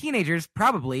 Yeah, like teenagers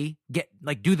probably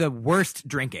do the worst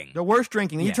drinking. The worst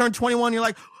drinking. And you turn 21, you're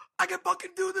like, I can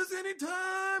fucking do this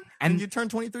anytime. And you turn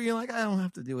 23, you're like, I don't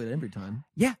have to do it every time.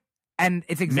 Yeah. And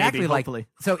it's exactly hopefully.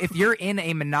 So if you're in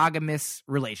a monogamous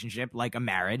relationship, like a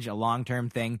marriage, a long-term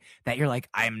thing, that you're like,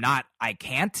 I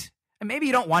can't, and maybe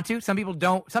you don't want to. Some people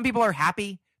don't. Some people are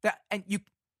happy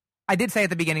I did say at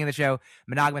the beginning of the show,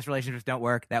 monogamous relationships don't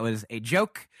work. That was a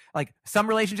joke. Like, some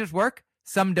relationships work,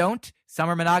 some don't. Some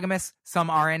are monogamous, some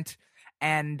aren't.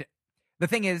 And the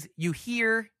thing is, you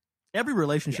hear... Every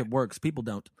relationship works. People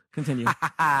don't. Continue.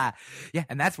 Yeah,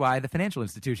 and that's why the financial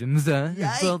institutions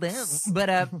fall down.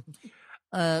 But,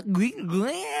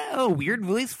 weird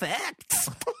voice facts.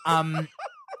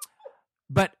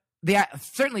 But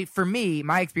certainly for me,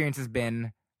 my experience has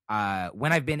been...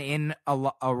 when I've been in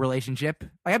a relationship,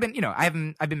 like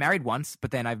I've been married once,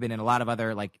 but then I've been in a lot of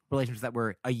other like relationships that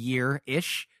were a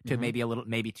year-ish to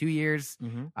maybe 2 years,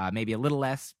 maybe a little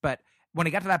less. But when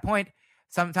it got to that point,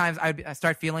 sometimes I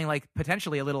start feeling like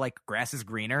potentially a little like grass is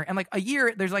greener, and like a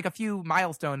year, there's like a few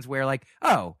milestones where like,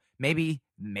 oh, maybe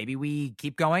we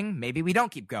keep going, maybe we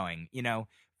don't keep going,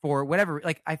 for whatever.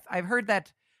 Like I've heard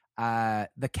that.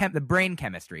 The brain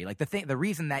chemistry, like the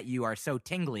reason that you are so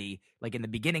tingly, like in the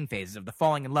beginning phases of the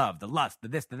falling in love, the lust, the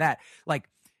this, the that, like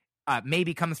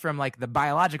maybe comes from like the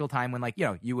biological time when like,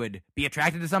 you would be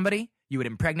attracted to somebody, you would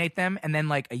impregnate them, and then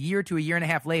like a year to a year and a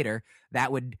half later,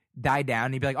 that would die down.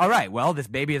 And you'd be like, all right, well, this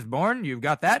baby is born. You've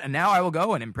got that. And now I will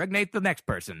go and impregnate the next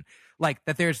person. Like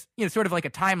that there's, sort of like a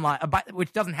timeline,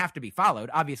 which doesn't have to be followed.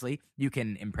 Obviously, you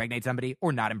can impregnate somebody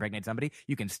or not impregnate somebody.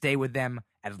 You can stay with them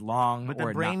as long but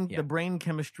or not. The brain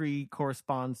chemistry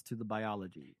corresponds to the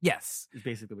biology. Yes. Is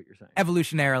basically what you're saying.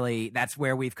 Evolutionarily, that's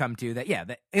where we've come to that. Yeah.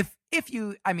 That if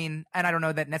you, and I don't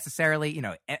know that necessarily,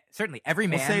 certainly every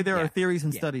man. We'll say there are theories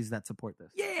and studies that support this.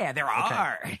 Yeah, there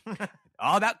are.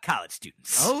 All about college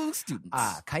students. Oh, students.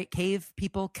 Cave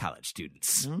people, college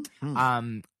students.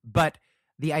 Mm-hmm. But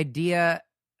the idea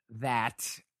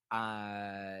that,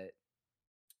 where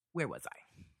was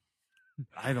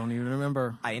I? I don't even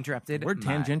remember. I interrupted. We're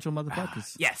tangential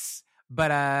motherfuckers. Yes.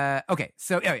 But, okay.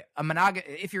 So anyway,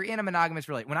 if you're in a monogamous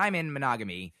relationship, when I'm in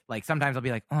monogamy, like sometimes I'll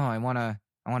be like, oh, I want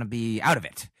to be out of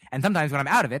it. And sometimes when I'm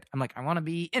out of it, I'm like, I want to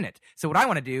be in it. So what I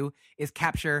want to do is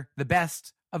capture the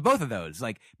best of both of those,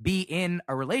 like be in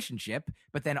a relationship,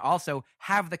 but then also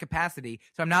have the capacity.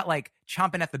 So I'm not like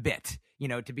chomping at the bit,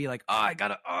 to be like,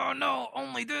 oh no,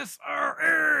 only this.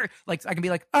 Like, so I can be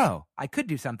like, oh, I could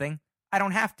do something. I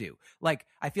don't have to. Like,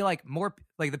 I feel like more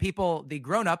like the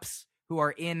grown-ups who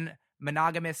are in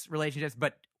monogamous relationships,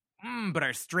 but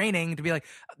are straining to be like,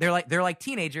 they're like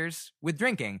teenagers with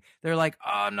drinking. They're like,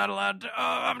 oh, I'm not allowed to,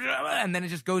 and then it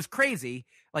just goes crazy.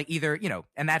 Like either,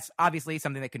 and that's obviously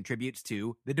something that contributes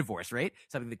to the divorce rate,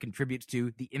 something that contributes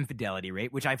to the infidelity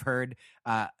rate, which I've heard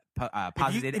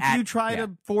posited. If you try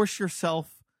to force yourself,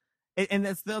 and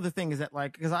that's the other thing is that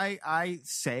like, because I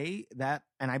say that,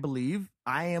 and I believe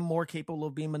I am more capable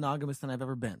of being monogamous than I've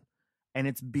ever been. And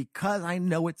it's because I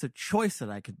know it's a choice that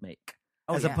I could make.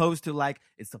 As opposed to like,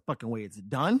 it's the fucking way it's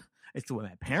done. It's the way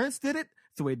my parents did it.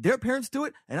 It's the way their parents do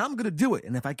it. And I'm going to do it.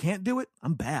 And if I can't do it,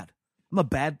 I'm bad. I'm a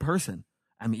bad person.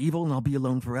 I'm evil and I'll be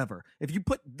alone forever. If you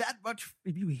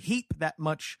heap that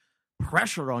much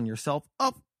pressure on yourself,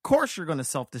 of course you're going to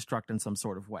self-destruct in some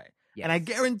sort of way. Yes. And I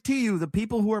guarantee you the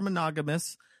people who are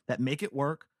monogamous that make it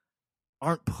work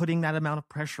aren't putting that amount of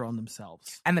pressure on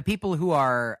themselves. And the people who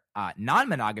are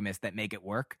non-monogamous that make it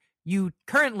work, you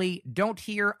currently don't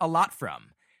hear a lot from.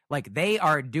 Like they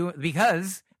are doing,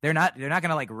 because they're not going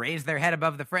to like raise their head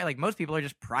above the fray. Like most people are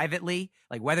just privately,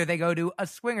 like whether they go to a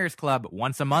swingers club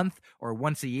once a month or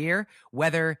once a year,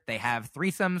 whether they have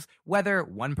threesomes, whether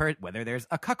there's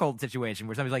a cuckold situation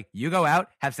where somebody's like, you go out,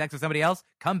 have sex with somebody else,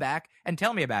 come back and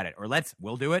tell me about it. Or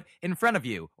we'll do it in front of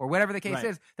you, or whatever the case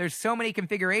is. There's so many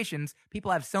configurations. People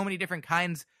have so many different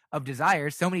kinds of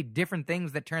desires, so many different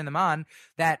things that turn them on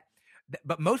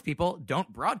but most people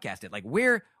don't broadcast it. Like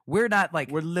we're not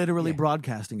like, we're literally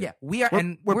broadcasting it. Yeah, we are.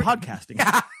 We're podcasting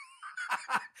it.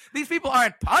 These people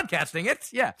aren't podcasting it.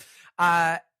 Yeah.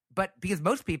 But because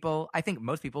I think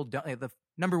most people don't, the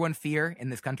number one fear in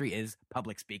this country is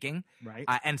public speaking. Right.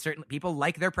 And certainly people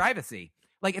like their privacy.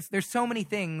 Like there's so many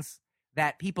things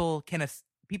that people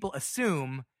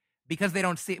assume because they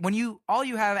don't see all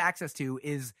you have access to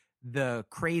is the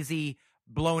crazy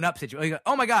blown up situation. Like,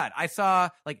 oh my God, I saw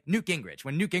like Newt Gingrich.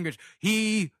 When Newt Gingrich,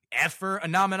 he asked for a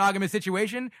non-monogamous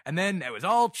situation and then it was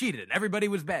all cheated and everybody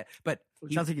was bad. But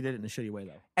it sounds like he did it in a shitty way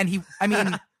though. And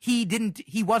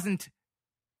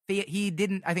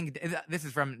I think this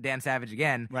is from Dan Savage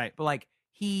again. Right. But like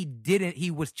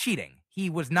he was cheating. He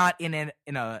was not in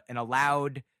a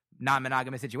loud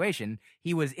non-monogamous situation.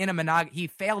 He was in he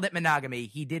failed at monogamy.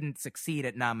 He didn't succeed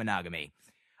at non-monogamy.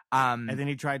 And then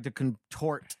he tried to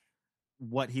contort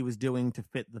what he was doing to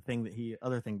fit the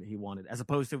other thing that he wanted, as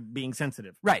opposed to being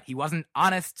sensitive. Right. He wasn't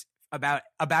honest about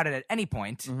it at any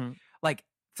point. Mm-hmm. Like,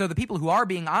 so the people who are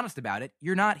being honest about it,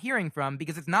 you're not hearing from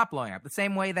because it's not blowing up. The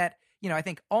same way that, I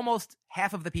think almost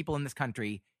half of the people in this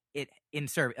country,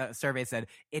 survey said,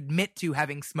 admit to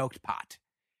having smoked pot.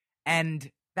 And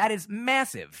that is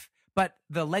massive. But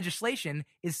the legislation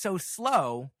is so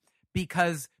slow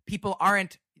because people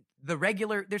aren't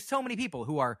there's so many people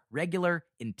who are regular,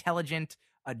 intelligent,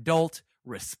 adult,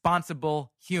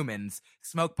 responsible humans,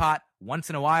 smoke pot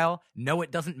once in a while, know it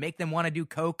doesn't make them want to do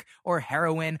coke or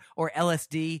heroin or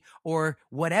LSD or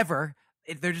whatever.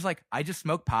 They're just like, I just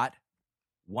smoke pot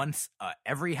once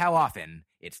every how often.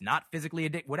 It's not physically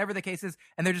addictive, whatever the case is.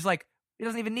 And they're just like, it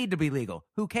doesn't even need to be legal.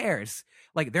 Who cares?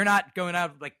 Like, they're not going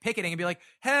out like picketing and be like,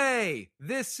 hey,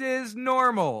 this is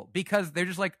normal, because they're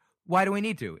just like, why do we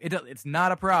need to? It's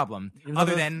not a problem,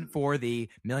 other than for the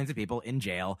millions of people in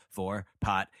jail for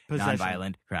pot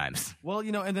nonviolent crimes. Well,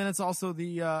 and then it's also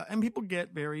and people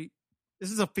get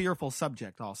this is a fearful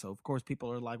subject also. Of course,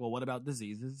 people are like, well, what about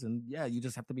diseases? And yeah, you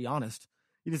just have to be honest.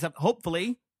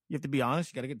 Hopefully, you have to be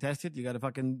honest. You got to get tested. You got to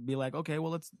fucking be like, okay,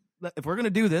 well, if we're going to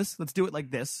do this, let's do it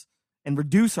like this and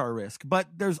reduce our risk. But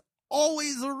there's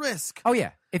always a risk. Oh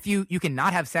yeah, if you can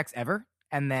not have sex ever,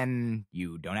 and then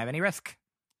you don't have any risk.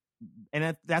 And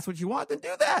if that's what you want, then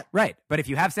do that. Right. But if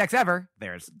you have sex ever,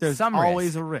 there's some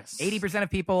always risk. a risk. 80% of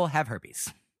people have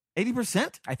herpes.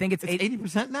 80%? I think it's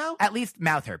 80% now? At least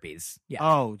mouth herpes. Yeah.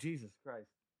 Oh, Jesus Christ.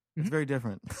 It's Mhm. very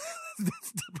different.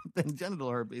 It's different than genital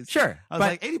herpes. Sure. I was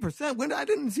like, 80%? When I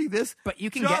didn't see this. But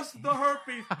you can Just the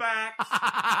herpes facts.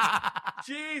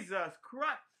 Jesus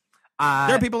Christ. There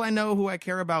There are people I know who I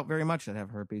care about very much that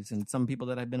have herpes, and some people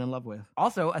that I've been in love with.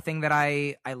 Also, a thing that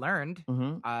I learned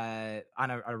Mm-hmm.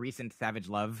 on a recent Savage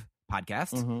Love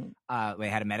podcast. Mm-hmm. We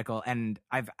had a medical, and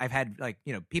I've had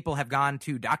people have gone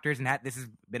to doctors and this has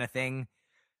been a thing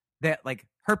that like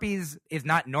herpes is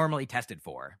not normally tested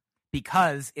for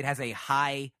because it has a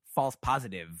high false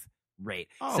positive rate.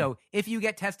 Oh. So if you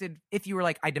get tested, if you were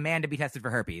like, I demand to be tested for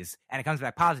herpes, and it comes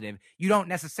back positive, you don't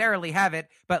necessarily have it,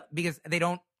 but because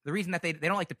the reason that they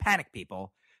don't like to panic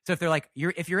people. So if they're like,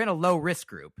 if you're in a low risk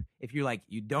group, if you're like,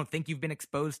 you don't think you've been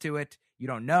exposed to it, you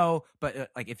don't know, but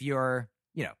like if you're,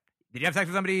 did you have sex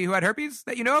with somebody who had herpes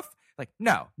that you know of? Like,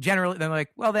 no. Generally, they're like,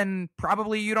 well, then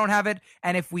probably you don't have it.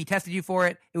 And if we tested you for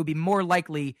it, it would be more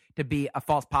likely to be a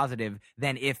false positive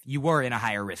than if you were in a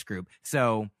higher risk group.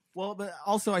 So, well, but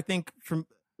also I think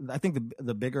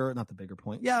the bigger, not the bigger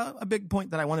point. Yeah, a big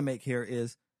point that I want to make here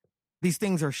is these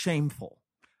things are shameful.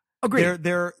 agreed.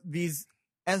 They're these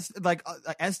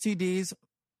STDs,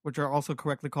 which are also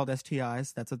correctly called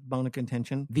STIs. That's a bone of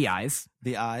contention. The eyes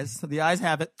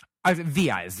have it.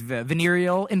 VIs,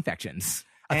 venereal infections.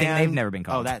 A thing they've never been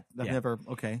called. Oh, that's never,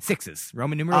 okay. Sixes,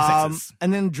 Roman numeral sixes.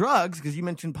 And then drugs, because you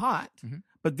mentioned pot, Mhm.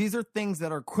 but these are things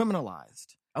that are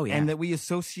criminalized. Oh, yeah. And that we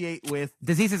associate with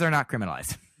Diseases are not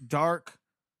criminalized. dark,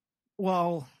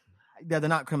 well, yeah, they're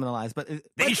not criminalized, but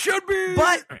They should be.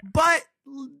 But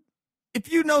if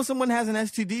you know someone has an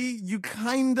STD, you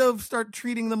kind of start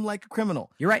treating them like a criminal.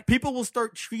 You're right. People will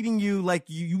start treating you like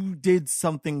you did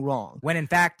something wrong. When in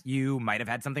fact, you might have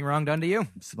had something wrong done to you.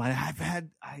 So I've had,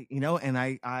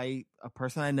 a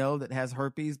person I know that has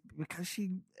herpes because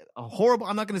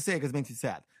I'm not going to say it because it makes you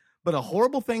sad, but a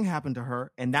horrible thing happened to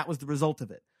her, and that was the result of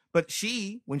it. But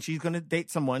when she's going to date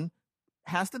someone,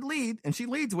 has to lead, and she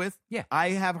leads with, Yeah. I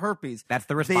have herpes. That's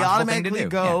the They responsible thing to automatically do.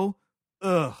 go,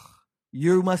 ugh,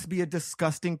 you must be a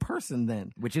disgusting person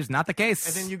then. Which is not the case.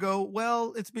 And then you go,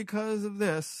 well, it's because of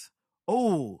this.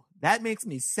 Oh, that makes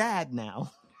me sad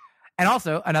now. And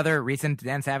also another recent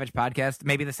Dan Savage podcast,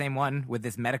 maybe the same one with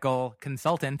this medical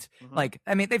consultant.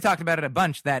 Mhm. They've talked about it a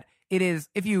bunch that it is,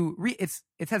 if you it's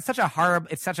such a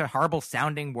horrible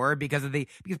sounding word because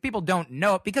people don't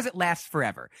know it, because it lasts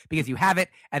forever, because you have it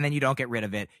and then you don't get rid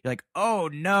of it. You're like, oh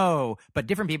no, but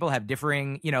different people have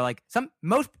differing,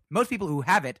 most people who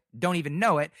have it don't even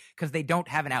know it because they don't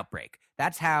have an outbreak.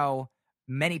 That's how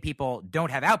many people don't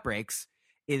have outbreaks,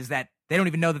 is that they don't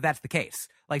even know that that's the case.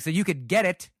 Like, so you could get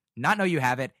it, not know you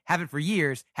have it for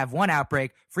years, have one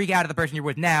outbreak, freak out at the person you're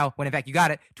with now, when in fact you got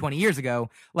it 20 years ago.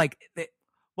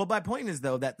 Well, my point is,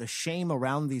 though, that the shame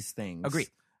around these things, Agree.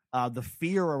 The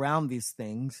fear around these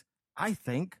things, I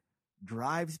think,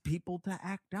 drives people to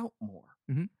act out more.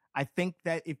 Mhm. I think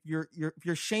that if you're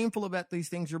shameful about these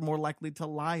things, you're more likely to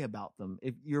lie about them.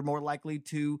 If you're more likely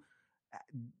to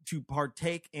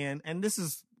partake in, and this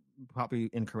is probably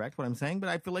incorrect what I'm saying, but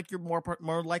I feel like you're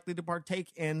more likely to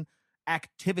partake in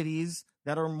activities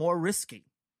that are more risky,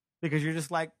 because you're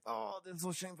just like, oh, this is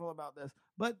so shameful about this.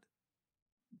 But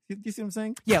do you see what I'm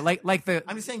saying? Yeah,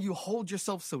 I'm just saying you hold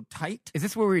yourself so tight. is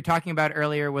this what we were talking about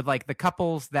earlier with like the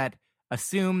couples that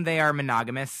assume they are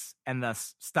monogamous and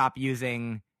thus stop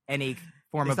using any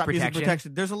form They of stop using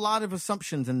protection? There's a lot of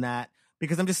assumptions in that,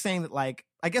 because I'm just saying that, like,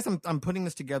 I guess I'm putting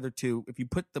this together too. If you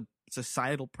put the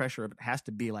societal pressure of it has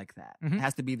to be like that, Mhm. it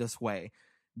has to be this way,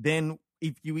 then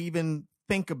if you even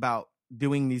think about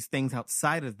doing these things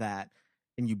outside of that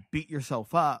and you beat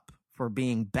yourself up for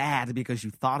being bad because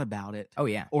you thought about it, Oh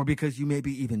yeah. or because you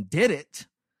maybe even did it,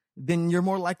 then you're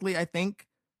more likely, I think,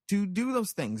 to do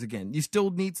those things again. You still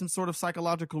need some sort of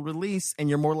psychological release, and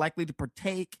you're more likely to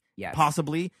partake, Yes.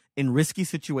 possibly, in risky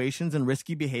situations and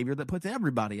risky behavior that puts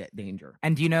everybody at danger.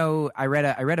 And I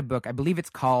read a book, I believe it's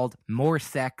called More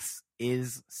Sex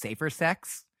is Safer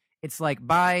Sex. It's like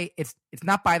it's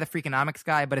not by the Freakonomics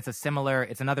guy, but it's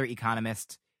another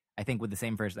economist, I think, with the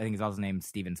same first, I think he's also named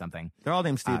Steven something. They're all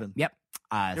named Steven. Yep.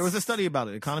 There was a study about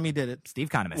it. Economy did it. Steve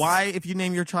Economist. Why, if you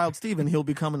name your child Steven, he'll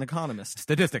become an economist?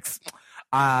 Statistics.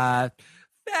 Facts.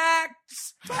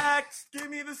 Give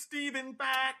me the Steven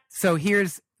facts. So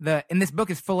and this book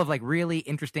is full of like really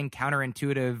interesting,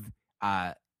 counterintuitive,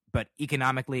 but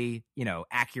economically,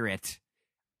 accurate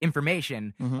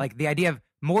information. Mhm. Like the idea of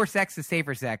more sex is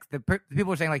safer sex. The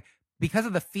people are saying like because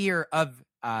of the fear of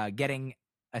getting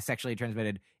a sexually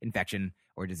transmitted infection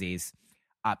or disease,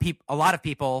 a lot of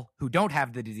people who don't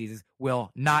have the diseases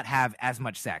will not have as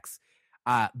much sex.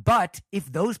 But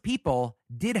if those people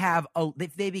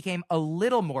if they became a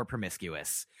little more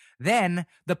promiscuous, then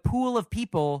the pool of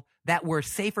people that were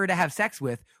safer to have sex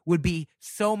with would be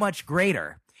so much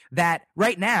greater that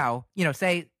right now,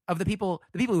 say of the people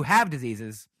who have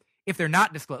diseases, if they're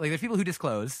not disclosed, like there's people who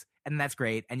disclose, and that's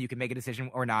great, and you can make a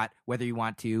decision or not whether you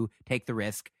want to take the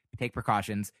risk, take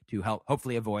precautions to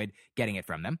hopefully avoid getting it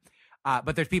from them.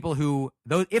 But there's people who,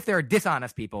 if there are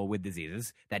dishonest people with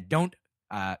diseases that don't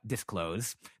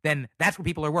disclose, then that's what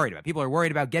people are worried about. People are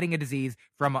worried about getting a disease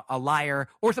from a liar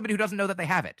or somebody who doesn't know that they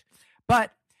have it.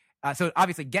 But so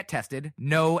obviously get tested,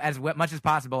 know as much as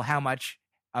possible how much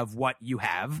of what you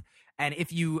have. And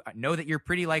if you know that you're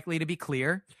pretty likely to be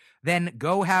clear, then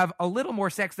go have a little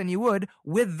more sex than you would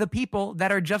with the people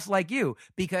that are just like you.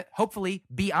 Because hopefully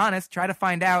be honest, try to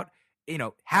find out,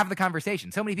 have the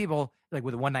conversation. So many people, like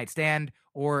with a one-night stand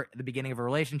or the beginning of a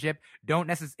relationship, don't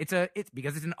necessarily, it's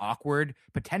because it's an awkward,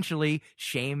 potentially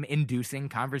shame-inducing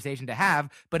conversation to have,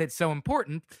 but it's so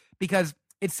important because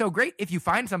it's so great if you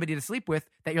find somebody to sleep with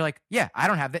that you're like, yeah, I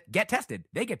don't have it. Get tested.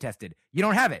 They get tested. You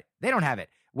don't have it. They don't have it.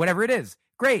 Whatever it is.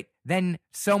 Great. Then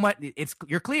so much,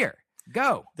 you're clear.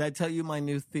 Go. Did I tell you my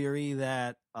new theory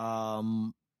that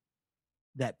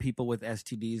that people with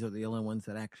STDs are the only ones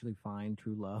that actually find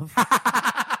true love?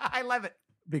 I love it.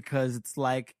 Because it's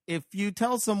like, if you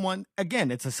tell someone,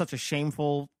 again, it's such a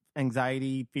shameful,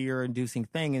 anxiety, fear-inducing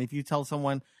thing. And if you tell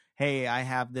someone, hey, I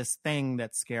have this thing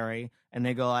that's scary, and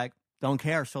they go like, don't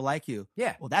care, still like you.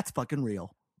 Yeah. Well, that's fucking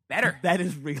real. Better. That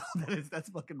is real. That's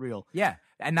fucking real. Yeah.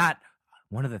 And not,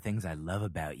 one of the things I love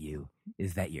about you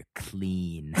is that you're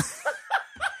clean.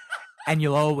 And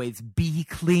you'll always be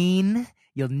clean.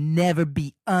 You'll never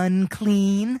be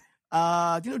unclean.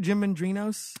 Do you know Jim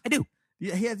Mendrinos? I do.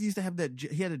 Yeah, he used to have that.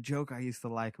 He had a joke I used to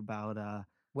like about.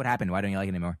 What happened? Why don't you like it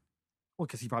anymore? Well,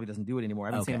 because he probably doesn't do it anymore.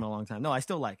 I haven't seen him in a long time. No, I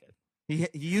still like it. He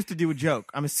used to do a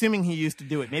joke. I'm assuming he used to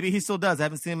do it. Maybe he still does. I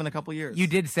haven't seen him in a couple years. You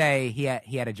did say he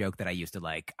had a joke that I used to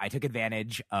like. I took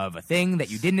advantage of a thing that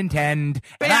you didn't intend.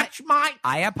 Bitch, Mike!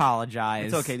 I apologize.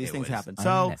 It's okay. These things happen.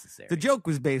 So the joke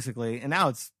was basically, and now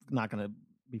it's not going to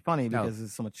be funny because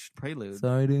there's so much prelude.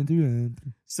 Sorry to interrupt.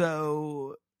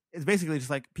 So it's basically just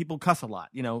like people cuss a lot.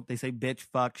 They say bitch,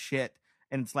 fuck, shit.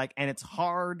 And it's like, and it's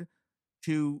hard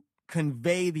to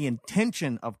convey the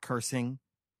intention of cursing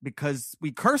because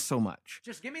we curse so much.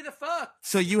 Just give me the fuck.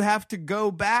 So you have to go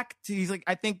back to, he's like,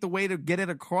 I think the way to get it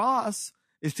across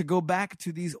is to go back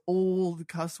to these old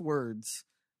cuss words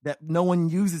that no one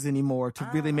uses anymore to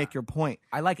really make your point.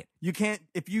 I like it. You can't,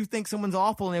 if you think someone's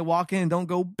awful and they walk in and don't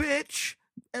go, bitch,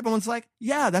 everyone's like,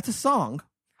 yeah, that's a song.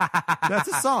 That's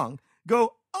a song.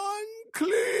 Go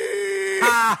unclean.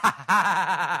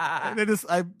 And I just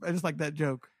like that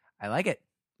joke. I like it.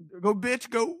 Go bitch,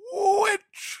 go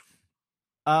witch.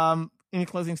 Any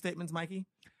closing statements, Mikey?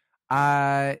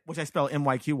 Which I spell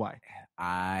MYQY.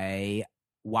 I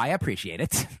appreciate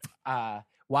it.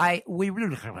 Why we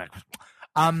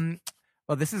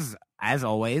well, this is, as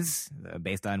always,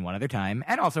 based on one other time,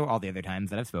 and also all the other times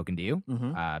that I've spoken to you,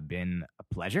 been a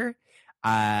pleasure.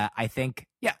 I think,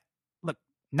 look,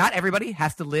 not everybody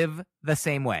has to live the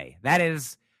same way. That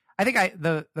is, I think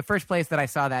the first place that I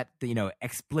saw that,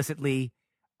 explicitly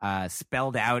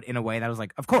spelled out in a way that was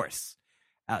like, of course,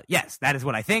 yes, that is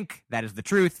what I think. That is the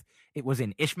truth. It was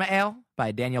in Ishmael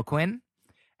by Daniel Quinn.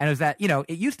 And it was that,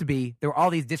 it used to be, there were all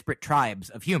these disparate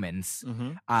tribes of humans,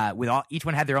 each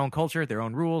one had their own culture, their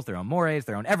own rules, their own mores,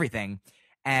 their own everything.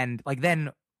 And like,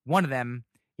 then one of them,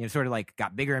 sort of like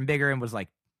got bigger and bigger and was like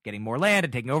getting more land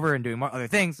and taking over and doing more other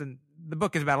things. And the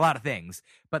book is about a lot of things,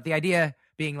 but the idea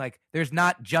being like, there's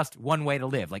not just one way to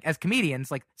live. Like as comedians,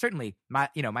 like certainly my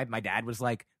dad was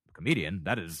like, comedian,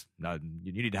 that is,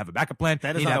 you need to have a backup plan.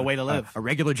 That is not a way to live. A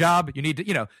regular job. You need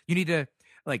to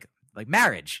like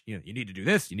marriage, you need to do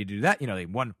this, you need to do that, like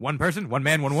one person, one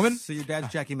man, one woman. So your dad's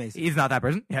Jackie Mason. He's not that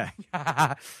person. Yeah.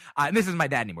 And this isn't my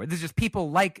dad anymore. This is just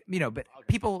people like, but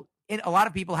people, a lot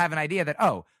of people have an idea that,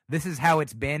 oh, this is how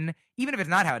it's been, even if it's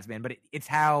not how it's been, but it's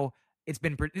how it's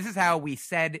been. This is how we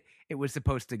said it was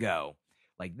supposed to go.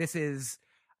 Like, this is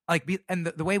like, and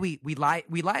the way we lie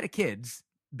to kids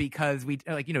because we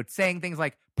like, saying things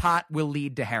like pot will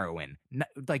lead to heroin,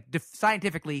 like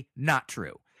scientifically not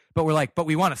true. But we're like, but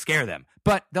we want to scare them.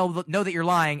 But they'll know that you're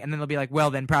lying, and then they'll be like,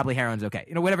 well, then probably heroin's okay.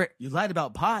 Whatever. You lied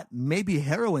about pot. Maybe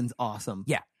heroin's awesome.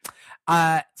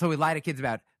 Yeah. So we lie to kids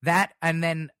about that, and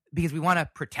then because we want to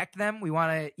protect them, we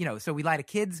want to, so we lie to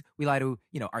kids, we lie to,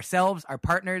 ourselves, our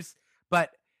partners.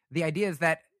 But the idea is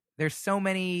that there's so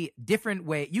many different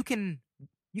ways you can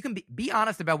be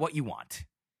honest about what you want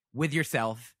with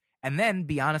yourself, and then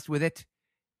be honest with it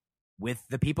with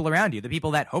the people around you, the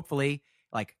people that hopefully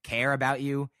like care about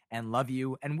you and love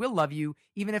you and will love you,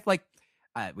 even if like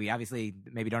we obviously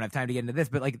maybe don't have time to get into this,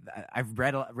 but like I've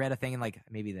read a thing in like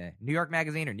maybe the New York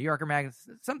Magazine or New Yorker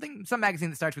Magazine, some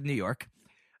magazine that starts with New York.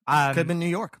 Could have been New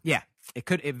York. Yeah,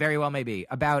 it very well may be,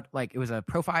 about like it was a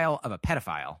profile of a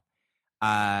pedophile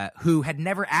who had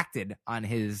never acted on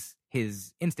his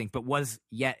instinct, but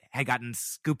had gotten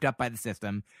scooped up by the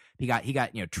system. He got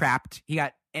trapped. He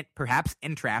got perhaps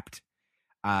entrapped.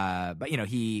 But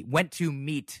he went to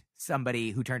meet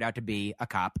somebody who turned out to be a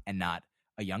cop and not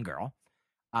a young girl.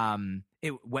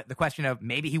 The question of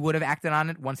maybe he would have acted on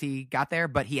it once he got there,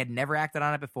 but he had never acted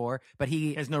on it before. But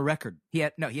he has no record. He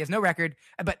has no record.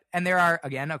 And there are,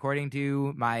 again, according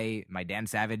to my Dan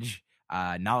Savage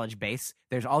knowledge base,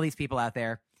 there's all these people out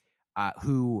there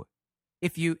who,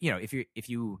 if you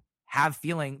have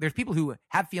feeling, there's people who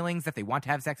have feelings that they want to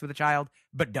have sex with a child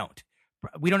but don't.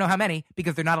 We don't know how many,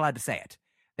 because they're not allowed to say it.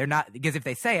 They're not, because if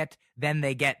they say it, then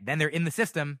they're in the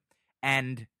system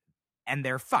and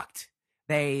they're fucked.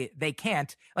 They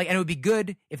can't, like, and it would be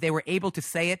good if they were able to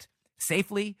say it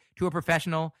safely to a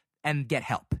professional and get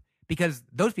help, because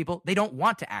those people, they don't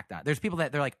want to act on it. There's people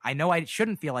that they're like, I know I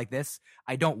shouldn't feel like this.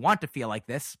 I don't want to feel like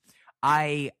this.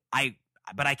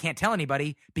 But I can't tell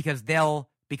anybody because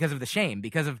of the shame,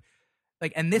 because of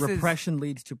like, and this repression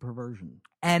leads to perversion.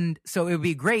 And so it would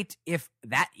be great if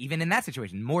that, even in that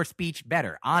situation, more speech,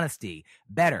 better, honesty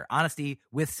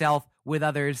with self, with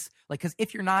others. Like, because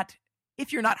if you're not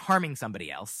harming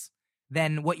somebody else,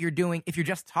 then what you're doing, if you're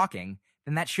just talking,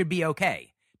 then that should be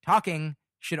okay. Talking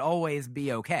should always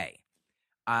be okay.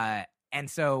 And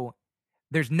so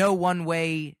there's no one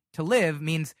way to live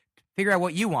means figure out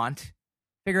what you want,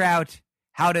 figure out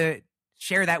how to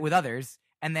share that with others,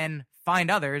 and then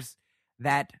find others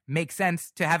that make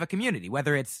sense to have a community,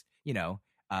 whether it's,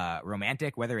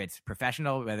 romantic, whether it's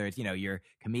professional, whether it's, your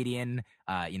comedian,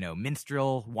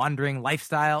 minstrel, wandering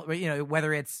lifestyle,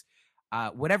 whether it's,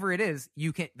 whatever it is,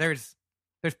 there's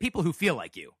people who feel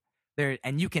like you there,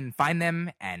 and you can find them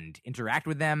and interact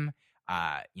with them,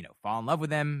 fall in love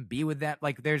with them, be with them.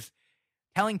 Like, there's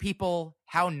telling people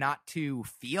how not to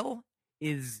feel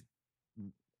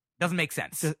doesn't make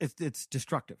sense. It's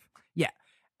destructive. Yeah.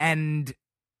 And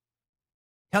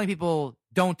telling people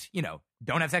don't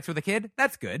have sex with a kid,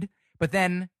 that's good. But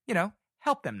then,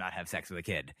 help them not have sex with a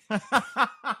kid.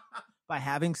 By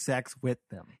having sex with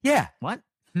them. Yeah. What?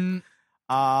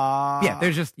 Yeah,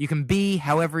 there's just, you can be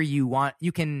however you want.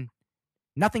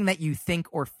 Nothing that you think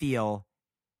or feel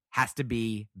has to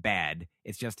be bad.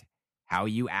 It's just how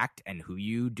you act and who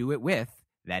you do it with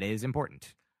that is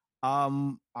important.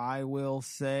 I will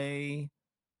say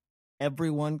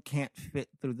everyone can't fit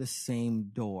through the same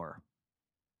door.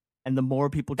 And the more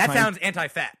people that sounds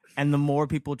anti-fat. And the more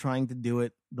people trying to do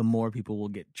it, the more people will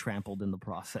get trampled in the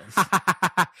process.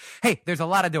 Hey, there's a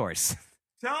lot of doors.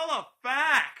 Tell a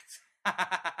fact.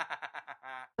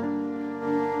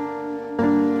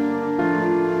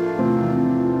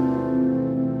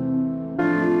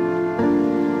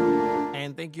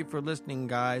 And thank you for listening,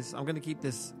 guys. I'm going to keep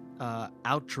this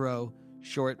outro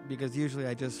short because usually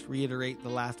I just reiterate the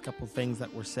last couple things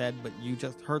that were said, but you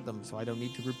just heard them, so I don't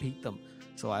need to repeat them.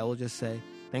 So I will just say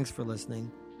thanks for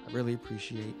listening. I really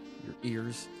appreciate your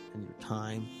ears and your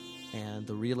time and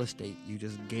the real estate you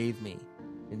just gave me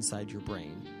inside your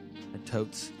brain. I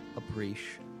totes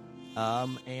appreciate.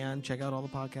 And check out all the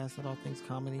podcasts at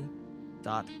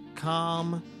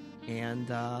allthingscomedy.com and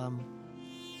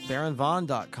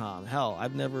baronvon.com. Hell,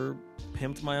 I've never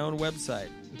pimped my own website.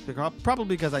 Probably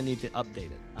because I need to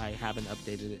update it. I haven't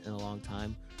updated it in a long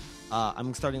time.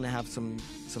 I'm starting to have some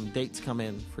dates come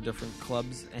in for different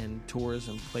clubs and tours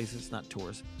and places, not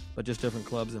tours, but just different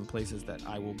clubs and places that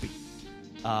I will be,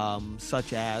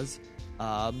 such as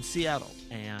Seattle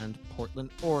and Portland,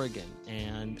 Oregon,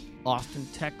 and Austin,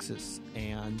 Texas,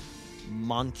 and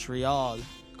Montreal,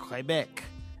 Quebec,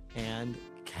 and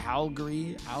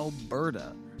Calgary,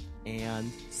 Alberta,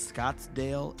 and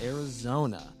Scottsdale,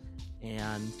 Arizona,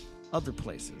 and other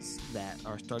places that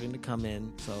are starting to come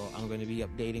in. So I'm going to be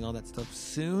updating all that stuff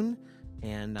soon,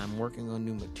 and I'm working on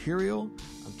new material.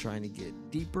 I'm trying to get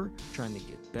deeper, trying to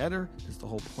get better. That's the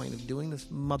whole point of doing this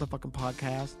motherfucking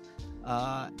podcast.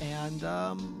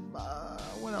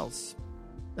 What else?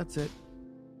 That's it.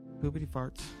 Poopity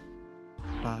farts.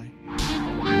 Bye.